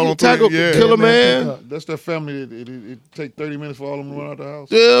 Tackling football on 3. Yeah. Kill a man. That's that family. It take 30 minutes for all of them to run out the house.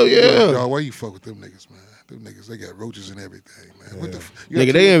 Hell yeah. Dog, why you fuck with them niggas, man? Them niggas, they got roaches and everything, man. What the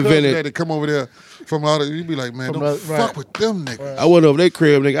Nigga, they invented. To come over there from out of, you be like, man, don't fuck with them niggas. I went over their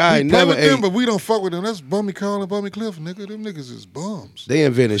crib, nigga. I We ain't play never with them, ate. but we don't fuck with them. That's Bummy Carl and Bummy Cliff, nigga. Them niggas is bums. They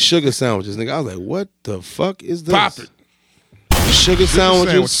invented sugar sandwiches, nigga. I was like, what the fuck is this? Pop it. Sugar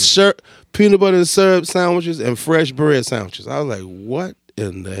sandwiches, sandwiches. peanut butter and syrup sandwiches, and fresh bread sandwiches. I was like, what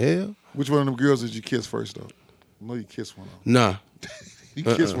in the hell? Which one of them girls did you kiss first, though? I know you kissed one of them. Nah. You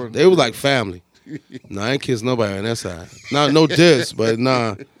kissed one of them. They was like family. Nah, I ain't kissed nobody on that side. No diss, but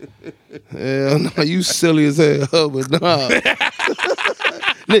nah. Hell no, you silly as hell, but nah.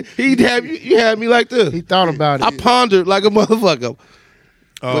 You had me like this. He thought about it. I pondered like a motherfucker.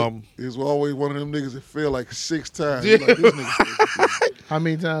 It was always one of them niggas that failed like 6 times. Yeah. Like, this nigga How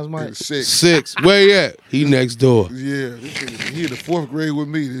many times, Mike? 6. 6. Where he at? He next door. Yeah, this nigga, he in the 4th grade with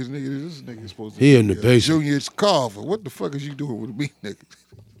me. This nigga supposed to He be in the basement. Junior Carver. What the fuck is you doing with me, nigga?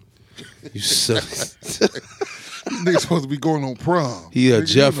 You silly. This nigga supposed to be going on prom. He a Nigga,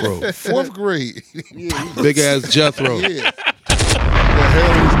 Jethro. 4th grade. Yeah, Big ass Jethro. Yeah. The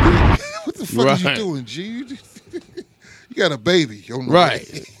hell is this? What the fuck is you Right. doing, G? You got a baby on the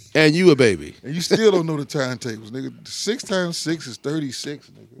Right. way. And you a baby. And you still don't know the timetables, nigga. 6 times 6 is 36,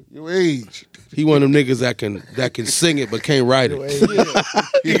 nigga. Your age. He one of them niggas that can sing it but can't write it.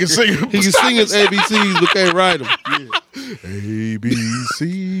 He can sing. He can sing his ABCs but can't write them. A, B,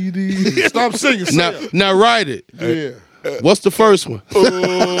 C, D. Stop singing. Now write it. Yeah. What's the first one?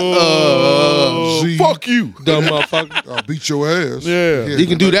 Z. Fuck you. Dumb motherfucker. I'll beat your ass. Yeah. He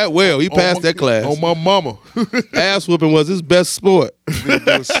can do that well. He passed that class. On my mama. Ass whooping was his best sport. Nigga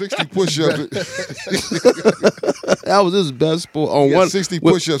doing 60 push-ups. That was his best sport. On He got one 60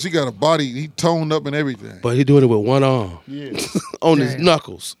 push-ups. He got a body. He toned up and everything. but he doing it with one arm. Yeah. On his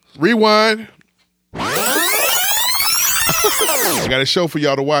knuckles. Rewind. I got a show for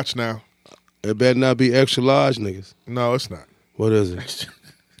y'all to watch now. It better not be extra large niggas. No, it's not. What is it?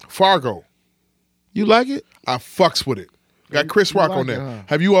 Fargo. You like it? I fucks with it. Got Chris Rock like on there. it, huh?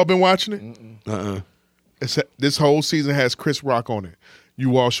 Have you all been watching it? Uh-uh. This whole season has Chris Rock on it.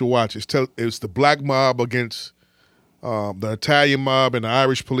 You all should watch it. It's the black mob against the Italian mob and the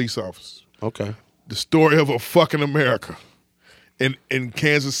Irish police officers. Okay. The story of a fucking America in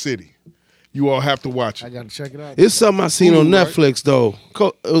Kansas City. You all have to watch I it. gotta check it out. It's something I seen on Hulu, right? Netflix though.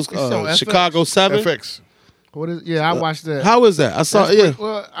 It was It's on FX. Chicago 7. FX. What is? Yeah, I watched that. How is that? I saw. That's Yeah.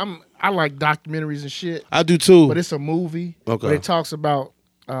 Well, I like documentaries and shit. I do too. But it's a movie. Okay. But it talks about.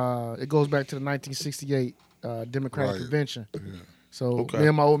 It goes back to the 1968 Democratic Convention. Yeah. So me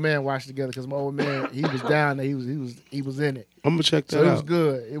and my old man watched together because my old man he was down there. He was in it. I'm gonna check that out. So it out. was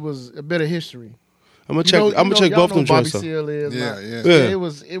good. It was a bit of history. I'm gonna check. I'm gonna check both of them Bobby joints. Seale is. Yeah. It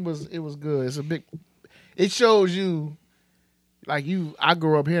was good. It's a big. It shows you, like you. I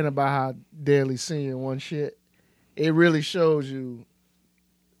grew up hearing about how Daly Senior won shit. It really shows you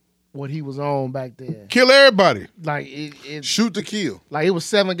what he was on back then. Kill everybody. Like it shoot to kill. Like it was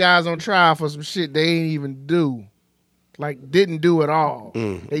 7 guys on trial for some shit they ain't even do. Like didn't do at all.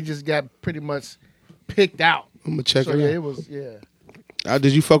 They just got pretty much picked out. I'm gonna check so it yeah, out. it was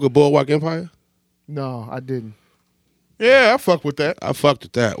Did you fuck with Boardwalk Empire? No, I didn't. Yeah, I fuck with that. I fucked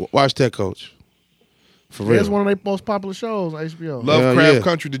with that. Watch that, Coach. For real. It's one of their most popular shows on HBO. Lovecraft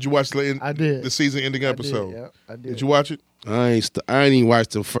Country. Did you watch I did. the season ending episode? Yeah, I did. Did you watch it? I ain't even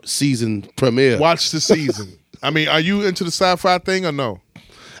watched the season premiere. Watch the season. I mean, are you into the sci-fi thing or no?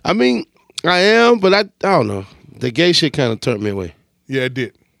 I mean, I am, but I don't know. The gay shit kind of turned me away. Yeah, it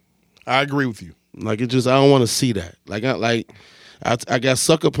did. I agree with you. Like it just, I don't want to see that. I got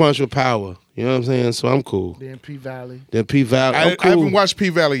sucker punch with power. You know what I'm saying? So I'm cool. Then P-Valley. I'm cool. I haven't watched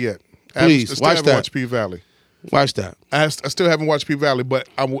P-Valley yet. Please, I still watch haven't that. watched P-Valley. Watch that. I still haven't watched P-Valley, but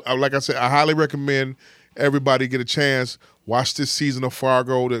like I said, I highly recommend everybody get a chance. Watch this season of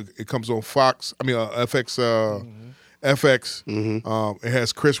Fargo. It comes on Fox. I mean, FX. FX. It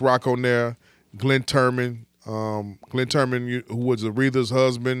has Chris Rock on there. Glenn Turman. Glenn Turman, who was Aretha's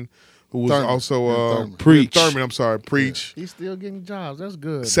husband, who was also Preach. Thurman, I'm sorry, Preach. He's still getting jobs. That's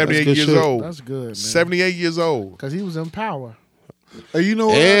good. 78 That's good years shit. old. That's good, man. 78 years old. Because he was in Power. Hey, you know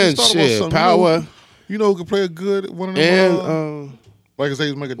what? And I just thought shit, about something. Power. You know who could play a good one of them? And like I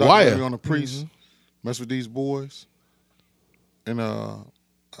say, make a documentary Wire. on the priest, mess with these boys in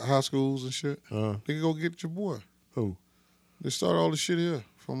high schools and shit. They can go get your boy. Who? They started all the shit here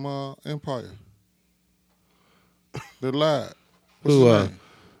from Empire. They lied. What's Who, his name?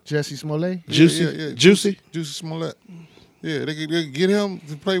 Jesse Smollett. Juicy? Juicy Smollett. Yeah, they could get him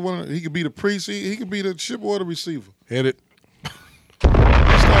to play one. He could be the priest. He could be the ship or the receiver. Hit it.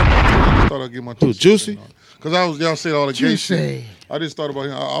 I thought I'd get my Who, Juicy? Because y'all said all the gay Juicy. shit. I just thought about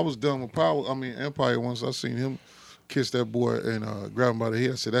him. I was done with Empire once. I seen him kiss that boy and grab him by the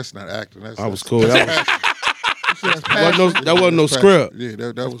head. I said, that's not acting. I was cool. That wasn't no script. Yeah,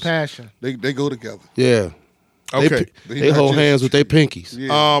 that was passion. They go together. Yeah. Okay. They hold hands with their pinkies.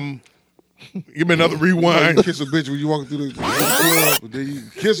 Yeah. Give me another rewind. You kiss a bitch when you walking through the club, but then you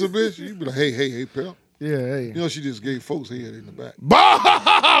kiss a bitch, you be like, hey, pal. Yeah, hey. You know, she just gave folks head in the back.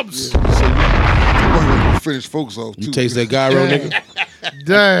 Bombs! Yeah, so you finish folks off, too. You taste that gyro, nigga?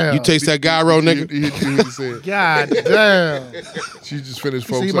 Damn. You taste that gyro, nigga? He said. God damn. She just finished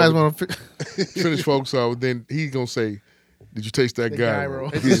So folks you might as off. well Finish folks off. Then he's going to say, did you taste that The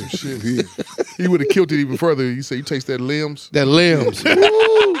gyro? gyro. Some shit. He would have killed it even further. You say, you taste that limbs? That limbs.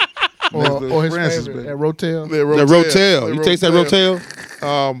 or his Francis, favorite, baby. that Rotel. That Rotel. You taste that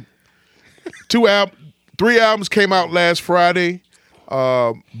Rotel? 3 albums came out last Friday.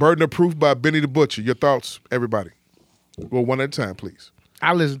 Burden of Proof by Benny the Butcher. Your thoughts, everybody? Go one at a time, please.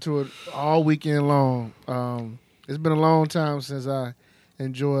 I listened to it all weekend long. It's been a long time since I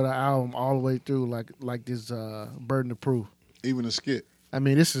enjoyed an album all the way through like this Burden of Proof. Even a skit. I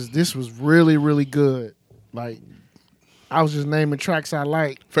mean, this was really, really good. Like, I was just naming tracks I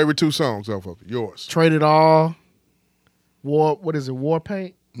like. Favorite 2 songs off of it. Yours. Trade It All, War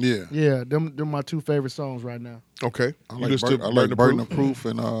Paint? Yeah. Yeah, them my 2 favorite songs right now. Okay. I like Burden of Proof,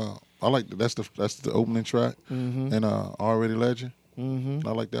 and I like that's the opening track, and Already Legend.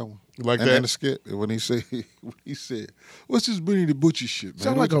 I like that one. You like and that? And the skit when he said, "What's this Benny the Butcher shit, man?"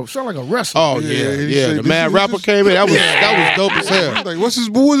 Sound like a wrestler. Oh, yeah. The Mad Rapper came in. That was dope as hell. Like, what's this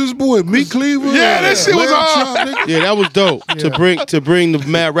boy? Meat Cleaver? Yeah, that shit was all. Yeah, that was dope. To bring the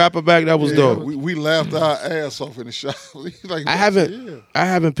Mad Rapper back, that was dope. We laughed our ass off in the shop. Like, I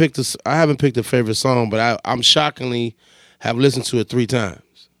haven't picked a favorite song, but I'm shockingly have listened to it 3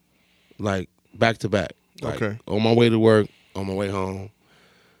 times, like back to back. Like, okay. On my way to work, on my way home.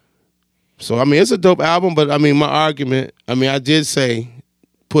 So I mean, it's a dope album, but I mean, my argument. I mean, I did say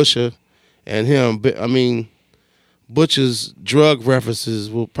Pusha and him, but I mean, Butcher's drug references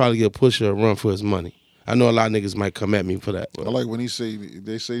will probably give Pusha a run for his money. I know a lot of niggas might come at me for that. But. I like when they say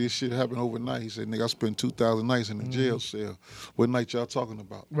this shit happened overnight. He said, "Nigga, I spent 2,000 nights in the jail cell. What night y'all talking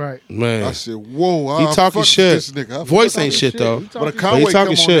about?" Right. Man, I said, "Whoa, he talking shit. This nigga. Voice ain't shit though. But Conway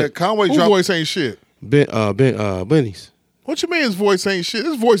talking come shit. on there. Conway Who dropped. voice ain't shit? Benny's. What you mean his voice ain't shit?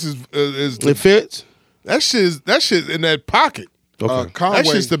 His voice is It fits. That shit's in that pocket. Okay. Conway,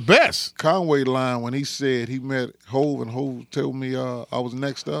 That shit's the best. Conway line when he said he met Hov and Hov told me I was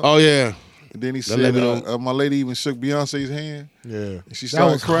next up. Oh yeah. And then he That let said, me know. my lady even shook Beyonce's hand. Yeah. And she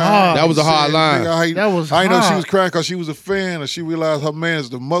started was crying. hard. That was a He hard said, line. "Nigga, That was I didn't know she hard. was crying because she was a fan, or she realized her man is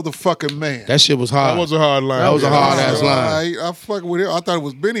the motherfucking man. That shit was hard. That was a hard line. That was a hard ass line. I fucking with it. I thought it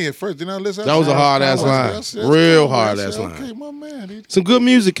was Benny at first. Didn't I listen? That was a hard ass line. I said, Real Conway. I hard said, ass line. Okay, my man. Some good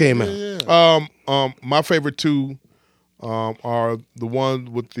music came out. Yeah. My favorite two are the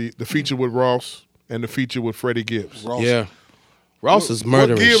one with the feature with Ross and the feature with Freddie Gibbs. Ross. Yeah. Ross is What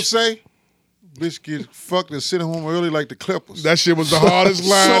Gibbs murderous. say? Bitch get fucked and sent home early like the Clippers. That shit was the hardest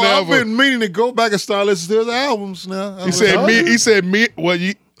line so I've ever. been meaning to go back and start listening to his albums now. He said me.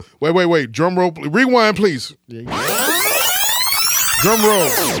 Well, wait. Drum roll. Rewind, please. Drum roll.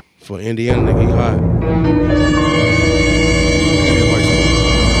 For Indiana, nigga, he hot.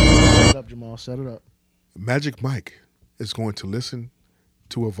 Set it up, Jamal. Set it up. Magic Mike is going to listen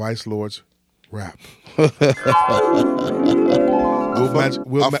to a Vice Lord's rap. I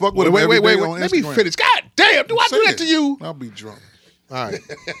fuck with him every day on Let me Instagram. finish. God damn, do I do Say that it. to you? I'll be drunk. All right.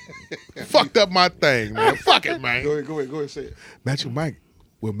 Fucked up my thing, man. Fuck it, man. Go ahead, say it. Magic Mike.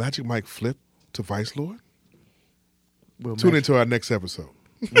 Will Magic Mike flip to Vice Lord? Will Tune Magic- into our next episode.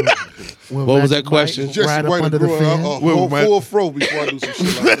 will What was that Magic question? Mike Just Right wait up under the fan. full fro before I do some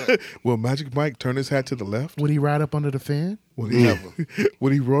shit like that. Will Magic Mike turn his hat to the left? Would he ride up under the fan? Will he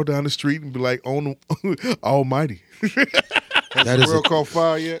would he roll down the street and be like, "On Almighty"? That is World caught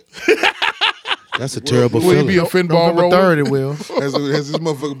fire yet? that's a terrible Will he feeling. be a pinball November roller? 3rd, it will. Has this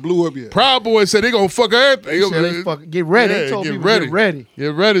motherfucker blew up yet? Proud Boys said they gonna fuck everything. He said they fucking get ready. He told people get ready.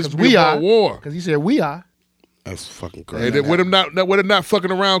 Get ready. It's We are. war. Because he said we are. That's fucking Hey, crazy. where them not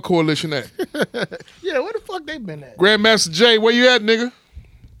fucking around coalition at? Yeah, where the fuck they been at? Grandmaster Jay, where you at, nigga?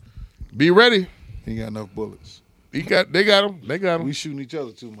 Be ready. He got enough bullets. They got him. They got We him. shooting each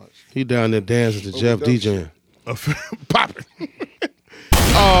other too much. He down there dancing to Jeff dope DJing. Popping.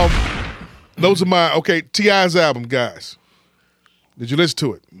 Those are my T.I.'s album, guys. Did you listen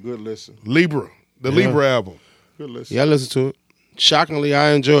to it? Good listen. Libra, the Libra album. Good listen. Yeah, I listened to it. Shockingly,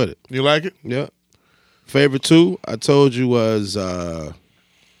 I enjoyed it. You like it? Yeah. Favorite two, I told you was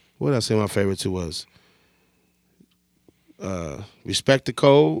what did I say my favorite two was? Respect the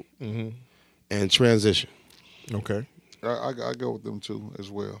Code and Transition. Okay. I go with them too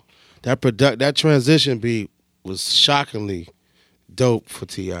as well. That transition beat was shockingly dope for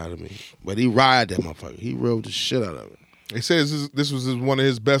T.I. to me. But he ride that motherfucker. He rode the shit out of it. He says this was one of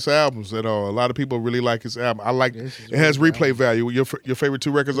his best albums at all. A lot of people really like his album. I like it. Has replay value. Your favorite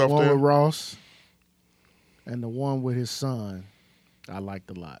two records The off one there? with Ross and the one with his son, I liked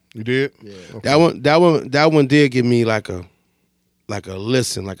a lot. You did? Yeah. Okay. That one did give me like a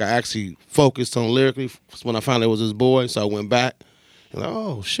listen. Like I actually focused on lyrically when I found out it was his boy, so I went back. And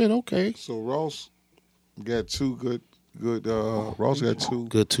oh shit, okay. So Ross got two good. Ross got two.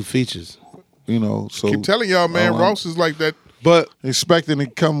 Good two features. You know, so Keep telling y'all, man, Ross is like that. But expecting to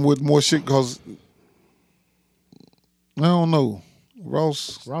come with more shit because I don't know.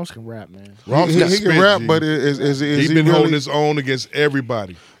 Ross can rap, man. Ross he is can spit, rap, G. but is He's he been really, holding his own against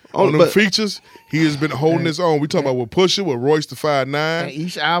everybody. Oh, On them but- features, he has been holding his own. We talking about with Pusha, with Royce the 5'9". And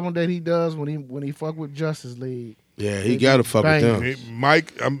each album that he does when he fuck with Justice League. yeah, he gotta fuck with them. Hey,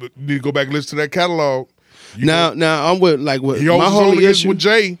 Mike, I need to go back and listen to that catalog. Now I'm with He holds my his own only against issue with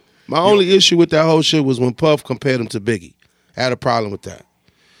Jay. My only issue with that whole shit was when Puff compared him to Biggie. I had a problem with that.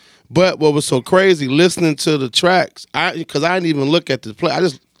 But what was so crazy, listening to the tracks, because I didn't even look at the play, I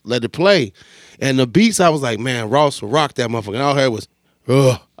just let it play. And the beats, I was like, man, Ross will rock that motherfucker. And all I heard was,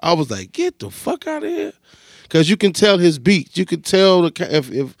 ugh. I was like, get the fuck out of here. Because you can tell his beats. You can tell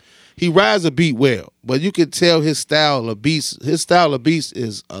if he rides a beat well, but you can tell his style of beats. His style of beats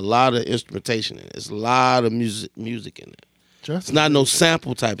is a lot of instrumentation in it. It's a lot of music in it. It's not no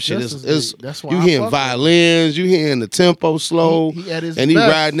sample type shit. It's that's why you I hearing fuck with him. violins, you hearing the tempo slow, He at his and he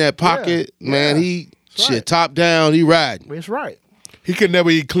best. riding that pocket. Yeah. Man, Yeah. he That's shit right. top down. He riding. It's right. He could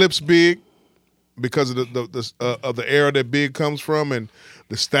never eclipse Big because of the era that Big comes from and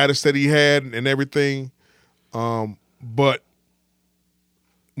the status that he had and everything. But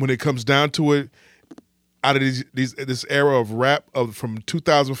when it comes down to it, out of this era of rap from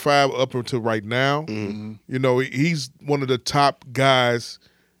 2005 up until right now, you know, he's one of the top guys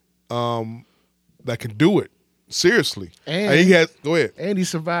that can do it. Seriously. And he has go ahead. And he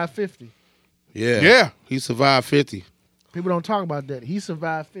survived 50. Yeah. He survived 50. People don't talk about that. He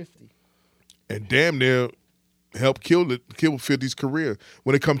survived 50. And damn near helped kill 50's career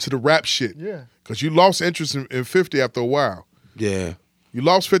when it comes to the rap shit. Yeah. Because you lost interest in 50 after a while. Yeah. You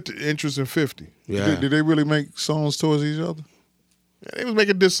lost interest in 50. Yeah. Did they really make songs towards each other? Yeah, they was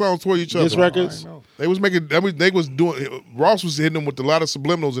making diss songs toward each other. Diss records? They was making. They was doing. Ross was hitting them with a lot of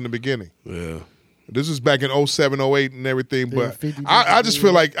subliminals in the beginning. Yeah. This was back in 07, 08 and everything. Yeah, But 50 I just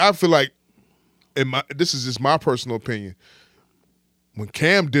feel like this is just my personal opinion. When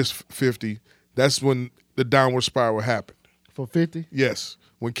Cam dissed 50, that's when the downward spiral happened. For 50? Yes,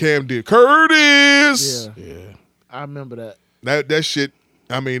 when Cam did Curtis. Yeah. I remember that. That shit.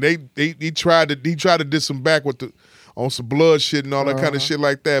 I mean, he tried to diss him back on some blood shit and all that kind of shit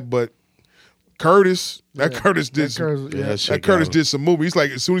like that. But Curtis did some movie. He's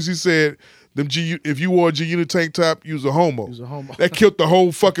like, as soon as he said if you wore a G-Unit tank top, you was a homo. That killed the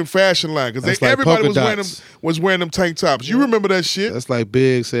whole fucking fashion line because like everybody polka was wearing them tank tops. You remember that shit? That's like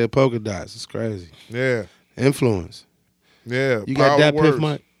Big said polka dots. It's crazy. Yeah. Influence. Yeah. You got that words. Piff,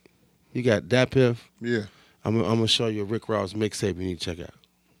 Mike? You got that Piff? Yeah. I'm gonna show you a Rick Ross mixtape you need to check out.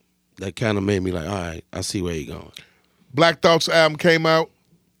 That kind of made me like, all right, I see where you're going. Black Thought's album came out.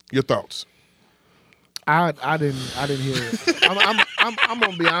 Your thoughts? I didn't hear it. I'm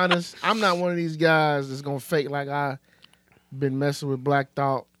gonna be honest. I'm not one of these guys that's gonna fake like I been messing with Black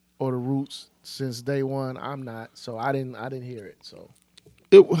Thought or the Roots since day one. I'm not. So I didn't hear it. So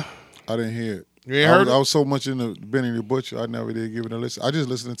I didn't hear it. You ain't heard it? I was so much into Benny the Butcher, I never did give it a listen. I just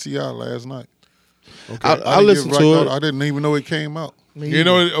listened to T.I. last night. Okay. I listened to it. I didn't even know it came out. You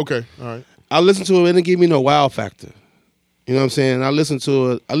know it? Okay. All right. I listened to it and it gave me no wow factor. You know what I'm saying? I listened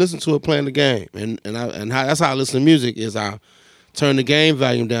to it playing the game, that's how I listen to music. Is I turn the game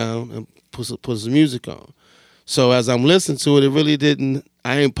volume down and put some music on. So as I'm listening to it, it really didn't.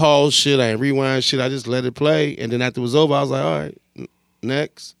 I ain't pause shit. I ain't rewind shit. I just let it play, and then after it was over, I was like, all right,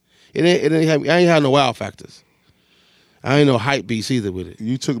 next. I ain't had no wow factors. I ain't no hype beats either with it.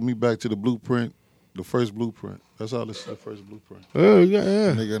 You took me back to the Blueprint, the first Blueprint. That's how I listened to the first Blueprint. Oh,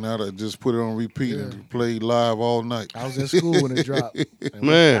 yeah. Nigga, now I just put it on repeat and played live all night. I was in school when it dropped.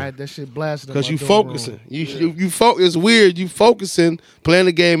 Man. I had that shit blasted. Because you focusing. You focus. It's weird. You focusing, playing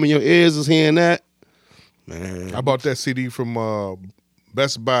the game, and your ears is hearing that. Man. I bought that CD from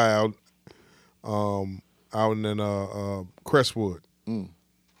Best Buy out in Crestwood.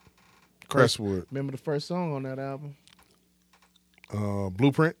 Crestwood. Remember the first song on that album?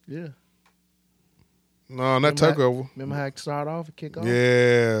 Blueprint? Yeah. No, not Takeover. Remember how it started off and kick off?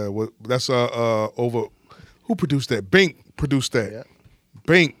 Yeah. That's over. Who produced that? Bink produced that. Yeah.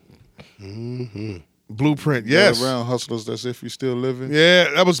 Bink. Mm-hmm. Blueprint, yes. Around Hustlers, that's If You Still Living. Yeah,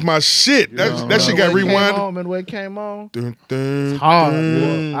 that was my shit. That shit got rewinded. And when it came on, dun, dun, it's hard,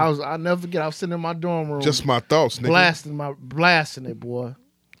 dun. boy. I'll never forget. I was sitting in my dorm room. Just my thoughts, nigga. Blasting it, boy.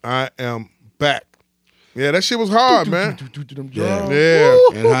 I am back. Yeah, that shit was hard, man. Yeah.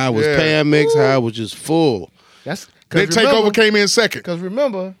 And how it was pan mix, how it was just full. That's then Takeover came in second. Because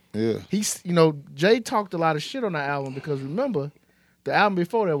remember, Jay talked a lot of shit on that album because remember, the album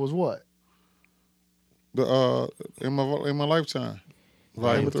before that was what? The in my lifetime,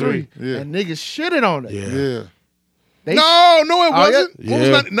 Volume 3. Yeah, and niggas shitted on it. Yeah. No, it wasn't. Yeah. What was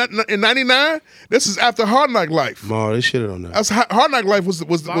that, in '99? This is after Hard Knock Life. No, they shitted on that. That's Hard Knock Life was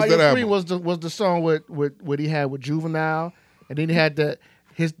Volume that 3 album. was the song with what he had with Juvenile, and then he had the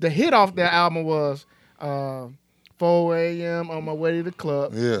hit off that album was 4 a.m. on my way to the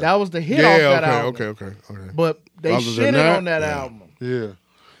club. Yeah, that was the hit off that album. Okay. But they shitted on that album. Yeah.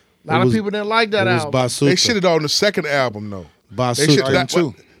 A lot of people didn't like that album. They shitted on the second album though.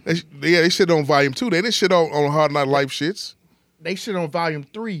 Basuta. They shitted on Volume 2. They didn't shit on Hard Knock Life shits. They shit on Volume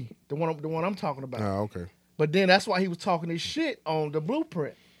 3, the one I'm talking about. Oh, okay. But then that's why he was talking his shit on the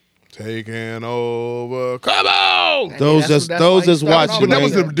Blueprint. Taking over. Come on! Those just watching. But that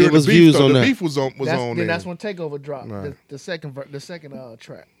was give during us the beef, views though. on The that. beef was on there. That's when Takeover dropped. Right. The second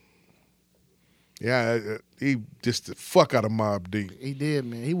track. Yeah, he just the fuck out of Mobb Deep. He did,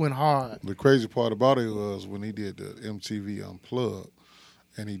 man. He went hard. The crazy part about it was when he did the MTV Unplugged,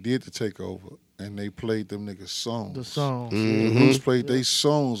 and he did the Takeover, and they played them niggas' songs. The songs. Mm-hmm. Bruce played their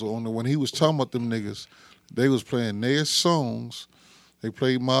songs when he was talking about them niggas. They was playing their songs. They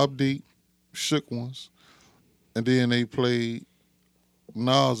played Mobb Deep, Shook Ones, and then they played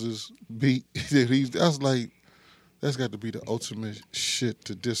Nas's beat. I was like, that's got to be the ultimate shit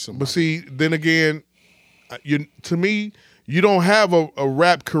to diss somebody. But see, then again, to me, you don't have a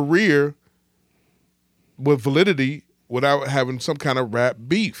rap career with validity without having some kind of rap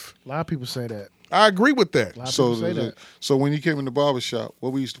beef. A lot of people say that. I agree with that. A lot of people say that. So when you came in the barbershop,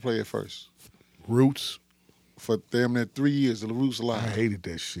 what we used to play at first? Roots. For damn near 3 years, the Roots Live. I hated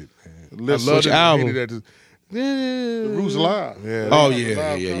that shit, man. I loved it. Album. Hated that. The Roots Live. Yeah. Oh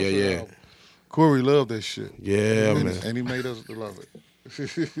yeah. Corey loved that shit. Yeah, man. And he made us love it.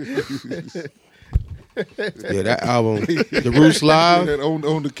 Yeah, that album, The Roots Live.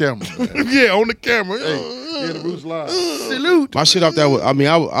 on the camera. Yeah, on the camera. Yeah, The Roots Live. Salute. My shit off that was,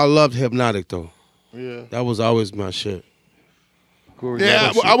 I loved Hypnotic though. Yeah. That was always my shit. Corey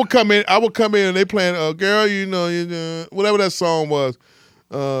Yeah, Got I would come in and they playing, girl, you know, whatever that song was.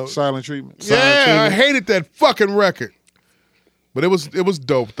 Silent Treatment. Yeah, I hated that fucking record. But it was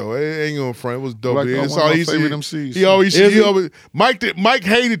dope though. It ain't gonna front. It was dope. Like, It's one of all my favorite MCs. He always Mike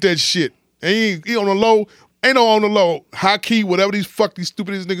hated that shit. And he on the low, ain't no on the low. High key, whatever these stupid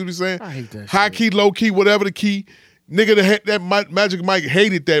niggas be saying. I hate that High shit. key, low key, whatever the key. Nigga that Magic Mike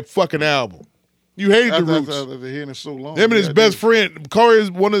hated that fucking album. You hated the Roots. After hearing it so long. Him and his best friend, Corey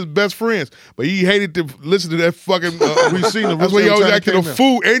is one of his best friends, but he hated to listen to that fucking. We seen the That's Roots why he always every acted time a it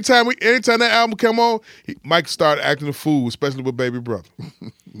fool. Anytime that album come on, Mike started acting a fool, especially with Baby Brother.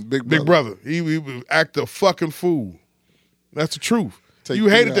 Big Big Brother. He would act a fucking fool. That's the truth. Take You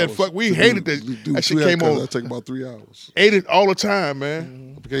hated 3 that hours fuck. We to hated do- that. do That shit 2 came hours. on. That take about 3 hours. Ate it all the time,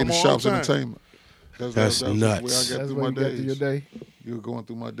 man. Became the Come on, Shops all the time. Entertainment. That's where nuts. I got That's through where my you got through your days. day. You were going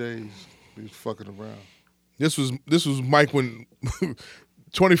through my days. We was fucking around. This was Mike when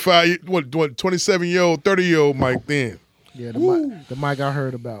 27-year-old, 30-year-old Mike then. Yeah, the mic I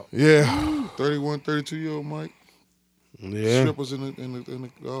heard about. Yeah. 31, 32-year-old Mike. Yeah. Strippers in the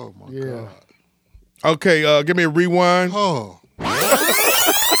oh my Yeah. God. Okay, give me a rewind. Oh,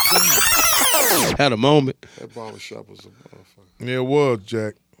 Had a moment. that barber shop was a motherfucker. Yeah, it was,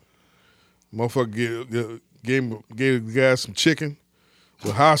 Jack. Motherfucker gave the guy some chicken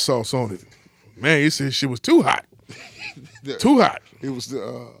with hot sauce on it. Man, he said shit was too hot. Too hot. It was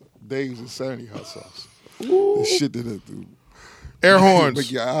the Dave's Insanity hot sauce. The shit that it do. Air horns.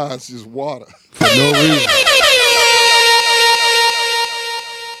 Make your eyes just water. For no reason.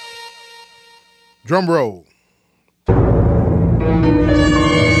 Drum roll.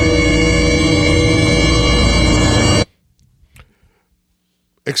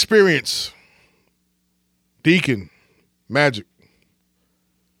 Experience. Deacon. Magic.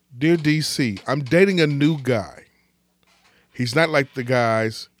 Dear DC, I'm dating a new guy. He's not like the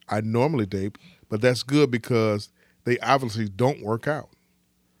guys I normally date, but that's good because they obviously don't work out.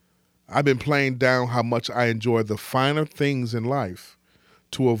 I've been playing down how much I enjoy the finer things in life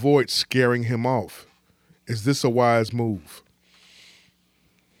to avoid scaring him off. Is this a wise move?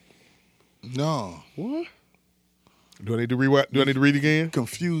 No. What? Do I need to rewind? Do I need to read again?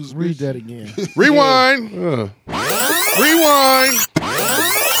 Confused. Read that again. Rewind. Rewind.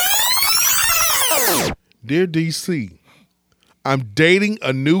 Dear DC, I'm dating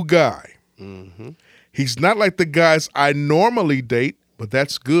a new guy. He's not like the guys I normally date, but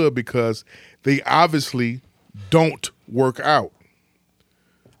that's good because they obviously don't work out.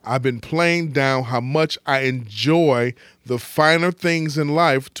 I've been playing down how much I enjoy the finer things in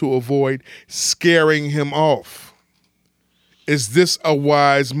life to avoid scaring him off. Is this a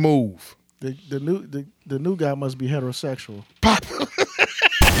wise move? The new guy must be heterosexual.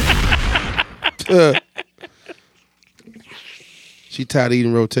 She tired of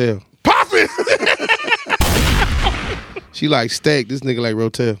eating Rotel. Pop it! She like steak. This nigga like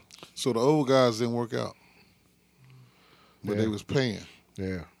Rotel. So the old guys didn't work out, but they was paying.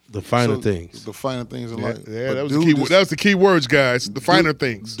 Yeah. The finer So, things. The finer things in life. Yeah, But that was the dude key. just- That was the key words, guys. The finer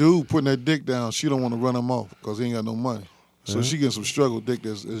things. Dude putting that dick down, she don't want to run him off because he ain't got no money. So she getting some struggle dick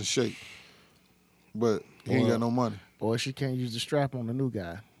that's in shape, but he ain't got no money. Or she can't use the strap on the new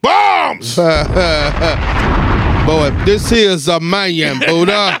guy. Bombs! Boy, this here's a man,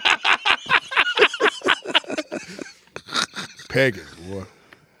 Buddha. Pegging, boy.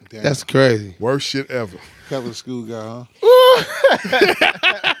 Damn. That's crazy. Worst shit ever. Catholic school guy,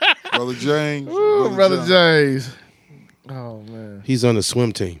 huh? Brother James. Brother John. James. Oh man. He's on the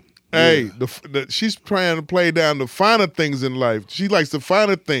swim team. Hey, she's trying to play down the finer things in life. She likes the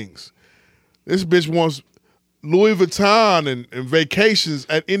finer things. This bitch wants Louis Vuitton and vacations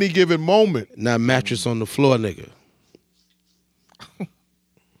at any given moment. Not mattress on the floor, nigga.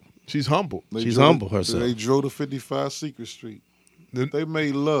 She's humble. She's humble herself. They drove to 55 Secret Street. The- They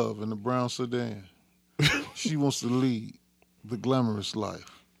made love in the brown sedan. She wants to lead the glamorous life.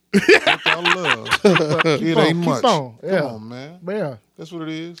 That's our love. It ain't Keep much. on. Yeah. Come on, man. Yeah. That's what it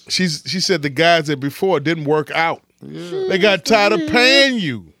is. She said the guys that before didn't work out. Yeah. They got tired of paying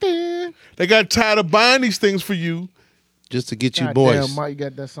you. They got tired of buying these things for you. Just to get you God moist. damn, Mike, you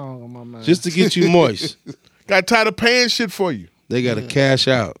got that song on my mind. Just to get you moist. Got tired of paying shit for you. They got to cash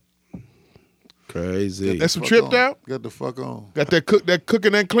out. Crazy. That's some Fuck tripped on. out. Got the fuck on. Got that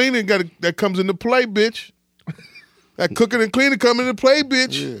cooking and cleaning that comes into play, bitch. That cooking and cleaning come into play,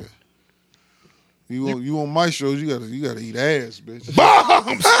 bitch. Yeah. You on my shows, you gotta eat ass, bitch.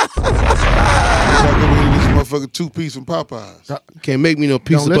 Bombs! This motherfucker 2-piece from Popeyes. Can't make me no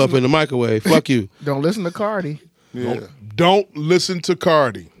pizza puff in the microwave. Fuck you. Don't listen to Cardi. Yeah. Don't listen to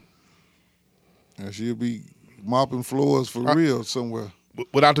Cardi. And she'll be mopping floors for real somewhere.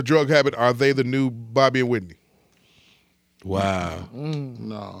 Without the drug habit, are they the new Bobby and Whitney? Wow.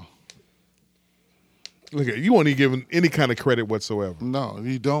 No. Look at you. Won't even give them any kind of credit whatsoever. No,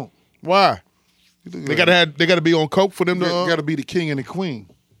 you don't. Why? They gotta be on coke for them to. Gotta be the king and the queen.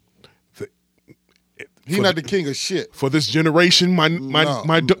 He's not the king of shit. For this generation, my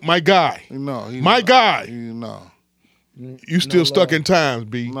guy. No, my guy. No. You still stuck in times,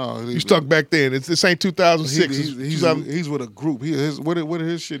 B. No, you stuck back then. This ain't 2006. He's with a group. What did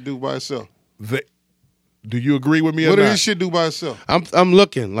his shit do by itself? Do you agree with me or not? What did his shit do by itself? I'm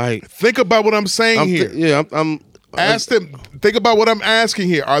looking like. Think about what I'm saying here. Ask them. Think about what I'm asking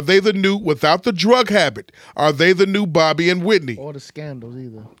here. Are they the new, without the drug habit? Are they the new Bobby and Whitney? Or the scandals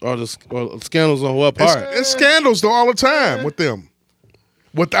either. Or the scandals on what part? It's scandals though all the time with them.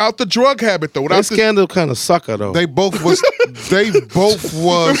 Without the drug habit though. That scandal kind of sucker though. They both was.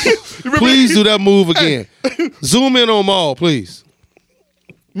 Please do that move again. Zoom in on Maul, please.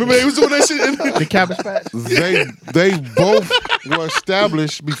 Remember they was doing that shit. The Cabbage Patch. They both were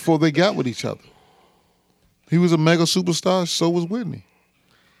established before they got with each other. He was a mega superstar. So was Whitney.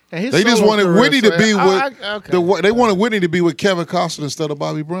 They just wanted Whitney to be with. They wanted Whitney to be with Kevin Costner instead of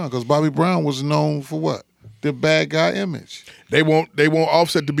Bobby Brown because Bobby Brown was known for what? The bad guy image. They want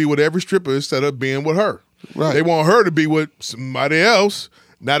Offset to be with every stripper instead of being with her. Right. They want her to be with somebody else,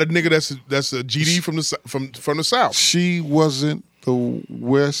 not a nigga that's a GD from the South. She wasn't the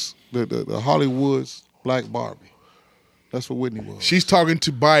West, the Hollywood's Black Barbie. That's what Whitney was. She's talking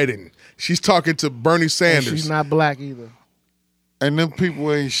to Biden. She's talking to Bernie Sanders. And she's not black either. And them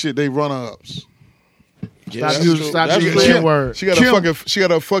people ain't shit. They runner-ups. Stop using words. She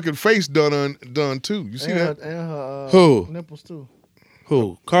got a fucking face done too. You see that? And her Who? nipples too.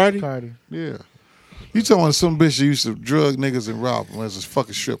 Who? Cardi? Yeah. You talking about some bitch that used to drug niggas and rob them as a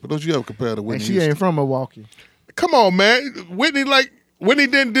fucking stripper. Don't you ever compare to Whitney? And she ain't from Milwaukee. Come on, man. Whitney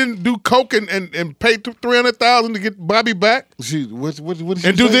didn't do coke and pay $300,000 to get Bobby back. What did she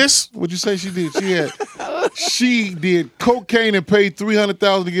and do say? this? What'd you say she did? She did cocaine and paid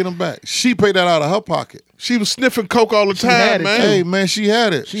 $300,000 to get him back. She paid that out of her pocket. She was sniffing coke all the time, man. Hey, man, she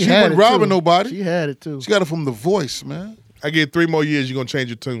had it. She had wasn't robbing nobody. She had it too. She got it from The Voice, man. I get 3 more years, you're gonna change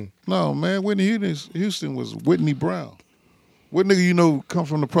your tune. No, man, Whitney Houston was Whitney Brown. What nigga you know come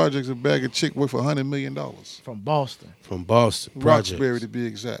from the projects and bag a chick worth $100 million? From Boston. From Boston. Roxbury to be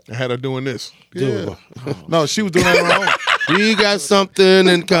exact. I had her doing this. Yeah. No, she was doing that on her own. We got something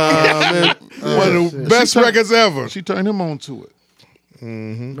in common. One of the best records ever. She turned him on to it.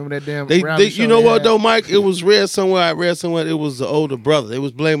 Mm-hmm. Remember that damn you know what though, Mike? It was read somewhere. I read somewhere it was the older brother. They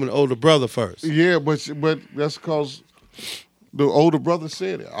was blaming the older brother first. Yeah, but that's because the older brother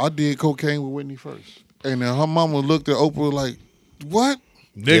said it. I did cocaine with Whitney first. And then her mama looked at Oprah like, what?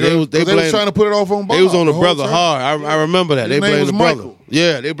 Nigga, they was trying to put it off on Bob. They was on the whole brother time. hard. I remember that. His They name blamed was the brother. Michael.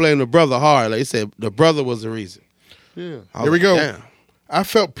 Yeah, they blamed the brother hard. Like they said, the brother was the reason. Yeah. Here we go. Damn. I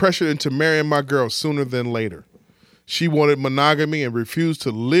felt pressured into marrying my girl sooner than later. She wanted monogamy and refused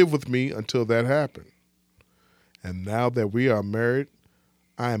to live with me until that happened. And now that we are married,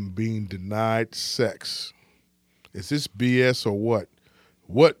 I am being denied sex. Is this BS or what?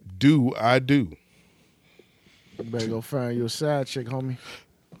 What do I do? You better go find your side chick, homie.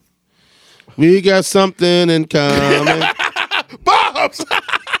 We got something in common. Bobs!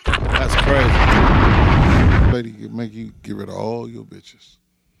 That's crazy. Lady can make you get rid of all your bitches.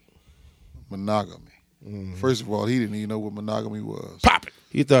 Monogamy. Mm-hmm. First of all, he didn't even know what monogamy was. Pop it.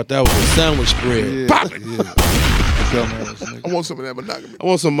 He thought that was a sandwich spread. Yeah, Pop it. yeah. Dumbass nigga. I want some of that monogamy. I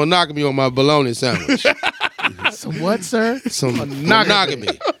want some monogamy on my bologna sandwich. Some what, sir? Some monogamy.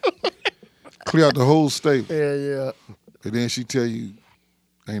 Clear out the whole stable. Yeah. And then she tell you,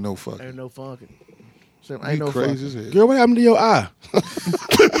 ain't no fucking. Ain't no fucking. Ain't no crazy as hell. Girl, what happened to your eye?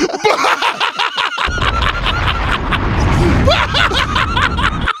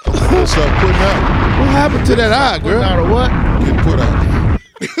 Start putting out. What happened to that eye, girl? Out of what? Get put out.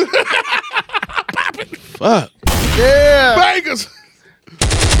 Fuck. Yeah. Bangers!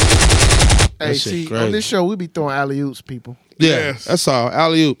 Hey, shit see, crazy. on this show, we be throwing alley-oops, people. Yeah, Yes. that's all.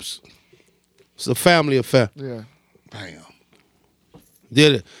 Alley-oops. It's a family affair. Yeah. Damn.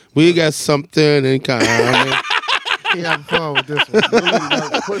 Did it. We got something in common. He having fun with this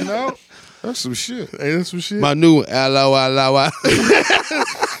one. Putting out? That's some shit. Ain't that some shit? My new one. Aloha.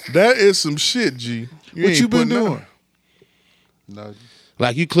 That is some shit, G. What ain't you been putting out. doing? No.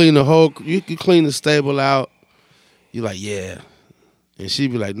 Like you clean the stable out. You like, yeah. And she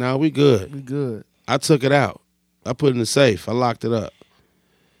be like, nah, we good. We good. I took it out. I put it in the safe. I locked it up.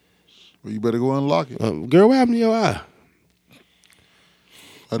 Well, you better go unlock it. Girl, what happened to your eye?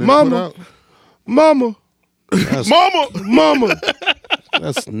 Mama. Mama. Mama.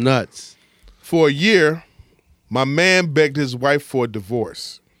 That's nuts. For a year, my man begged his wife for a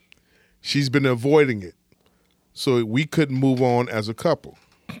divorce. She's been avoiding it, so we couldn't move on as a couple.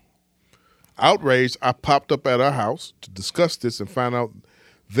 Outraged, I popped up at our house to discuss this and find out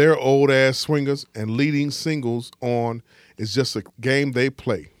their old-ass swingers and leading singles on is just a game they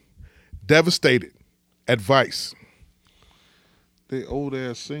play. Devastated. Advice. They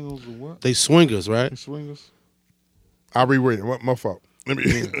old-ass singles or what? They swingers, right? They swingers? I'll reread it. My fault. Let me.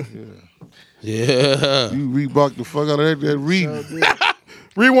 Yeah. You Reebok the fuck out of that reading.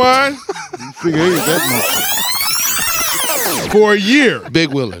 Rewind. You figure ain't that much. For a year,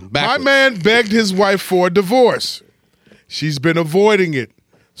 Big Willin. my man begged his wife for a divorce. She's been avoiding it,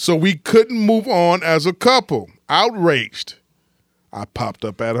 so we couldn't move on as a couple. Outraged, I popped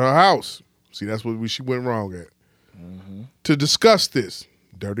up at her house. See, that's what she went wrong at. To discuss this,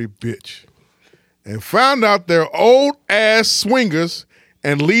 dirty bitch, and found out their old ass swingers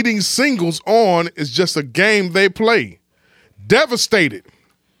and leading singles on is just a game they play. Devastated.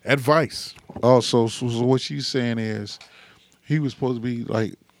 Advice. Also, so what she's saying is, he was supposed to be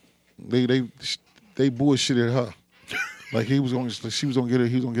like, they bullshitted her, like she was gonna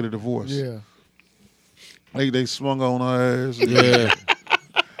get a divorce. Yeah. They swung on her ass. Yeah.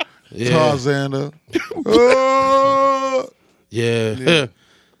 Tarzan her. Yeah.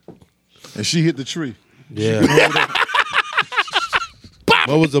 And she hit the tree. Yeah.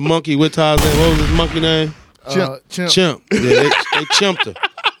 What was the monkey with Tarzan? What was his monkey name? Chimp. Yeah, they chimped her.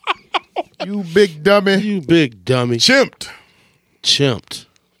 You big dummy. You big dummy. Chimped. Chimped.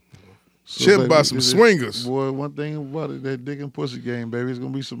 Chimped by some swingers. Boy, one thing about it, that dick and pussy game, baby, it's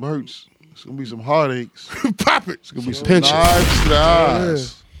gonna be some hurts. It's gonna be some heartaches. Pop it. It's gonna be some pinches. knives to the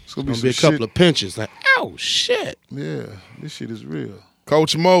eyes. It's Gonna be a couple of pinches. Like, oh shit. Yeah, this shit is real.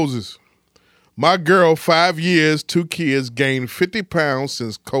 Coach Moses, my girl, 5 years, 2 kids, gained 50 pounds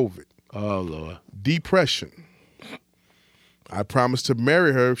since COVID. Oh Lord. Depression. I promised to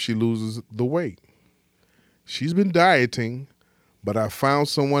marry her if she loses the weight. She's been dieting, but I found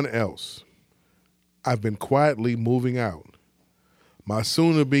someone else. I've been quietly moving out. My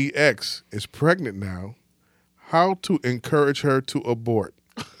soon-to-be ex is pregnant now. How to encourage her to abort?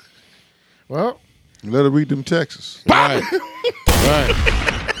 Well, let her read them texts. Right.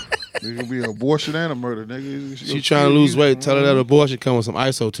 There's gonna be an abortion and a murder, nigga. She trying to lose weight. Tell her that abortion come with some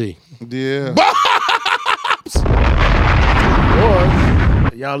ISO tea. Yeah.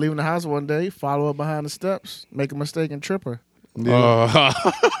 or y'all leaving the house one day, follow her behind the steps, make a mistake and trip her. Yeah.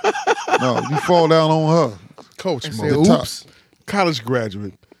 No, you fall down on her. Coach And Moses, say, oops. college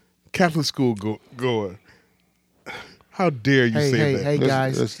graduate, Catholic school goer. How dare you say that? Hey,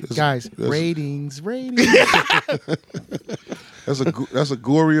 guys, ratings. That's a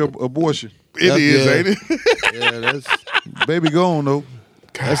gory abortion. It is, ain't it? Yeah, that's baby gone though.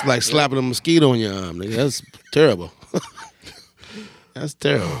 That's like slapping a mosquito on your arm, nigga. That's terrible. That's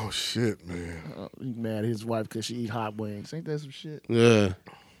terrible. Oh shit, man. He mad at his wife because she eat hot wings. Ain't that some shit? Yeah.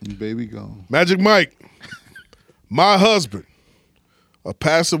 Baby gone. Magic Mike, my husband, a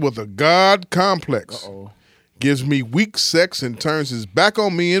pastor with a God complex, gives me weak sex and turns his back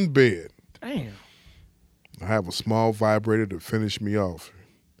on me in bed. Damn. I have a small vibrator to finish me off.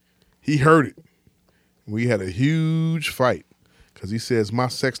 He heard it. We had a huge fight because he says my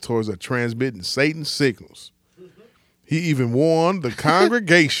sex toys are transmitting Satan's signals. He even warned the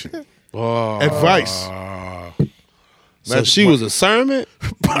congregation. Advice. So she was a sermon?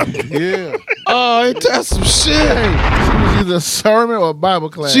 Yeah. Oh, ain't that some shit? She was either a sermon or a Bible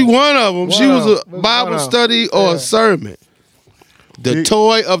class. She one of them. She was a One Bible of 'em. study or a sermon. The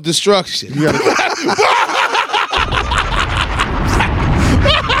toy of destruction.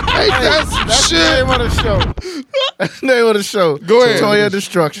 Ain't that some That's shit? the name of the show. That's the name of the show. Go ahead. Toy of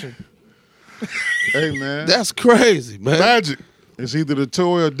Destruction. Hey man, That's crazy, man. Magic. it's either the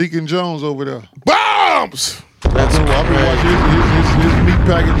toy or Deacon Jones over there. Bombs! That's I've been crazy. watching his meat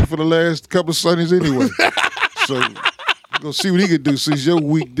packaging for the last couple of Sundays anyway. So go see what he could do since your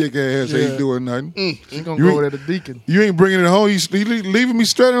weak dick ass ain't doing nothing. She's going You to go ain't- over there to Deacon. You ain't bringing it home. You leaving me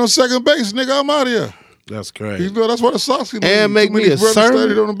stranded on second base, nigga. I'm out of here. That's You crazy. know that's why the Sox can And make me a sermon?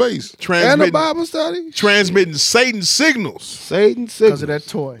 studied on the base. And a Transmitting, Bible study? transmitting Satan's signals. Satan Because signals. of that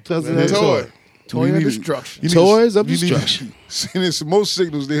toy. Because of that Toy. toy. Toy of destruction. Toys of destruction. Sending some more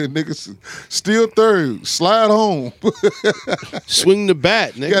signals there, niggas. Still third. Slide home. Swing the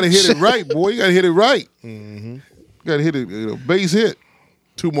bat, nigga. You gotta hit it right, boy. You gotta hit it right. You gotta hit it, a base hit.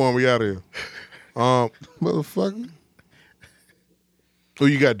 2 more and we out of here. Motherfucker. Who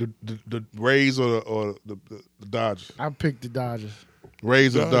you got? The Rays or the Dodgers? I picked the Dodgers.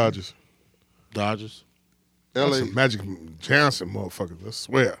 Rays or Dodgers? Dodgers. LA. Magic Johnson, motherfuckers. I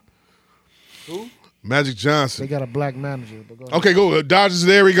swear. Who? Magic Johnson. They got a black manager. But go ahead. Okay, go Dodgers.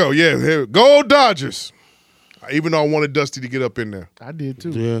 There we go. Yeah, here. Go Dodgers. Even though I wanted Dusty to get up in there. I did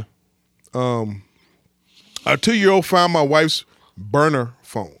too. Yeah. A 2-year-old found my wife's burner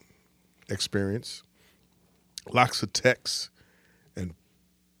phone. Experience. Lots of texts and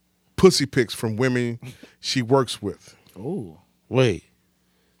pussy pics from women she works with. Oh. Wait.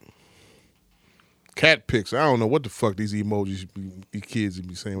 Cat pics. I don't know what the fuck these emojis, these kids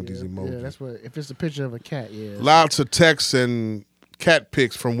be saying with these emojis. Yeah, that's what. If it's a picture of a cat, yeah. Lots of texts and cat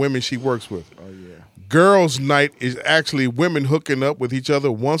pics from women she works with. Oh yeah. Girls' night is actually women hooking up with each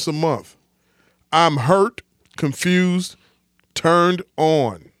other once a month. I'm hurt, confused, turned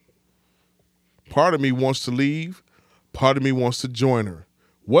on. Part of me wants to leave. Part of me wants to join her.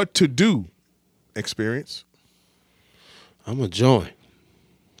 What to do? Experience. I'm going to join.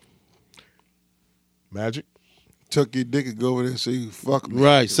 Magic. Tuck your dick and go over there and say, fuck me.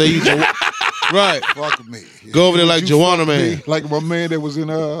 Right. Say you right. Fuck me. Go over there like Joanna Man. Like my man that was in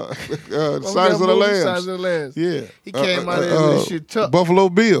Size of the Lambs. Size of the Lambs. Yeah. He came out there with his shit tucked. Buffalo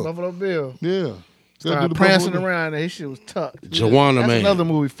Bill. Buffalo Bill. Yeah. Started prancing around and his shit was tucked. Joanna That's Man. another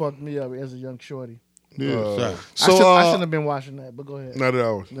movie fucked me up as a young shorty. Yeah. I shouldn't have been watching that, but go ahead. Not at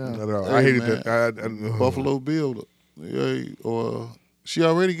all. No. Not at all. Hey, I hated man. that. Buffalo Bill. Yeah, or she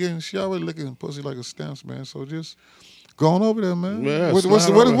already licking pussy like a stamps, man. So just go on over there, man. Yeah, what's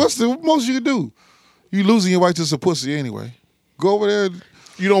the most you can do? You losing your wife to some pussy anyway. Go over there.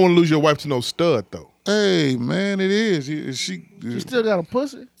 You don't want to lose your wife to no stud, though. Hey, man, it is. She still got a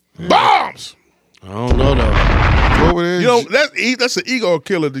pussy? Bombs! I don't know, though. Go over there. You know, that's an ego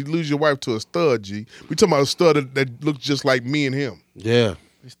killer to lose your wife to a stud, G. We talking about a stud that looks just like me and him. Yeah.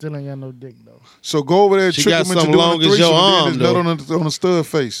 He still ain't got no dick, though. So go over there and She trick got him into something doing long the as your threesome arm, and then nut on the stud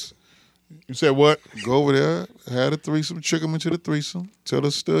face. You said what? Go over there, have a threesome, trick him into the threesome. Tell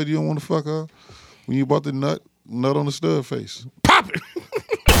the stud you don't want to fuck her. When you about to nut on the stud face. Pop it!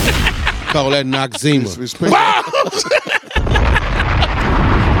 Call that Noxzema. It's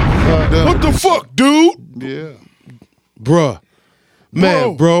what the fuck, dude? Yeah. Bruh.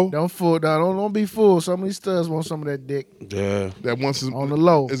 Man, bro. Don't be fooled. Some of these studs want some of that dick. Yeah. That once on the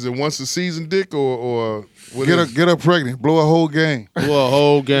low. Is it once a season dick or what get her pregnant, blow a whole game. Blow a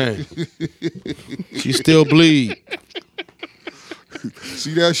whole game. She still bleed.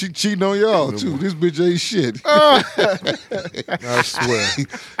 See that she cheating on y'all too. This bitch ain't shit. I swear.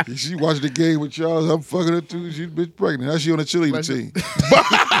 She watched the game with y'all. I'm fucking her too. She's bitch pregnant. Now she on the cheerleading team.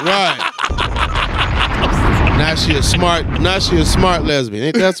 Right. Now she a smart lesbian.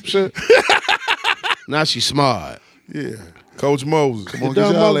 Ain't that some shit? Now she smart. Yeah. Coach Moses. Come on,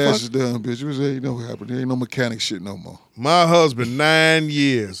 get y'all asses done, bitch. Ain't no happening. There ain't no mechanic shit no more. My husband, 9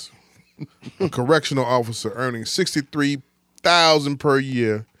 years, a correctional officer earning $63,000 per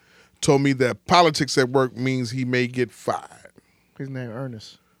year, told me that politics at work means he may get fired. His name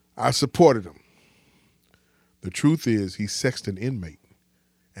Ernest. I supported him. The truth is he sexed an inmate,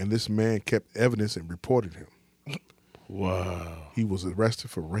 and this man kept evidence and reported him. Wow. He was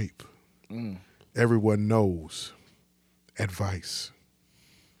arrested for rape. Everyone knows. Advice.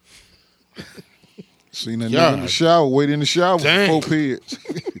 Seen that nigga in the shower, waiting in the shower with 4 kids.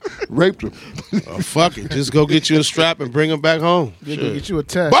 Raped him. Oh, fuck it. Just go get you a strap and bring him back home. Get you a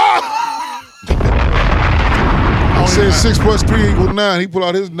test. I said 6 + 3 = 9. He pulled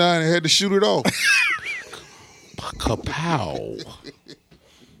out his 9 and had to shoot it off. Kapow.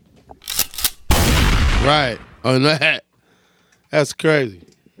 Right. On that. That's crazy.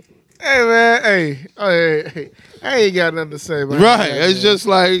 Hey, man. Hey. I ain't got nothing to say, man. Right. It's just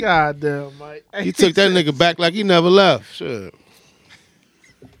like. Goddamn, Mike. He took that nigga back like he never left. Sure.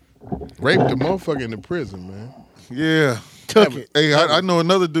 Raped the motherfucker in the prison, man. Yeah. Took it. Hey, I know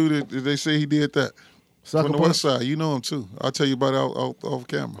another dude that they say he did that. Sucker From the punch? west side. You know him too. I'll tell you about it off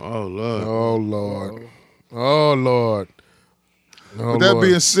camera. Oh, Lord. Oh, Lord. Oh, Lord. Oh, With that Lord.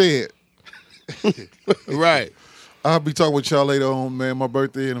 being said, Right. I'll be talking with y'all later on, man. My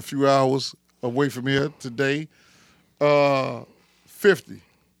birthday in a few hours away from here today. 50.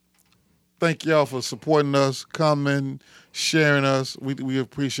 Thank y'all for supporting us, commenting, sharing us. We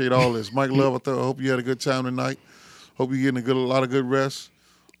appreciate all this. Mike Love, I hope you had a good time tonight. Hope you're getting a lot of good rest.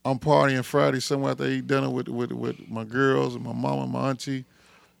 I'm partying Friday somewhere after I eat dinner with my girls and my mama and my auntie.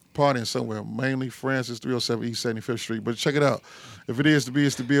 Partying somewhere, mainly Francis 307 East 75th Street. But check it out. If it is to be,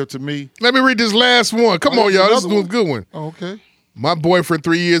 it's to be up to me. Let me read this last one. Come on, y'all. This is a good one. Oh, okay. My boyfriend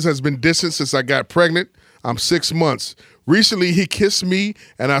 3 years has been distant since I got pregnant. I'm 6 months. Recently, he kissed me,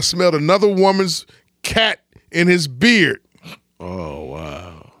 and I smelled another woman's cat in his beard. Oh,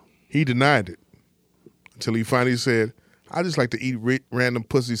 wow. He denied it until he finally said, I just like to eat random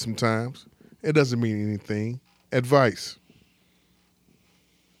pussy sometimes. It doesn't mean anything. Advice.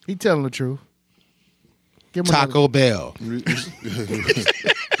 He telling the truth. Give him Taco Bell.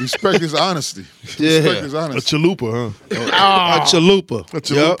 Respect his honesty. Yeah. Respect his A honesty. chalupa, huh? A chalupa. A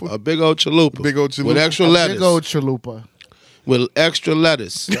chalupa. Yep, a big old chalupa. Big old chalupa. With extra another lettuce. big old chalupa. With extra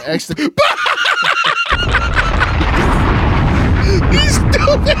lettuce. The extra. He's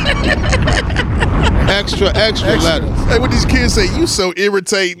stupid. extra lettuce. Hey, what these kids say? You so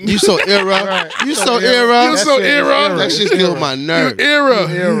irritating. You so era. You so era. You so era. That shit killed my nerve. Era.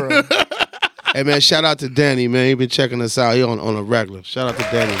 Hey man, shout out to Danny, man. He been checking us out. He on a regular. Shout out to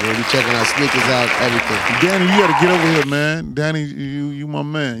Danny, man. He checking our sneakers out, everything. Danny, you gotta get over here, man. Danny, you my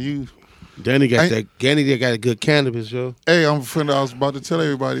man. Danny got a good cannabis, yo. Hey, I'm a friend. I was about to tell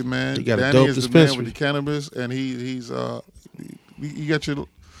everybody, man. He got a Danny dope is dispensary. the man with the cannabis, and he's you got your.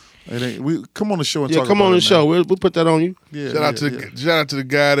 We come on the show and talk. Come about on the it, show. man. We'll put that on you. Yeah, Shout out to the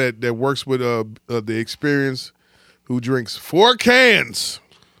guy that works with the Experience, who drinks 4 cans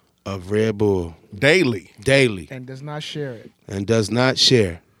of Red Bull daily, and does not share it. and does not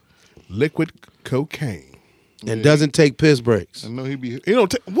share, liquid cocaine, and doesn't take piss breaks. I know he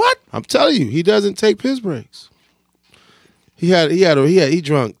don't take what? I'm telling you, he doesn't take piss breaks. He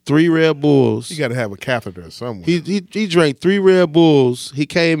drunk 3 Red Bulls. You got to have a catheter somewhere. He drank 3 Red Bulls. He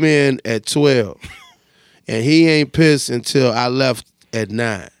came in at 12, and he ain't pissed until I left at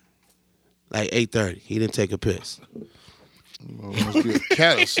 9, like 8:30. He didn't take a piss. must be a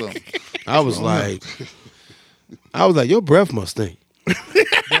cat or something. I was like, your breath must stink.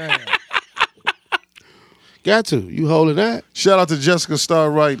 Got to. You holding that? Shout out to Jessica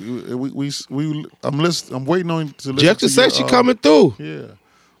Starwright. I'm waiting on to listen. Jessica to said she coming through. Yeah,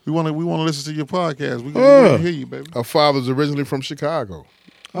 we want to listen to your podcast. We want to hear you, baby. Her father's originally from Chicago.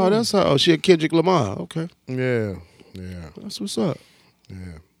 Oh, that's her. Oh, she a Kendrick Lamar. Okay. Yeah. That's what's up.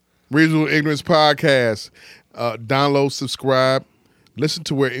 Yeah. Regional Ignorance Podcast. Download, subscribe, listen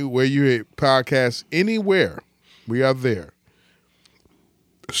to where you hear podcasts anywhere. We are there.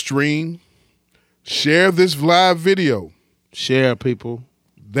 Stream, share this live video. Share, people.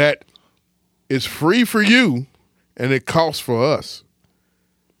 That is free for you and it costs for us.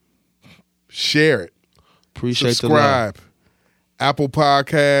 Share it. Appreciate subscribe. Apple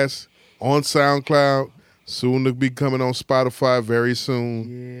Podcasts, on SoundCloud, soon to be coming on Spotify very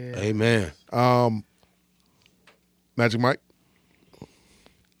soon. Yeah. Amen. Magic Mike.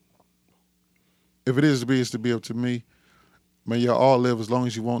 If it is to be, it's to be up to me. May y'all all live as long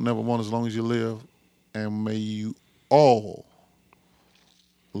as you want, never want as long as you live. And may you all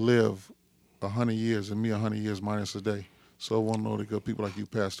live 100 years and me 100 years minus a day. So I want to know that good people like you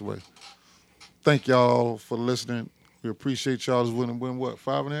passed away. Thank y'all for listening. We appreciate y'all. It's been what,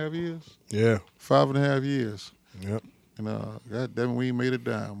 5.5 years? Yeah. 5.5 years. Yep. And God damn it, we ain't made it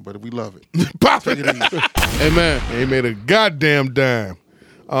down, but we love it. Pop Take it. it easy. Amen. Ain't made a goddamn dime.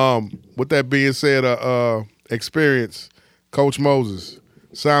 With that being said, Experience, Coach Moses,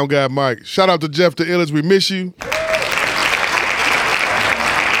 Sound Guy Mike. Shout out to Jeff the Illers. We miss you.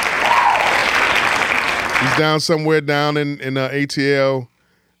 He's down somewhere down in ATL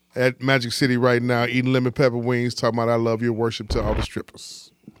at Magic City right now, eating lemon pepper wings, talking about I love your worship to all the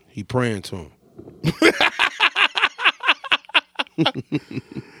strippers. He praying to him.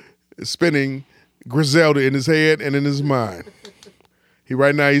 Spinning Griselda in his head and in his mind.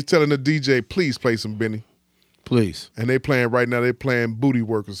 Right now he's telling the DJ, please play some Benny. Please. And they playing right now, they playing Booty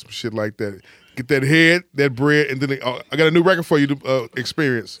Work or some shit like that. Get that head, that bread, and then I got a new record for you to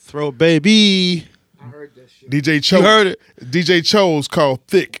experience. Throw baby. I heard that shit. DJ Cho. You heard it. DJ Cho's called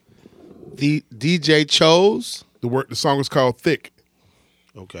Thick. The DJ Cho's? The song is called Thick.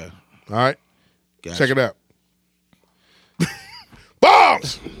 Okay. All right? Gotcha. Check it out.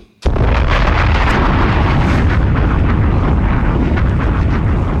 Bombs!